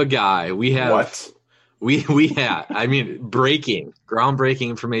 If a guy, we have what? We have, groundbreaking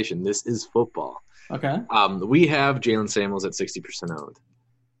information. This is football. Okay. We have Jalen Samuels at 60% owned.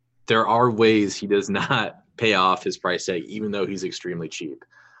 There are ways he does not pay off his price tag, even though he's extremely cheap.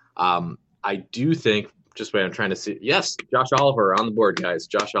 I do think, just what I'm trying to see, yes, Josh Oliver on the board, guys.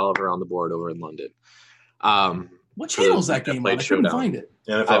 Josh Oliver on the board over in London. What channel is that game on? I couldn't find it.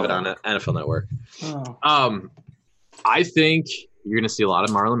 I have it on NFL Network. Oh. I think you're going to see a lot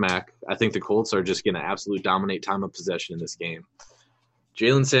of Marlon Mack. I think the Colts are just going to absolutely dominate time of possession in this game.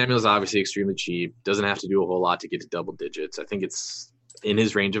 Jalen Samuels obviously extremely cheap. Doesn't have to do a whole lot to get to double digits. I think it's in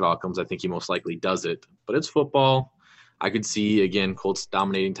his range of outcomes. I think he most likely does it. But it's football. I could see, again, Colts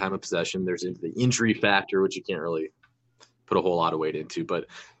dominating time of possession. There's the injury factor, which you can't really put a whole lot of weight into. But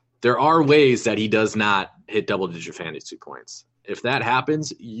there are ways that he does not hit double-digit fantasy points. If that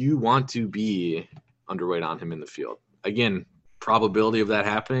happens, you want to be underweight on him in the field. Again, probability of that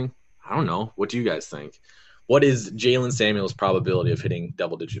happening, I don't know. What do you guys think? What is Jalen Samuels' probability of hitting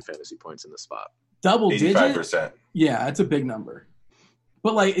double-digit fantasy points in the spot? Double-digit? 85%. Yeah, that's a big number.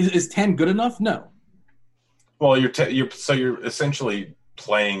 But, like, is 10 good enough? No. Well, you're essentially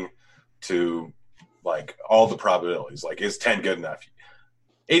playing to, like, all the probabilities. Like, is 10 good enough?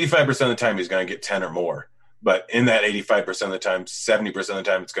 85% of the time he's going to get 10 or more. But in that 85% of the time, 70% of the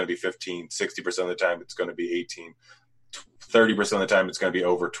time it's going to be 15. 60% of the time it's going to be 18. 30% of the time it's going to be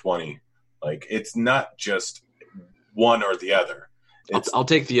over 20. Like, it's not just one or the other. I'll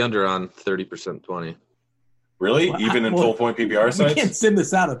take the under on 30%, 20. Really? Well, even in full point PPR sites? We can't sim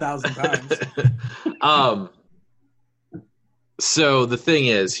this out 1,000 times. So the thing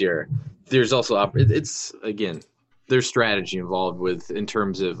is here, there's also there's strategy involved with in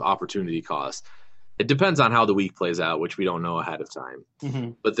terms of opportunity cost. It depends on how the week plays out, which we don't know ahead of time.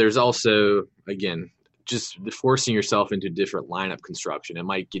 Mm-hmm. But there's also, again, just forcing yourself into different lineup construction. It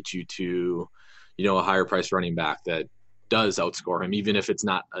might get you to, a higher price running back that does outscore him, even if it's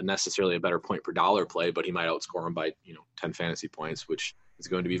not necessarily a better point per dollar play, but he might outscore him by 10 fantasy points, which is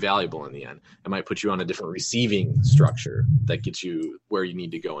going to be valuable in the end. It might put you on a different receiving structure that gets you where you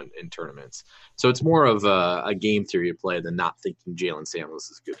need to go in tournaments. So it's more of a game theory of play than not thinking Jalen Samuels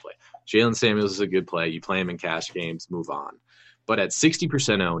is a good play. Jalen Samuels is a good play. You play him in cash games, move on. But at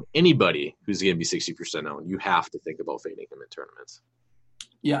 60% owned, anybody who's going to be 60% owned, you have to think about fading him in tournaments.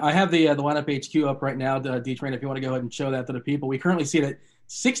 Yeah, I have the lineup HQ up right now, D-Train, if you want to go ahead and show that to the people. We currently see it at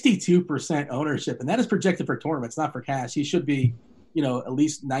 62% ownership, and that is projected for tournaments, not for cash. He should be, at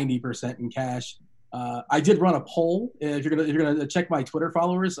least 90% in cash. I did run a poll. If you're gonna check my Twitter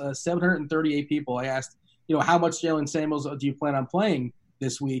followers, 738 people. I asked, how much Jalen Samuels do you plan on playing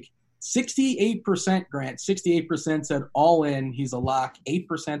this week? 68%, Grant. 68% said all in. He's a lock.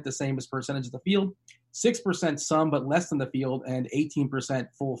 8% the same as percentage of the field. 6% some, but less than the field, and 18%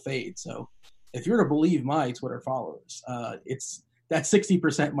 full fade. So if you're to believe my Twitter followers, it's that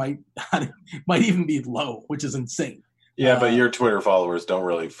 60% might even be low, which is insane. Yeah, but your Twitter followers don't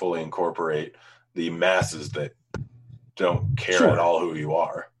really fully incorporate the masses that don't care at all who you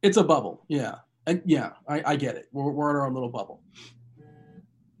are. It's a bubble. Yeah. And I get it. We're in our own little bubble.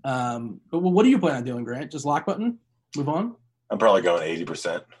 But what do you plan on doing, Grant? Just lock button? Move on? I'm probably going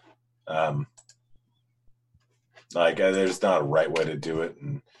 80%. There's not a right way to do it,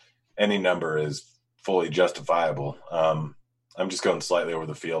 and any number is fully justifiable. I'm just going slightly over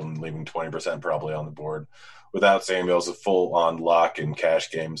the field and leaving 20% probably on the board. Without Samuels, a full-on lock in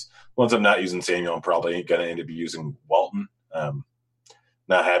cash games. Once I'm not using Samuel, I'm probably going to end up using Walton.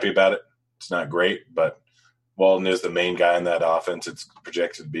 Not happy about it. It's not great, but Walton is the main guy in that offense. It's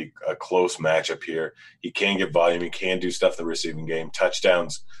projected to be a close matchup here. He can get volume. He can do stuff in the receiving game.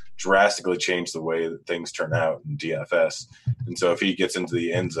 Touchdowns drastically change the way that things turn out in DFS. And so if he gets into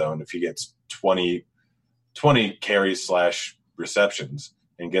the end zone, if he gets 20 carries / receptions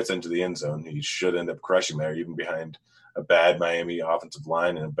and gets into the end zone, he should end up crushing there, even behind a bad Miami offensive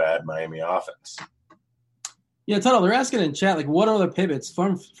line and a bad Miami offense. Yeah, Tuttle, they're asking in chat, what are the pivots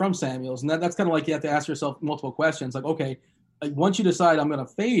from Samuels? And that's kind of you have to ask yourself multiple questions. Okay, once you decide I'm going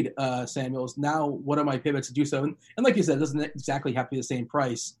to fade Samuels, now what are my pivots to do so? And like you said, it doesn't exactly have to be the same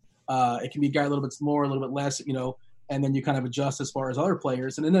price. It can be a guy a little bit more, a little bit less, and then you kind of adjust as far as other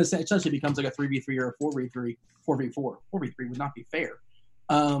players. And then it essentially becomes like a 3v3 or a 4v3, 4v4. 4v3 would not be fair.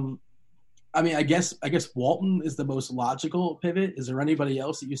 I guess Walton is the most logical pivot. Is there anybody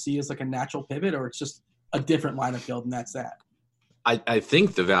else that you see as a natural pivot, or it's just a different lineup build and that's that? I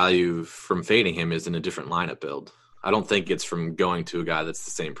think the value from fading him is in a different lineup build. I don't think it's from going to a guy that's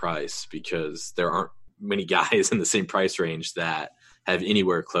the same price, because there aren't many guys in the same price range that have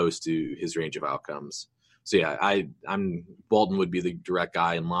anywhere close to his range of outcomes. So yeah, I'm Walton would be the direct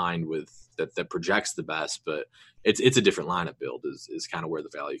guy in line with that projects the best, but it's a different lineup build is kind of where the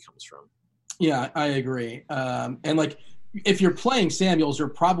value comes from. Yeah, I agree. And if you're playing Samuels, you're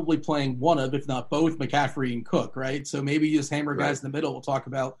probably playing one of, if not both, McCaffrey and Cook, right? So maybe you just hammer guys in the middle. We'll talk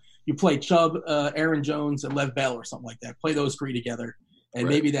about you play Chubb, Aaron Jones, and Lev Bell or something like that. Play those three together, and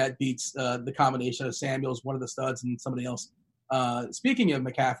maybe that beats the combination of Samuels, one of the studs, and somebody else. Speaking of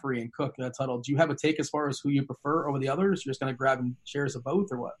McCaffrey and Cook, Tuttle, do you have a take as far as who you prefer over the others? You're just going to grab shares of both,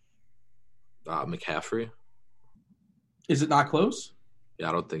 or what? McCaffrey. Is it not close? Yeah,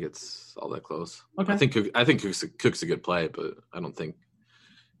 I don't think it's all that close. Okay. I think Cook's a good play, but I don't think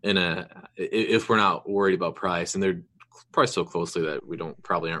if we're not worried about price, and they're priced so closely that we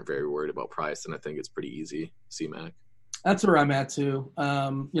probably aren't very worried about price, and I think it's pretty easy. C-Mac. That's where I'm at too.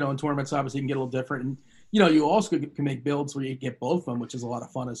 In tournaments, obviously, you can get a little different, and you also can make builds where you get both of them, which is a lot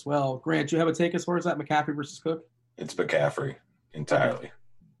of fun as well. Grant, do you have a take as far as that McCaffrey versus Cook? It's McCaffrey entirely.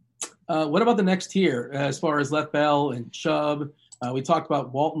 What about the next tier as far as Lev Bell and Chubb? We talked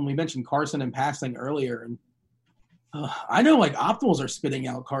about Walton. We mentioned Carson in passing earlier. And I know optimals are spitting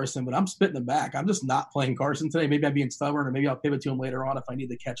out Carson, but I'm spitting them back. I'm just not playing Carson today. Maybe I'm being stubborn, or maybe I'll pivot to him later on if I need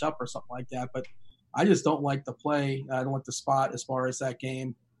to catch up or something like that. But I just don't like the play. I don't like the spot as far as that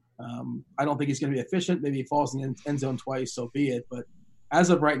game. I don't think he's going to be efficient. Maybe he falls in the end zone twice, so be it. But as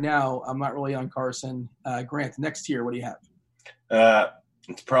of right now, I'm not really on Carson. Grant, next tier, what do you have?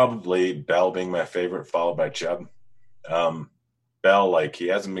 It's probably Bell being my favorite, followed by Chubb. Bell, he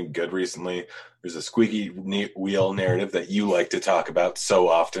hasn't been good recently. There's a squeaky wheel narrative that you like to talk about so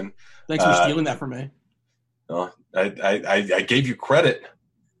often. Thanks for stealing that from me. No, I gave you credit.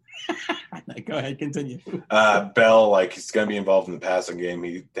 Go ahead, continue. Bell, he's going to be involved in the passing game.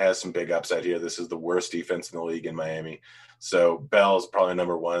 He has some big upside here. This is the worst defense in the league in Miami. So Bell is probably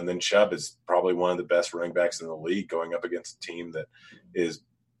number one. And then Chubb is probably one of the best running backs in the league going up against a team that is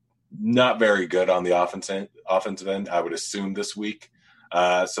not very good on the offensive end, I would assume, this week.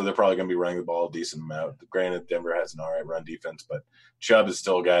 So they're probably going to be running the ball a decent amount. Granted, Denver has an all right run defense, but Chubb is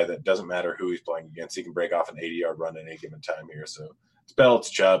still a guy that doesn't matter who he's playing against. He can break off an 80-yard run at any given time here. So it's Bell, it's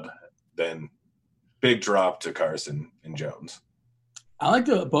Chubb, then big drop to Carson and Jones. I like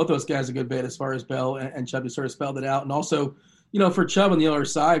both those guys a good bit as far as Bell and Chubb. You sort of spelled it out. And also, for Chubb on the other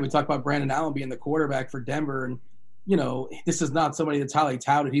side, we talked about Brandon Allen being the quarterback for Denver. And, this is not somebody that's highly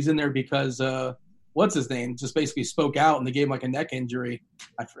touted. He's in there because what's his name just basically spoke out and they gave him like a neck injury.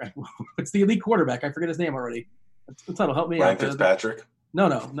 I forget. It's the elite quarterback. I forget his name already. The title, help me Ryan out. Fitzpatrick? No,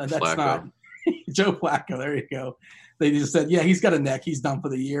 that's Flacco. not. Joe Flacco. There you go. They just said, yeah, he's got a neck. He's done for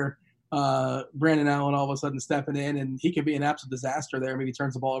the year. Brandon Allen all of a sudden stepping in, and he could be an absolute disaster there. Maybe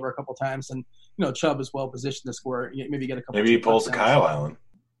turns the ball over a couple times, and Chubb is well positioned to score. Maybe get a couple. Maybe he pulls a Kyle Allen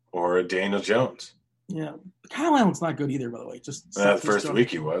or a Daniel Jones. Yeah, Kyle Allen's not good either, by the way. Just the first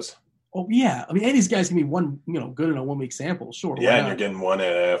week he was. Oh yeah, I mean, any of these guys can be good in a 1 week sample, sure. Yeah, and you're getting one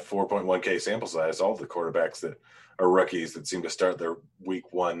at a 4.1K sample size. All the quarterbacks that are rookies that seem to start their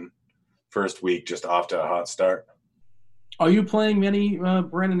first week just off to a hot start. Are you playing many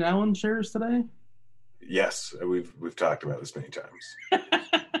Brandon Allen shares today? Yes, we've talked about this many times.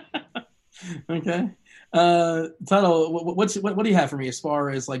 Okay. Tuttle, what do you have for me as far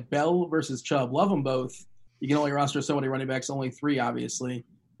as like Bell versus Chubb? Love them both. You can only roster so many running backs, only 3, obviously.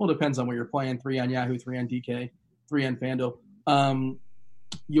 Well, it depends on where you're playing. 3 on Yahoo, 3 on DK, 3 on FanDuel.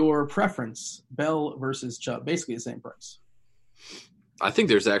 Your preference, Bell versus Chubb, basically the same price. I think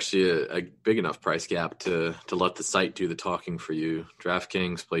there's actually a big enough price gap to let the site do the talking for you.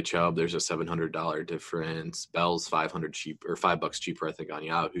 DraftKings, play Chubb. There's a $700 difference. Bell's $500 cheaper, I think, on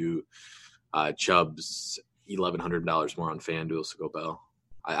Yahoo. Chubb's $1,100 more on FanDuel, so go Bell.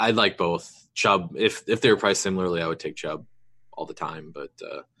 I like both. Chubb, if they were priced similarly, I would take Chubb all the time, but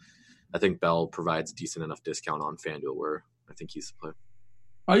I think Bell provides a decent enough discount on FanDuel where I think he's the play.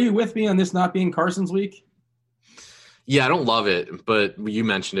 Are you with me on this not being Carson's week? Yeah, I don't love it, but you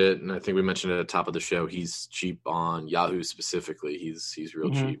mentioned it, and I think we mentioned it at the top of the show. He's cheap on Yahoo specifically. He's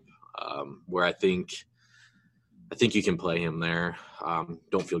real cheap. Where I think you can play him there.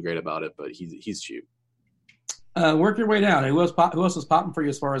 Don't feel great about it, but he's cheap. Work your way down. Who else is popping for you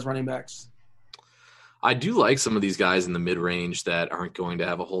as far as running backs? I do like some of these guys in the mid-range that aren't going to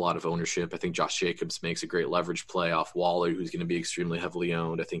have a whole lot of ownership. I think Josh Jacobs makes a great leverage play off Waller, who's going to be extremely heavily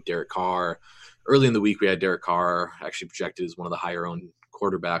owned. I think Derek Carr. Early in the week, we had Derek Carr actually projected as one of the higher-owned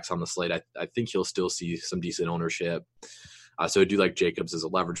quarterbacks on the slate. I think he'll still see some decent ownership. So I do like Jacobs as a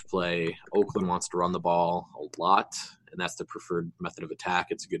leverage play. Oakland wants to run the ball a lot, and that's the preferred method of attack.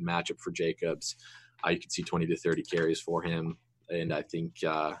 It's a good matchup for Jacobs. You can see 20 to 30 carries for him, and I think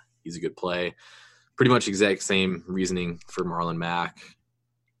he's a good play. Pretty much exact same reasoning for Marlon Mack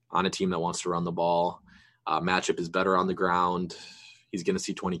on a team that wants to run the ball. Matchup is better on the ground. He's going to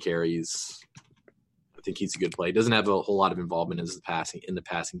see 20 carries. I think he's a good play. He doesn't have a whole lot of involvement in the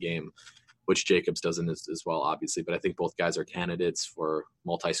passing game, which Jacobs doesn't as well, obviously. But I think both guys are candidates for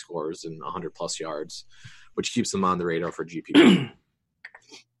multi-scores and 100-plus yards, which keeps them on the radar for GPP.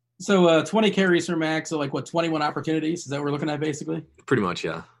 So 20 carries for Max, so 21 opportunities? Is that what we're looking at, basically? Pretty much,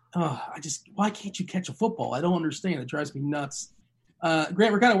 yeah. Oh, why can't you catch a football? I don't understand. It drives me nuts. Grant,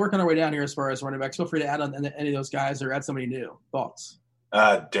 we're kind of working our way down here as far as running backs. Feel free to add on any of those guys or add somebody new. Thoughts?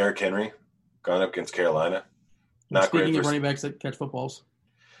 Derrick Henry going up against Carolina. Speaking of running backs that catch footballs.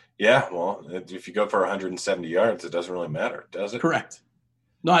 Yeah, well, if you go for 170 yards, it doesn't really matter, does it? Correct.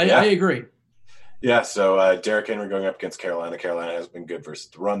 No, I agree. Yeah, so Derrick Henry going up against Carolina. Carolina has been good versus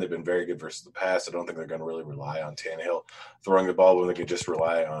the run. They've been very good versus the pass. I don't think they're going to really rely on Tannehill throwing the ball when they can just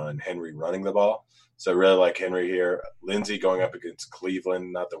rely on Henry running the ball. So I really like Henry here. Lindsey going up against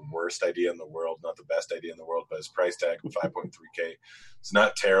Cleveland, not the worst idea in the world, not the best idea in the world, but his price tag of 5.3K, it's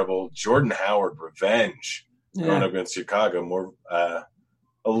not terrible. Jordan Howard, revenge, going up against Chicago, more a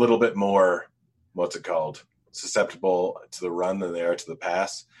little bit more, susceptible to the run than they are to the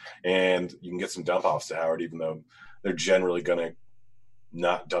pass. And you can get some dump offs to Howard, even though they're generally going to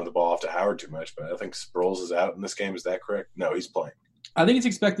not dump the ball off to Howard too much. But I think Sproles is out in this game. Is that correct? No, he's playing. I think he's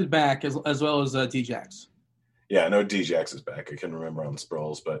expected back as well as Djax. Yeah, I know Djax is back. I can remember on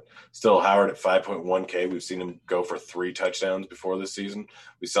Sproles, but still Howard at 5.1K. We've seen him go for 3 touchdowns before this season.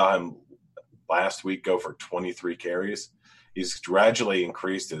 We saw him last week go for 23 carries. He's gradually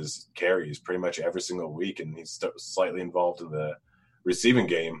increased his carries pretty much every single week, and he's slightly involved in the receiving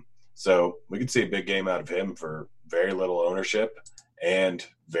game. So we could see a big game out of him for very little ownership and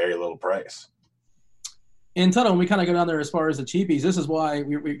very little price. And Tuttle, when we kind of go down there as far as the cheapies, this is why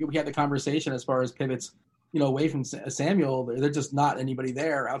we had the conversation as far as pivots, away from Samuel. There's just not anybody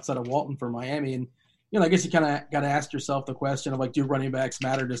there outside of Walton for Miami. And, I guess you kind of got to ask yourself the question of, like, do running backs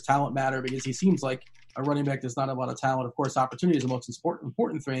matter? Does talent matter? Because he seems like a running back does not have a lot of talent. Of course, opportunity is the most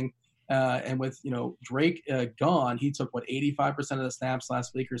important thing. And with, Drake gone, he took, 85% of the snaps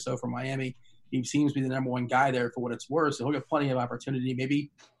last week or so for Miami. He seems to be the number one guy there for what it's worth. So he'll get plenty of opportunity,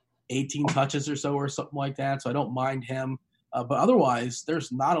 maybe 18 touches or so or something like that. So I don't mind him. But otherwise,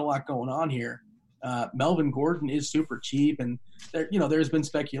 there's not a lot going on here. Melvin Gordon is super cheap. And, there's been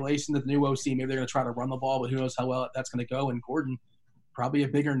speculation that the new OC, maybe they're going to try to run the ball, but who knows how well that's going to go. And Gordon, probably a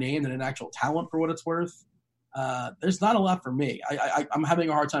bigger name than an actual talent for what it's worth. There's not a lot for me. I'm having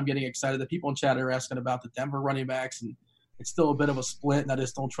a hard time getting excited. The people in chat are asking about the Denver running backs, and it's still a bit of a split, and I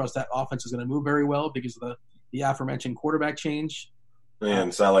just don't trust that offense is going to move very well because of the aforementioned quarterback change. And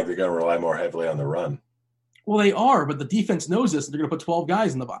it's not like they're going to rely more heavily on the run. Well, they are, but the defense knows this, and they're going to put 12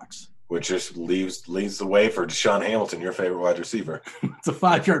 guys in the box. Which just leads the way for Deshaun Hamilton, your favorite wide receiver. It's a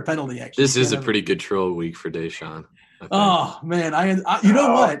 5-yard penalty, actually. This is a pretty good troll week for Deshaun. Oh, man. I you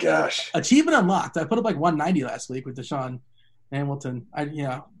know what? Gosh. Achievement unlocked. I put up 190 last week with Deshaun Hamilton. I'm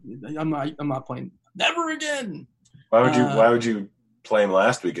not playing. Never again. Why would you play him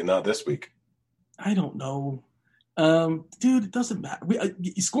last week and not this week? I don't know. Dude, it doesn't matter.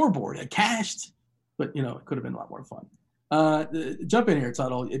 Scoreboard, I cashed, but it could have been a lot more fun. Jump in here,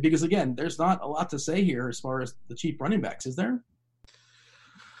 Tuttle, because again, there's not a lot to say here as far as the cheap running backs, is there?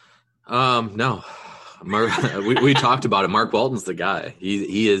 No. We talked about it. Mark Walton's the guy.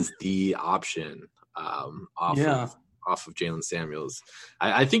 He is the option off of Jalen Samuels.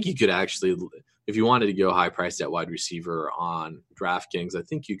 I think you could actually, if you wanted to go high priced at wide receiver on DraftKings, I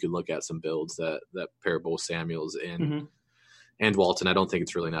think you could look at some builds that pair both Samuels and Walton. I don't think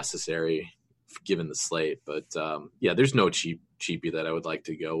it's really necessary given the slate, but there's no cheapie that I would like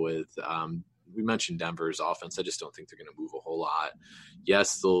to go with. We mentioned Denver's offense. I just don't think they're going to move a whole lot.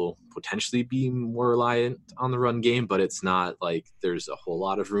 Yes, they'll potentially be more reliant on the run game, but it's not like there's a whole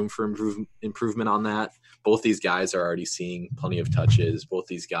lot of room for improvement on that. Both these guys are already seeing plenty of touches. Both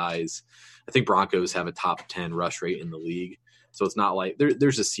these guys, I think Broncos have a top 10 rush rate in the league. So it's not like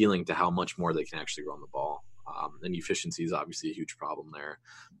there's a ceiling to how much more they can actually run the ball. And efficiency is obviously a huge problem there.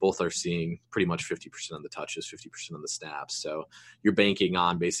 Both are seeing pretty much 50% of the touches, 50% of the snaps. So you're banking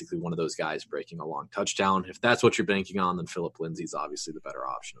on basically one of those guys breaking a long touchdown. If that's what you're banking on, then Phillip Lindsay's obviously the better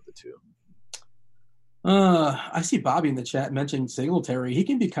option of the two. I see Bobby in the chat mentioning Singletary. He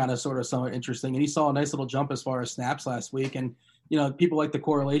can be kind of sort of somewhat interesting, and he saw a nice little jump as far as snaps last week. And people like the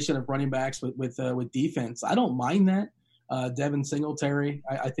correlation of running backs with defense. I don't mind that. Devin Singletary,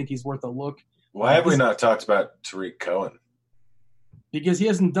 I think he's worth a look. Why have we not talked about Tariq Cohen? Because he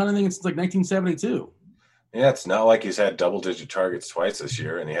hasn't done anything since 1972. Yeah, it's not like he's had double-digit targets twice this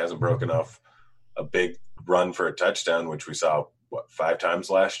year, and he hasn't broken off a big run for a touchdown, which we saw, 5 times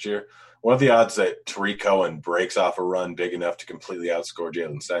last year? What are the odds that Tariq Cohen breaks off a run big enough to completely outscore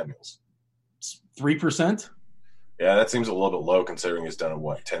Jalen Samuels? 3%? Yeah, that seems a little bit low considering he's done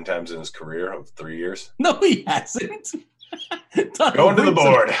it, 10 times in his career of 3 years? No, he hasn't. Going to the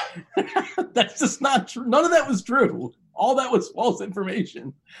board. That's just not true. None of that was true. All that was false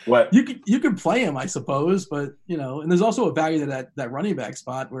information. What you could play him, I suppose, but and there's also a value to that running back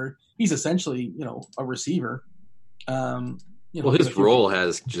spot where he's essentially a receiver. His role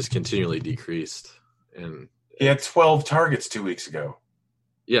has just continually decreased, and he had 12 targets 2 weeks ago.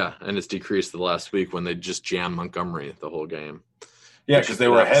 Yeah, and it's decreased the last week when they just jammed Montgomery the whole game. Yeah, because they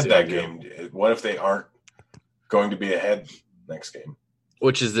were ahead that game. What if they aren't going to be ahead next game?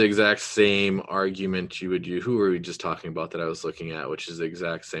 Which is the exact same argument you would use. Who were we just talking about that I was looking at? Which is the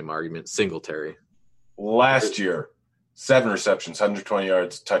exact same argument. Singletary. Last year, 7 receptions, 120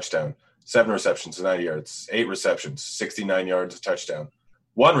 yards, touchdown. 7 receptions, 90 yards. 8 receptions, 69 yards, touchdown.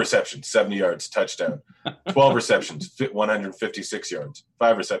 1 reception, 70 yards, touchdown. 12 receptions, 156 yards.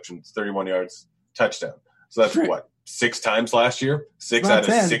 5 receptions, 31 yards, touchdown. So that's what? 6 times last year? 6 out of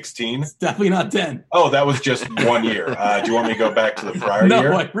 10. 16? It's definitely not 10. Oh, that was just 1 year. Do you want me to go back to the prior year?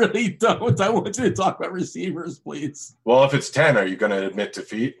 No, I really don't. I want you to talk about receivers, please. Well, if it's 10, are you going to admit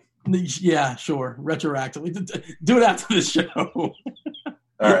defeat? Yeah, sure. Retroactively. Do it after the show. All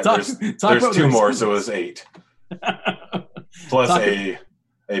right, there's 2 more, so it was 8. Plus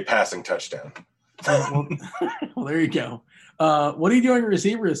a passing touchdown. Well, there you go. What are you doing at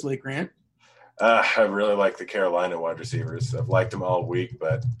receiver this week, Grant? I really like the Carolina wide receivers. I've liked them all week,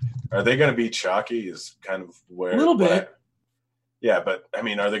 but are they going to be chalky is kind of where – a little bit. Yeah, but, are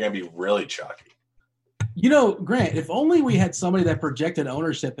they going to be really chalky? Grant, if only we had somebody that projected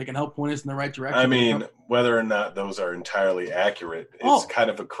ownership that can help point us in the right direction. I mean, whether or not those are entirely accurate, it's kind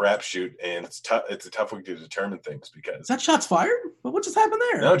of a crapshoot, and it's tough. It's a tough week to determine things because. Is that shots fired? What just happened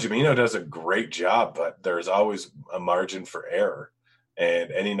there? No, Jamino does a great job, but there's always a margin for error,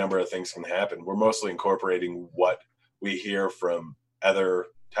 and any number of things can happen. We're mostly incorporating what we hear from other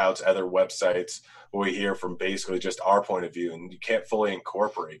touts, other websites, what we hear from basically just our point of view, and you can't fully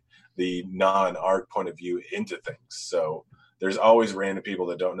incorporate the non-art point of view into things. So there's always random people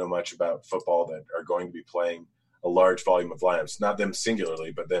that don't know much about football that are going to be playing a large volume of lineups, not them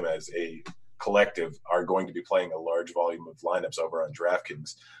singularly, but them as a collective are going to be playing a large volume of lineups over on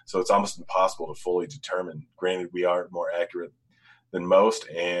DraftKings. So it's almost impossible to fully determine. Granted, we are more accurate than most,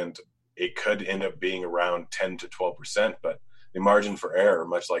 and it could end up being around 10 to 12%, but the margin for error,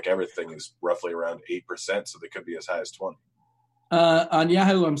 much like everything, is roughly around 8%, so they could be as high as 20%. On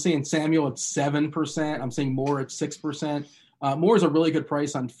Yahoo, I'm seeing Samuel at 7%. I'm seeing Moore at 6%. Moore is a really good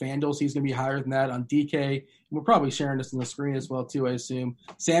price on FanDuel, so he's going to be higher than that on DK. We're probably sharing this on the screen as well, too, I assume.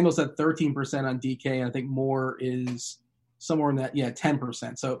 Samuel's at 13% on DK, and I think Moore is somewhere in that,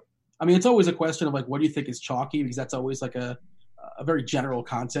 10%. So, I mean, it's always a question of, like, what do you think is chalky? Because that's always, like, a very general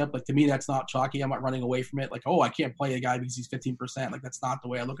concept. Like, to me, that's not chalky. I'm not running away from it. Like, I can't play a guy because he's 15%. Like, that's not the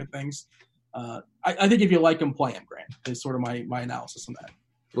way I look at things. I think if you like him, play him, Grant, is sort of my analysis on that.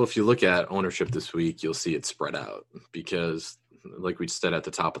 Well, if you look at ownership this week, you'll see it spread out because, like we said at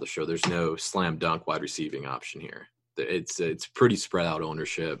the top of the show, there's no slam dunk wide receiving option here. It's pretty spread out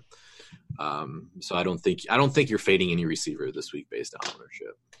ownership. So I don't think you're fading any receiver this week based on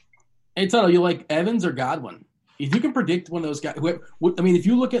ownership. Hey, Tuttle, you like Evans or Godwin? If you can predict one of those guys, if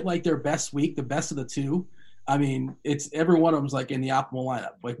you look at like their best week, the best of the two, I mean, it's every one of them's like in the optimal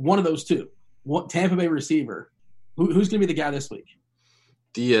lineup. Like one of those two, Tampa Bay receiver. Who's going to be the guy this week?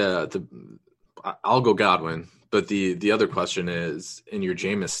 I'll go Godwin, but the other question is in your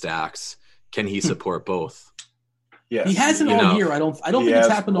Jameis stacks, can he support both? Yeah, he hasn't all year. I don't think it's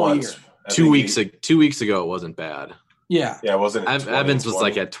happened all year. 2 weeks ago, it wasn't bad. Yeah, it wasn't. Evans was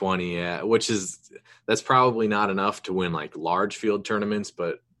like at 20, that's probably not enough to win like large field tournaments,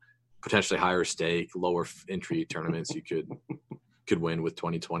 but potentially higher stake, lower entry tournaments you could win with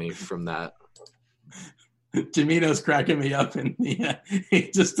 2020 from that. Jamino's cracking me up, and he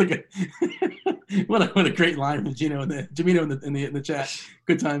just took a what a great line from Jamino in the chat.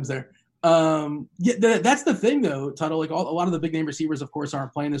 Good times there. That's the thing though, Tuttle. Like a lot of the big name receivers, of course,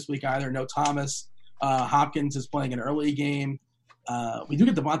 aren't playing this week either. No Thomas. Hopkins is playing an early game. We do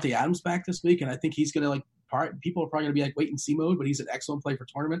get Devontae Adams back this week, and I think he's going to people are probably going to be like wait and see mode, but he's an excellent play for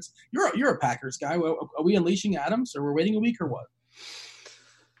tournaments. You're a Packers guy. Are we unleashing Adams, or we're waiting a week, or what?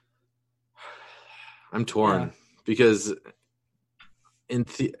 I'm torn because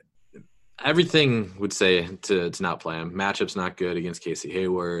everything would say to not play him. Matchup's not good against Casey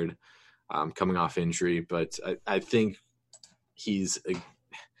Hayward, coming off injury, but I think he's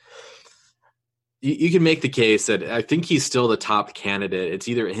you can make the case that I think he's still the top candidate. It's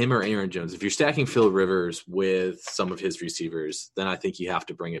either him or Aaron Jones. If you're stacking Phil Rivers with some of his receivers, then I think you have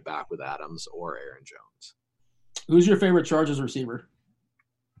to bring it back with Adams or Aaron Jones. Who's your favorite Chargers receiver?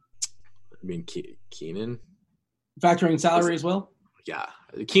 I mean, Keenan. Factoring salary as well? Yeah.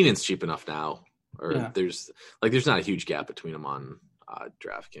 Keenan's cheap enough now. There's not a huge gap between them on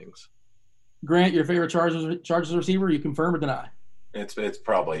DraftKings. Grant, your favorite Chargers receiver, you confirm or deny? It's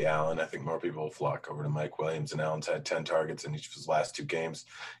probably Allen. I think more people will flock over to Mike Williams, and Allen's had 10 targets in each of his last 2 games.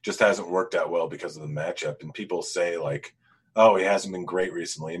 Just hasn't worked out well because of the matchup. And people say, like, oh, he hasn't been great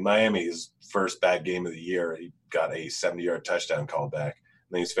recently. In Miami's first bad game of the year, he got a 70-yard touchdown call back.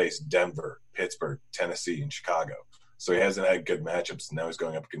 And then he's faced Denver, Pittsburgh, Tennessee, and Chicago. So he hasn't had good matchups, and now he's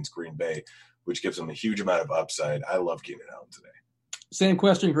going up against Green Bay, which gives him a huge amount of upside. I love Keenan Allen today. Same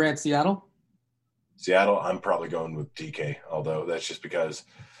question, Grant. Seattle? Seattle, I'm probably going with DK, although that's just because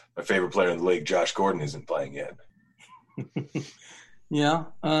my favorite player in the league, Josh Gordon, isn't playing yet. Yeah,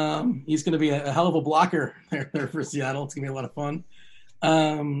 he's going to be a hell of a blocker there for Seattle. It's going to be a lot of fun.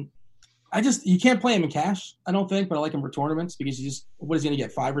 You can't play him in cash, I don't think, but I like him for tournaments because what is he going to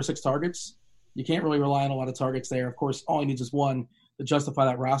get, 5 or 6 targets? You can't really rely on a lot of targets there. Of course, all he needs is one to justify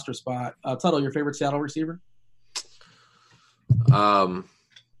that roster spot. Tuttle, your favorite Seattle receiver?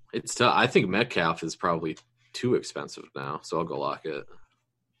 It's tough. I think Metcalf is probably too expensive now, so I'll go Lockett.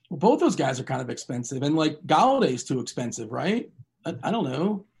 Well, both those guys are kind of expensive, and like Galladay's too expensive, right? I don't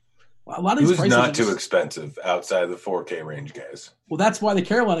know. A lot of these prices not too expensive outside of the 4K range guys. Well, that's why the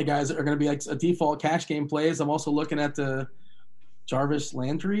Carolina guys are going to be like a default cash game plays. I'm also looking at the Jarvis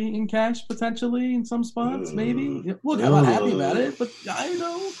Landry in cash potentially in some spots, maybe. Look, I'm not happy about it, but I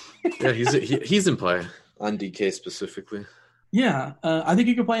know. Yeah, he's in play. On DK specifically. Yeah, I think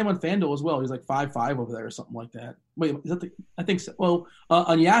you can play him on FanDuel as well. He's like 5.5 over there or something like that. Wait, is that I think so. Well,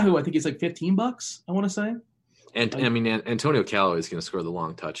 on Yahoo, I think he's like $15. I want to say. And I mean, Antonio Callaway is going to score the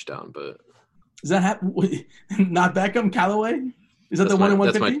long touchdown, but does that happen? Not Beckham, Callaway? Is that that's the one in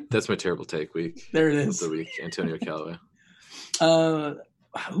 150? That's my terrible take week. There it is. The week, Antonio Callaway.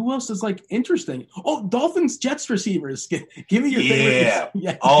 Who else is like interesting? Oh, Dolphins Jets receivers. Give me your favorite.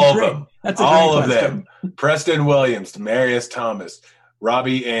 Yeah, all of them. That's a all great of question. them. Preston Williams, Demarius Thomas,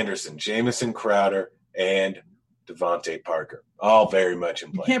 Robbie Anderson, Jamison Crowder, and Devontae Parker. All very much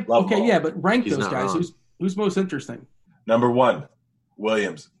in play. But rank He's those not guys. wrong. Who's most interesting? Number 1,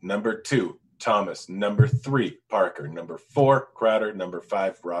 Williams. Number 2, Thomas. Number 3, Parker. Number 4, Crowder. Number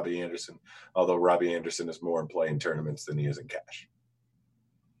 5, Robbie Anderson. Although Robbie Anderson is more in play in tournaments than he is in cash.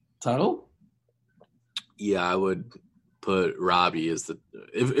 Tuttle? Yeah, I would put Robbie as the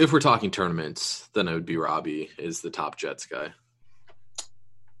if we're talking tournaments, then it would be Robbie is the top Jets guy.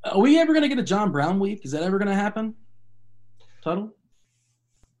 Are we ever going to get a John Brown week? Is that ever going to happen? Tuttle?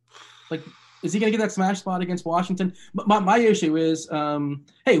 Like, is he going to get that smash spot against Washington? My issue is,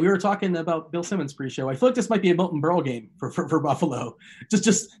 hey, we were talking about Bill Simmons pre-show. I feel like this might be a Milton Berle game for Buffalo.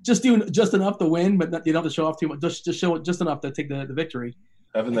 Just doing just enough to win, but you don't have to show off too much. Just show it just enough to take the victory.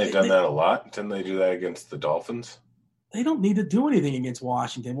 Haven't they done that a lot? Didn't they do that against the Dolphins? They don't need to do anything against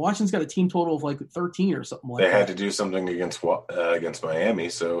Washington. Washington's got a team total of like 13 or something like that. They had to do something against Miami,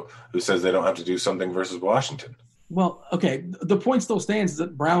 so who says they don't have to do something versus Washington? Well, okay, the point still stands is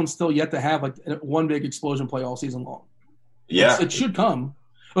that Brown's still yet to have like one big explosion play all season long. Yeah. It should come.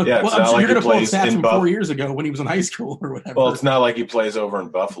 Yeah, well, I'm sure you're going to pull stats from 4 years ago when he was in high school or whatever. Well, it's not like he plays over in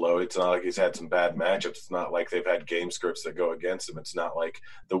Buffalo. It's not like he's had some bad matchups. It's not like they've had game scripts that go against him. It's not like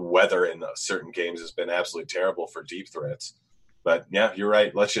the weather in certain games has been absolutely terrible for deep threats. But, yeah, you're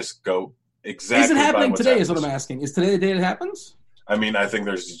right. Let's just go exactly. Is it happening today happens. Is what I'm asking. Is today the day it happens? I mean, I think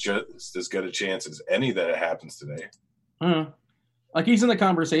there's just as good a chance as any that it happens today. Like, he's in the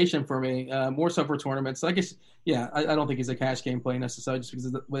conversation for me, more so for tournaments. I guess, yeah, I don't think he's a cash game play necessarily just because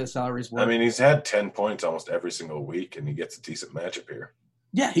of the way the salaries work. I mean, he's had 10 points almost every single week, and he gets a decent matchup here.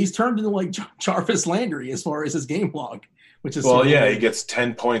 Yeah, he's turned into like Jarvis Landry as far as his game log, which is he gets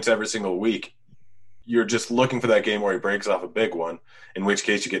 10 points every single week. You're just looking for that game where he breaks off a big one, in which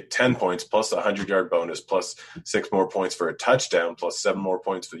case you get 10 points plus a 100-yard bonus plus 6 more points for a touchdown plus 7 more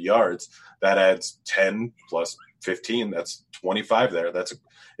points for yards. That adds 10 plus 15. That's 25 there.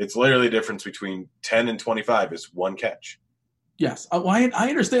 It's literally the difference between 10 and 25 is one catch. Yes. I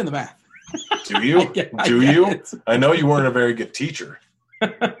understand the math. Do you? Do you? I know you weren't a very good teacher.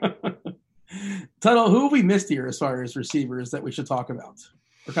 Tuttle, who have we missed here as far as receivers that we should talk about?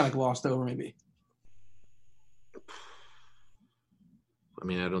 Or kind of glossed over maybe? I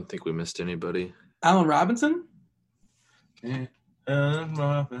mean, I don't think we missed anybody. Allen Robinson? Yeah.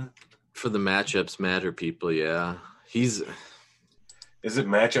 For the matchups matter, people, yeah. Is it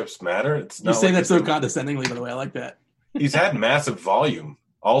matchups matter? It's not. You say that so condescendingly, by the way. I like that. He's had massive volume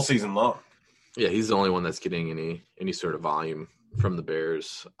all season long. Yeah, he's the only one that's getting any sort of volume from the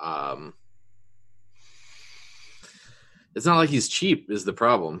Bears. It's not like he's cheap is the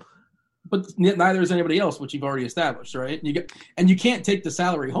problem. But neither is anybody else, which you've already established, right? And you can't take the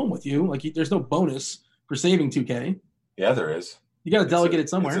salary home with you. Like, there's no bonus for saving $2K. Yeah, there is. You got to delegate it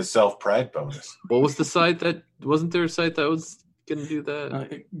somewhere. It's a self-pride bonus. What was the site that – wasn't there a site that was going to do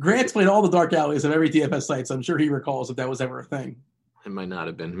that? Grant's played all the dark alleys of every DFS site, so I'm sure he recalls if that was ever a thing. It might not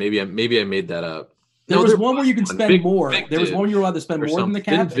have been. Maybe I made that up. There was one where you can spend more. There was one where you were allowed to spend more than the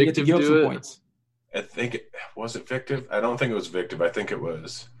cap and get to give up some points. I think – was it Victive? I don't think it was Victive. I think it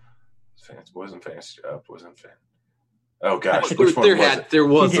was – wasn't Fantasy Up, wasn't Fan. Oh gosh, which one was it? There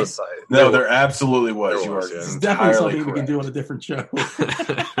was a site. No, there absolutely was. You are it's definitely something we can do on a different show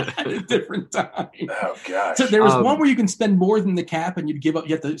at a different time. Oh gosh. So there was one where you can spend more than the cap, and you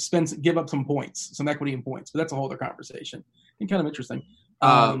have to give up some points, some equity in points. But that's a whole other conversation. And kind of interesting.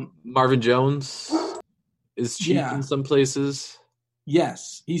 Marvin Jones is cheap in some places.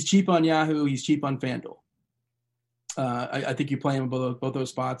 Yes, he's cheap on Yahoo. He's cheap on FanDuel. I think you play him in both those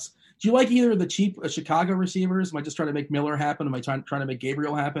spots. Do you like either of the cheap Chicago receivers? Am I just trying to make Miller happen? Am I trying to make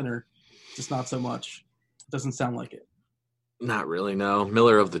Gabriel happen, or just not so much? It doesn't sound like it. Not really, no.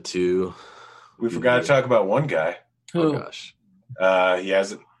 Miller of the two. We forgot to talk about one guy. Who? Oh, gosh. He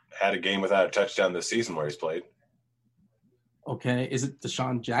hasn't had a game without a touchdown this season where he's played. Okay. Is it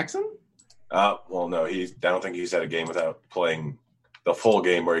Deshaun Jackson? Well, no. I don't think he's had a game without playing the full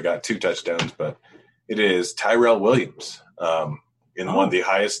game where he got 2 touchdowns, but it is Tyrell Williams. In one of the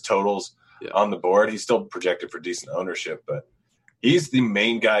highest totals on the board. He's still projected for decent ownership, but He's the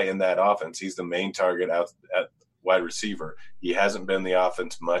main guy in that offense. He's the main target out at wide receiver. He hasn't been in the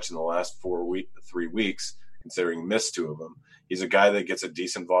offense much in the last 3 weeks, considering he missed 2 of them. He's a guy that gets a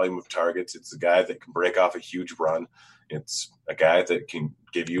decent volume of targets. It's a guy that can break off a huge run. It's a guy that can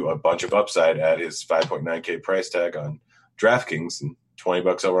give you a bunch of upside at his $5.9K price tag on DraftKings and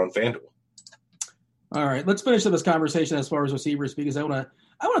 $20 over on FanDuel. All right, let's finish up this conversation as far as receivers, because I want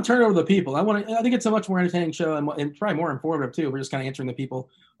to turn it over to the people. I think it's a much more entertaining show and probably more informative too. We're just kind of answering the people,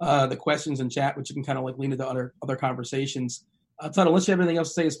 the questions in chat, which you can kind of like lean into other conversations. Tuttle, unless you have anything else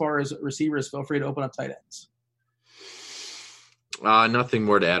to say as far as receivers, feel free to open up tight ends. Nothing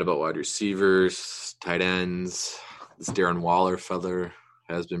more to add about wide receivers, tight ends. This Darren Waller feather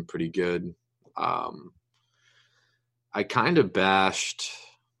has been pretty good. I kind of bashed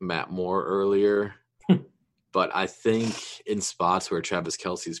Matt Moore earlier, but I think in spots where Travis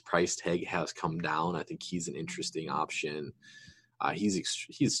Kelce's price tag has come down, I think he's an interesting option.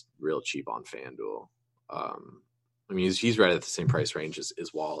 He's real cheap on FanDuel. I mean, he's right at the same price range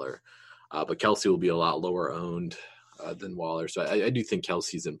as Waller, but Kelce will be a lot lower owned than Waller. So I do think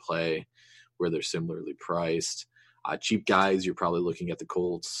Kelce's in play where they're similarly priced. Cheap guys, you're probably looking at the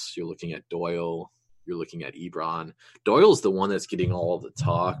Colts. You're looking at Doyle. You're looking at Ebron. Doyle's the one that's getting all of the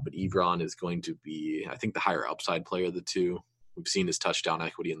talk, but Ebron is going to be, I think, the higher upside player of the two. We've seen his touchdown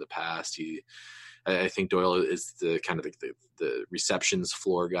equity in the past. I think Doyle is the kind of the receptions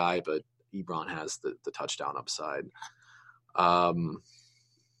floor guy, but Ebron has the touchdown upside.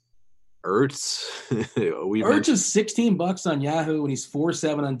 Ertz. Ertz is $16 on Yahoo, and he's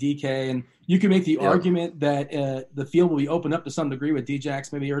 4.7 on DK. And you can make the argument that the field will be opened up to some degree with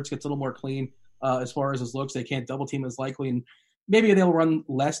Djax. Maybe Ertz gets a little more clean as far as his looks. They can't double team as likely, and maybe they'll run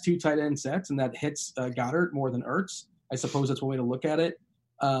less 2 tight end sets, and that hits Goddard more than Ertz. I suppose that's one way to look at it.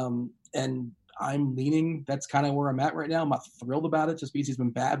 And I'm leaning. That's kind of where I'm at right now. I'm not thrilled about it just because he's been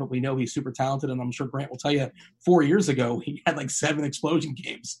bad, but we know he's super talented, and I'm sure Grant will tell you 4 years ago he had like 7 explosion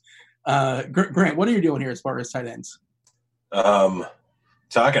games. Grant, what are you doing here as far as tight ends?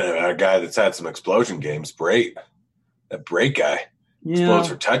 Talking about a guy that's had some explosion games, Brait. That Brait guy explodes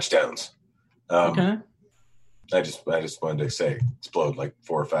for touchdowns. Okay. I just wanted to say explode like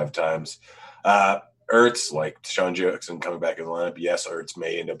 4 or 5 times. Ertz, like Sean Jackson coming back in the lineup. Yes, Ertz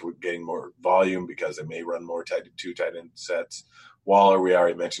may end up getting more volume because they may run more 2 tight end sets. Waller, we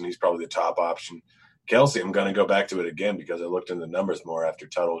already mentioned, he's probably the top option. Kelce, I'm going to go back to it again because I looked in the numbers more after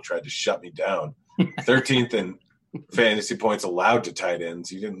Tuttle tried to shut me down. 13th in fantasy points allowed to tight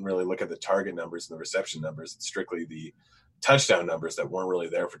ends. You didn't really look at the target numbers and the reception numbers. It's strictly the touchdown numbers that weren't really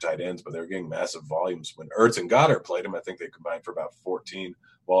there for tight ends, but they were getting massive volumes. When Ertz and Goddard played him, I think they combined for about 14.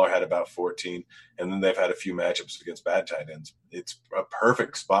 Waller had about 14, and then they've had a few matchups against bad tight ends. It's a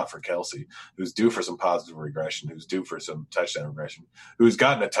perfect spot for Kelce, who's due for some positive regression, who's due for some touchdown regression, who's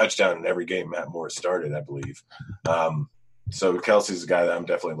gotten a touchdown in every game Matt Moore started, I believe. So Kelce's a guy that I'm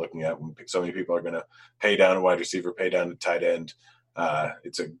definitely looking at when so many people are going to pay down a wide receiver, pay down a tight end.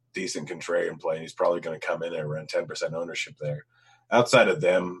 It's a decent contrarian play, and he's probably going to come in at around 10% ownership there. Outside of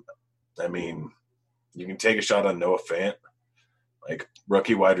them, I mean, you can take a shot on Noah Fant. Like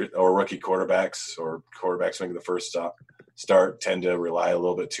rookie quarterbacks or quarterbacks making the first start tend to rely a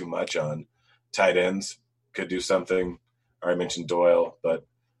little bit too much on tight ends. Could do something. I mentioned Doyle, but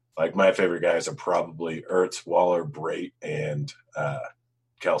like my favorite guys are probably Ertz, Waller, Brait, and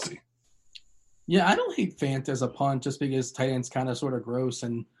Kelce. Yeah, I don't hate Fant as a punt just because tight ends kind of sort of gross,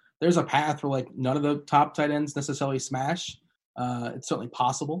 and there's a path where like none of the top tight ends necessarily smash. It's certainly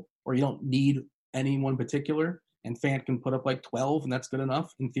possible, or you don't need any one particular. And Fant can put up like 12, and that's good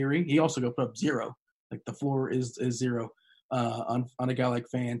enough in theory. He also go put up 0. Like the floor is 0 on a guy like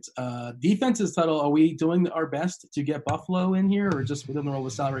Fant. Defenses, Tuttle, are we doing our best to get Buffalo in here, or just within the role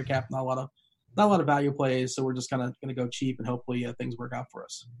of salary cap? Not a lot of value plays, so we're just kind of going to go cheap and hopefully things work out for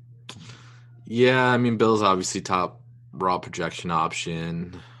us. Yeah, I mean, Bill's obviously top raw projection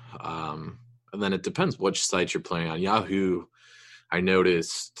option, and then it depends which site you're playing on. Yahoo, I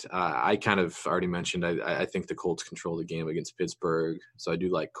noticed, I kind of already mentioned, I think the Colts control the game against Pittsburgh. So I do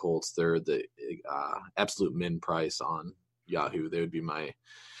like Colts. They're the absolute min price on Yahoo. They would be my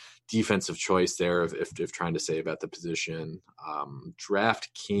defensive choice there if trying to save at the position.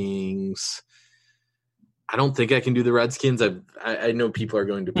 DraftKings, I don't think I can do the Redskins. I know people are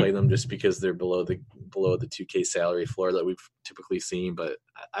going to play them just because they're below the 2K salary floor that we've typically seen, but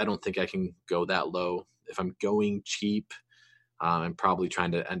I don't think I can go that low. If I'm going cheap, I'm probably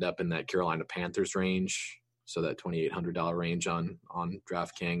trying to end up in that Carolina Panthers range, so that $2,800 range on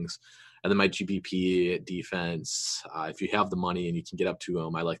DraftKings. And then my GPP defense, if you have the money and you can get up to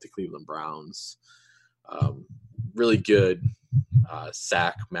them, I like the Cleveland Browns. really good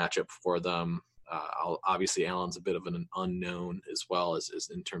sack matchup for them. Obviously, Allen's a bit of an unknown as well as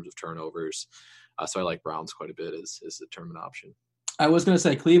in terms of turnovers. So I like Browns quite a bit as a tournament option. I was going to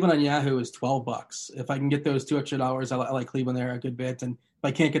say Cleveland on Yahoo is $12. If I can get those $2 extra, I like Cleveland there a good bit. And if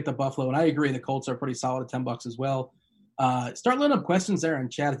I can't get the Buffalo, and I agree, the Colts are pretty solid at $10 as well. Start letting up questions there in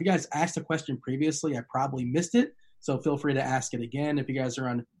chat. If you guys asked a question previously, I probably missed it. So feel free to ask it again. If you guys are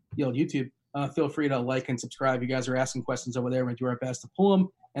on the old YouTube, feel free to like and subscribe. You guys are asking questions over there. We're going to do our best to pull them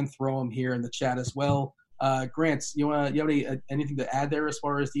and throw them here in the chat as well. Grant, you have anything to add there as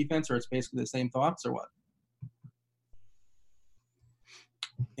far as defense, or it's basically the same thoughts, or what?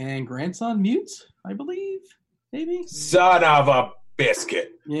 And Grant's on mute, I believe, maybe. Son of a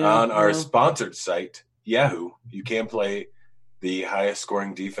biscuit. Yeah, on our sponsored site, Yahoo, you can play the highest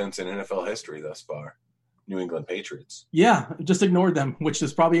scoring defense in NFL history thus far, New England Patriots. Yeah, just ignored them, which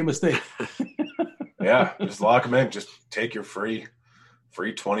is probably a mistake. Yeah, just lock them in. Just take your free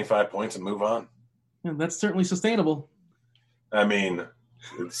 25 points and move on. Yeah, that's certainly sustainable. I mean,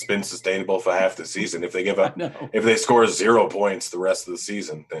 it's been sustainable for half the season. If they score 0 points the rest of the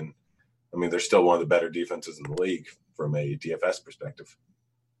season, then I mean they're still one of the better defenses in the league from a DFS perspective.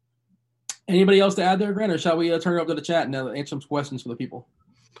 Anybody else to add there, Grant, or shall we turn it up to the chat and answer some questions for the people?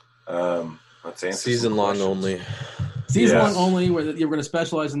 Let's answer season long only. Season long only. Where you're going to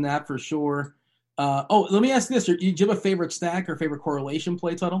specialize in that for sure. Let me ask this: do you have a favorite stack or favorite correlation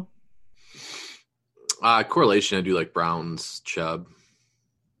play, Tuttle? Correlation, I do like Browns, Chubb.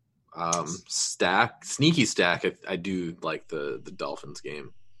 Sneaky stack, I do like the Dolphins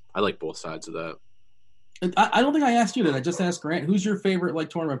game. I like both sides of that. I don't think I asked you that. I just asked Grant. Who's your favorite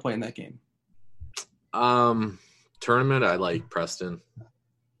tournament play in that game? Tournament, I like Preston.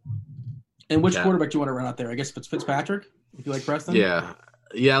 And which quarterback do you want to run out there? I guess Fitzpatrick, if you like Preston? Yeah,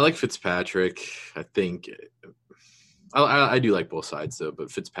 I like Fitzpatrick. I think I do like both sides, though,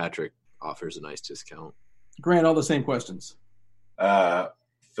 but Fitzpatrick offers a nice discount. Grant, all the same questions.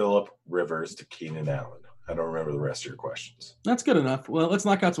 Phillip Rivers to Keenan Allen. I don't remember the rest of your questions. That's good enough. Well, let's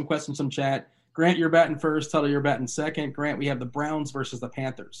knock out some questions from chat. Grant, you're batting first. Tuttle, you're batting second. Grant, we have the Browns versus the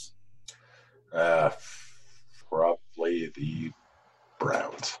Panthers. Probably the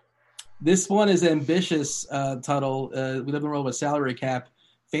Browns. This one is ambitious, Tuttle. We live in the world of a salary cap.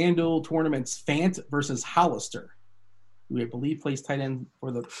 FanDuel tournaments, Fant versus Hollister, who I believe plays tight end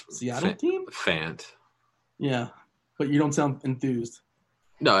for the Seattle team. Fant. Yeah, but you don't sound enthused.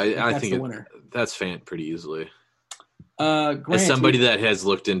 No, I think the winner. That's Fant pretty easily. Grant, as somebody that has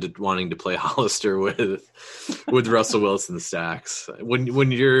looked into wanting to play Hollister with Russell Wilson stacks,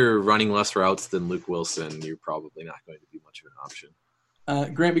 when you're running less routes than Luke Wilson, you're probably not going to be much of an option.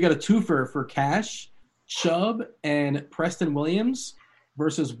 Grant, we got a twofer for Cash, Chubb, and Preston Williams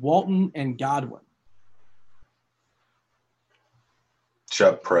versus Walton and Godwin.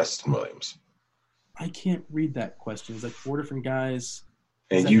 Chubb, Preston Williams. I can't read that question. It's like 4 different guys.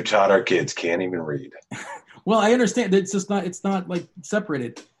 And you taught our kids can't even read. Well, I understand. It's not like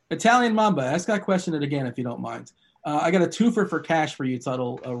separated. Italian Mamba, ask that question again if you don't mind. I got a twofer for Cash for you,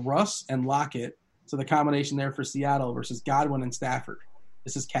 Tuttle. Russ and Lockett. So the combination there for Seattle versus Godwin and Stafford.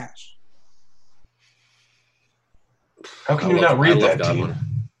 This is Cash. How can you not read that, Godwin.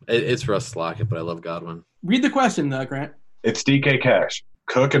 team? It's Russ Lockett, but I love Godwin. Read the question, Grant. It's DK Cash,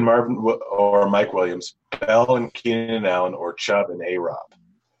 Cook and Marvin or Mike Williams, Bell and Keenan Allen, or Chubb and A-Rob.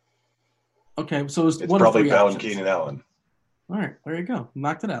 Okay, so it's one probably of 3 Bell options. and Keenan Allen. All right, there you go.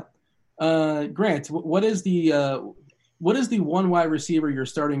 Knocked it out. Grant, what is the one wide receiver you're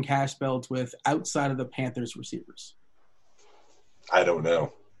starting cash belts with outside of the Panthers receivers? I don't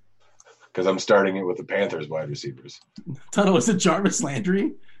know, because I'm starting it with the Panthers wide receivers. Tuttle, is it Jarvis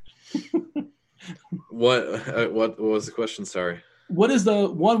Landry? What was the question? Sorry. What is the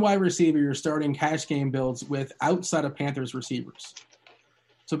one wide receiver you're starting cash game builds with outside of Panthers receivers?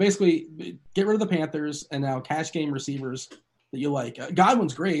 So basically, get rid of the Panthers and now cash game receivers that you like.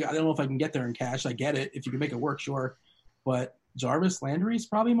 Godwin's great. I don't know if I can get there in cash. I get it. If you can make it work, sure. But Jarvis Landry is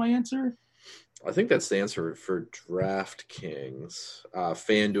probably my answer. I think that's the answer for DraftKings.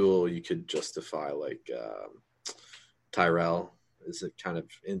 FanDuel, you could justify like Tyrell. Is it kind of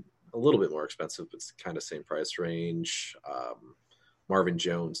a little bit more expensive, but it's kind of same price range. Marvin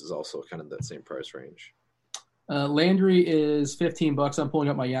Jones is also kind of that same price range. Landry is $15. I'm pulling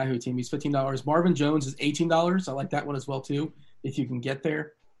up my Yahoo team. He's $15. Marvin Jones is $18. I like that one as well too, if you can get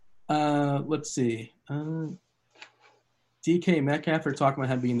there. Let's see. DK Metcalf, they're talking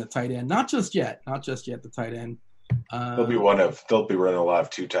about him being the tight end. Not just yet, the tight end. They'll be running a lot of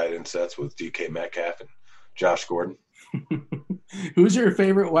 2 tight end sets with DK Metcalf and Josh Gordon. Who's your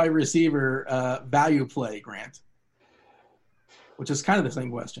favorite wide receiver value play, Grant? which is kind of the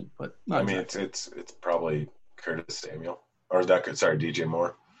same question. But I mean, it's probably Curtis Samuel. Or is that, sorry, DJ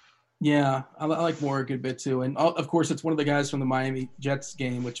Moore? Yeah, I like Moore a good bit too. And, of course, it's one of the guys from the Miami Jets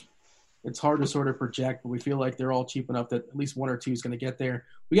game, which it's hard to sort of project, but we feel like they're all cheap enough that at least one or two is going to get there.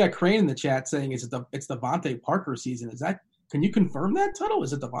 We got Crane in the chat saying it's Devontae Parker season. Can you confirm that, Tuttle?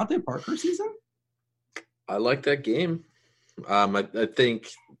 Is it Devontae Parker season? I like that game. I think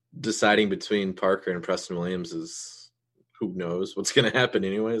deciding between Parker and Preston Williams is who knows what's going to happen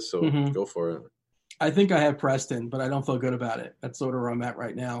anyway, so go for it. I think I have Preston, but I don't feel good about it. That's sort of where I'm at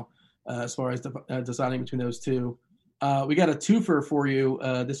right now as far as deciding between those two. We got a twofer for you.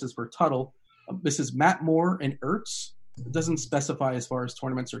 This is for Tuttle. This is Matt Moore and Ertz. It doesn't specify as far as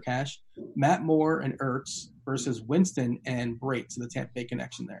tournaments or cash. Matt Moore and Ertz versus Winston and Brate. So the Tampa Bay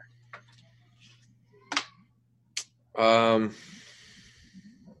connection there.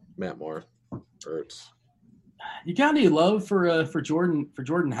 Matt Moore, Ertz. You got any love for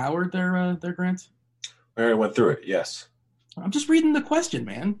Jordan Howard there, Grant? I already went through it. Yes. I'm just reading the question,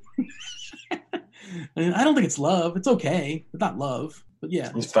 man. I don't think it's love. It's okay, but not love. But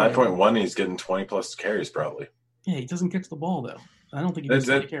yeah, he's 5.1. He's getting 20+ carries probably. Yeah, he doesn't catch the ball though. I don't think he gets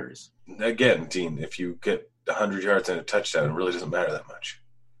 20 carries. Again, Dean, if you get 100 yards and a touchdown, it really doesn't matter that much.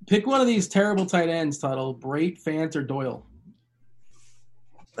 Pick one of these terrible tight ends, Tuttle. Brate, Fant, or Doyle.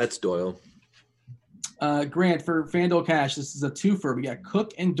 That's Doyle. Grant, for FanDuel Cash, this is a twofer. We got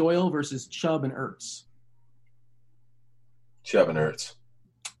Cook and Doyle versus Chubb and Ertz. Chubb and Ertz.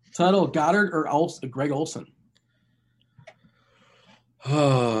 Tuttle, Goddard or Greg Olsen?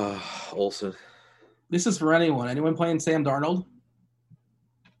 Olsen. This is for anyone. Anyone playing Sam Darnold?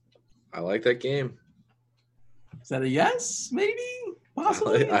 I like that game. Is that a yes? Maybe?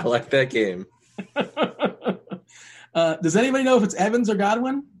 Possibly? I like that game. Does anybody know if it's Evans or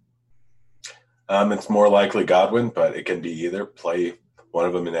Godwin? It's more likely Godwin, but it can be either. Play one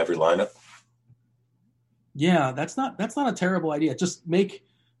of them in every lineup. Yeah, that's not a terrible idea. Just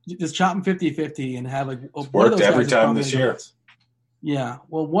chop them 50-50 and have worked every time this year. Yeah,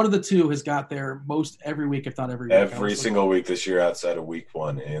 well, one of the two has got there most every week, if not every week. Every single week this year outside of week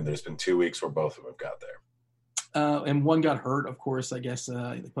 1, and there's been 2 weeks where both of them have got there. And one got hurt, of course. I guess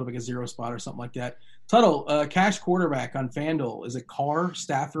they put up like a 0 spot or something like that. Tuttle, cash quarterback on FanDuel. Is it Carr,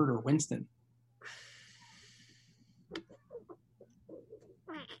 Stafford, or Winston?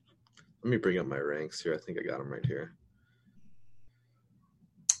 Let me bring up my ranks here. I think I got them right here.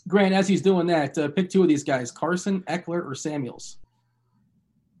 Grant, as he's doing that, pick two of these guys, Carson, Eckler, or Samuels.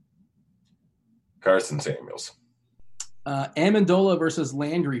 Carson Samuels. Amendola versus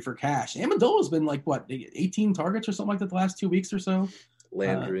Landry for cash. Amendola's been 18 targets or something like that the last 2 weeks or so.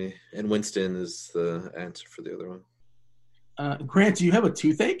 Landry and Winston is the answer for the other one. Grant, do you have a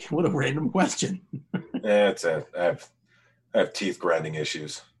toothache? What a random question. I have teeth grinding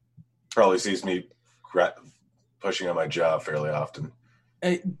issues. Probably sees me pushing on my jaw fairly often.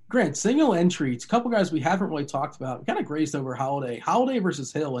 Hey, Grant, single entries. A couple guys we haven't really talked about. We kind of grazed over Holiday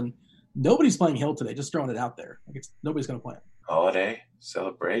versus Hill, and nobody's playing Hill today. Just throwing it out there. Nobody's going to play him. Holiday,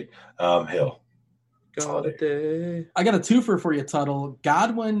 celebrate. Hill. Holiday. I got a twofer for you, Tuttle.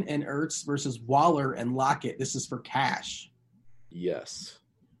 Godwin and Ertz versus Waller and Lockett. This is for cash. Yes.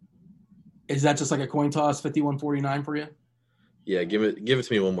 Is that just like a coin toss, 51-49 for you? Yeah, give it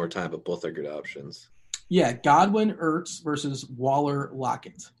to me one more time, but both are good options. Yeah, Godwin, Ertz versus Waller,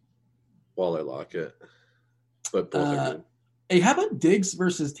 Lockett. Waller, Lockett. But both are good. Hey, how about Diggs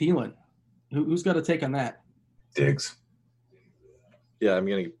versus Thielen? Who's got a take on that? Diggs. Yeah, I'm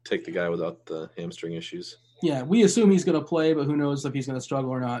going to take the guy without the hamstring issues. Yeah, we assume he's going to play, but who knows if he's going to struggle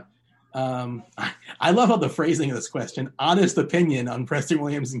or not. I love how the phrasing of this question, honest opinion on Preston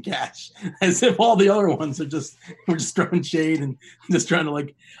Williams and cash, as if all the other ones we're just throwing shade and just trying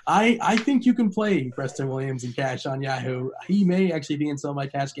to I think you can play Preston Williams and cash on Yahoo. He may actually be in some of my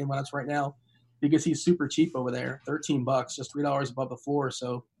cash game lineups right now because he's super cheap over there, $13, just $3 above the floor.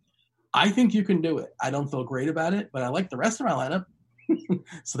 So I think you can do it. I don't feel great about it, but I like the rest of my lineup.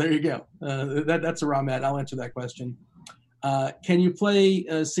 So there you go. That's where I'm at. I'll answer that question. Can you play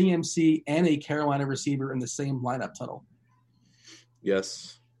CMC and a Carolina receiver in the same lineup, Tuttle?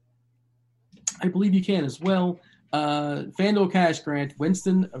 Yes. I believe you can as well. FanDuel Cash, Grant,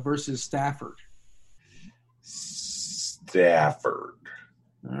 Winston versus Stafford. Stafford.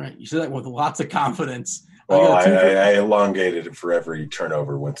 All right. You said that with lots of confidence. Well, I elongated it for every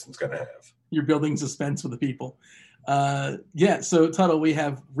turnover Winston's going to have. You're building suspense for the people. So, Tuttle, we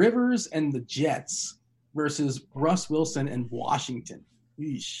have Rivers and the Jets versus Russ Wilson and Washington.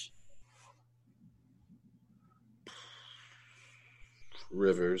 Eesh.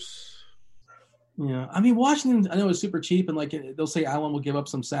 Rivers. Yeah, I mean, Washington, I know, is super cheap, and like they'll say Allen will give up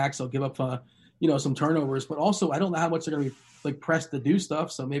some sacks, they'll give up, some turnovers, but also I don't know how much they're going to be like pressed to do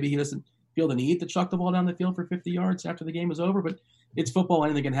stuff. So maybe he doesn't feel the need to chuck the ball down the field for 50 yards after the game is over. But it's football;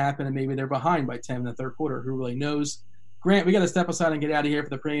 anything can happen, and maybe they're behind by 10 in the third quarter. Who really knows? Grant, we got to step aside and get out of here for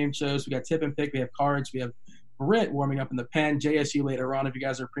the premium shows. We got Tip and Pick, we have cards, we have Britt warming up in the pen, JSU later on. If you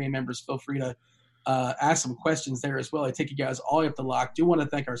guys are premium members, feel free to ask some questions there as well. I take you guys all up the lock. Do want to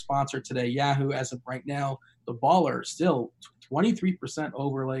thank our sponsor today, Yahoo. As of right now, the Baller still 23%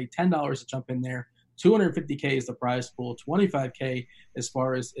 overlay, $10 to jump in there. $250K is the prize pool, $25K as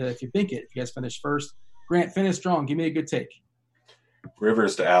far as if you think it. If you guys finish first, Grant, finish strong. Give me a good take.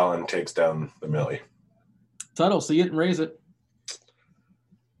 Rivers to Allen takes down the Millie. Tuttle, see it and raise it.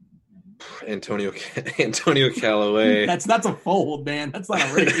 Antonio Callaway. That's a fold, man. That's not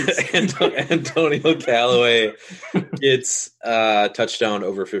a raise. Antonio Callaway gets touchdown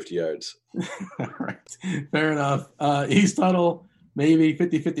over 50 yards. All right. Fair enough. He's Tuttle. Maybe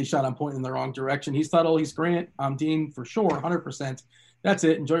 50-50 shot. I'm pointing in the wrong direction. He's Tuttle. He's Grant. I'm Dean for sure. 100%. That's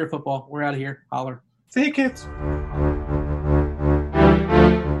it. Enjoy your football. We're out of here. Holler. See you, kids.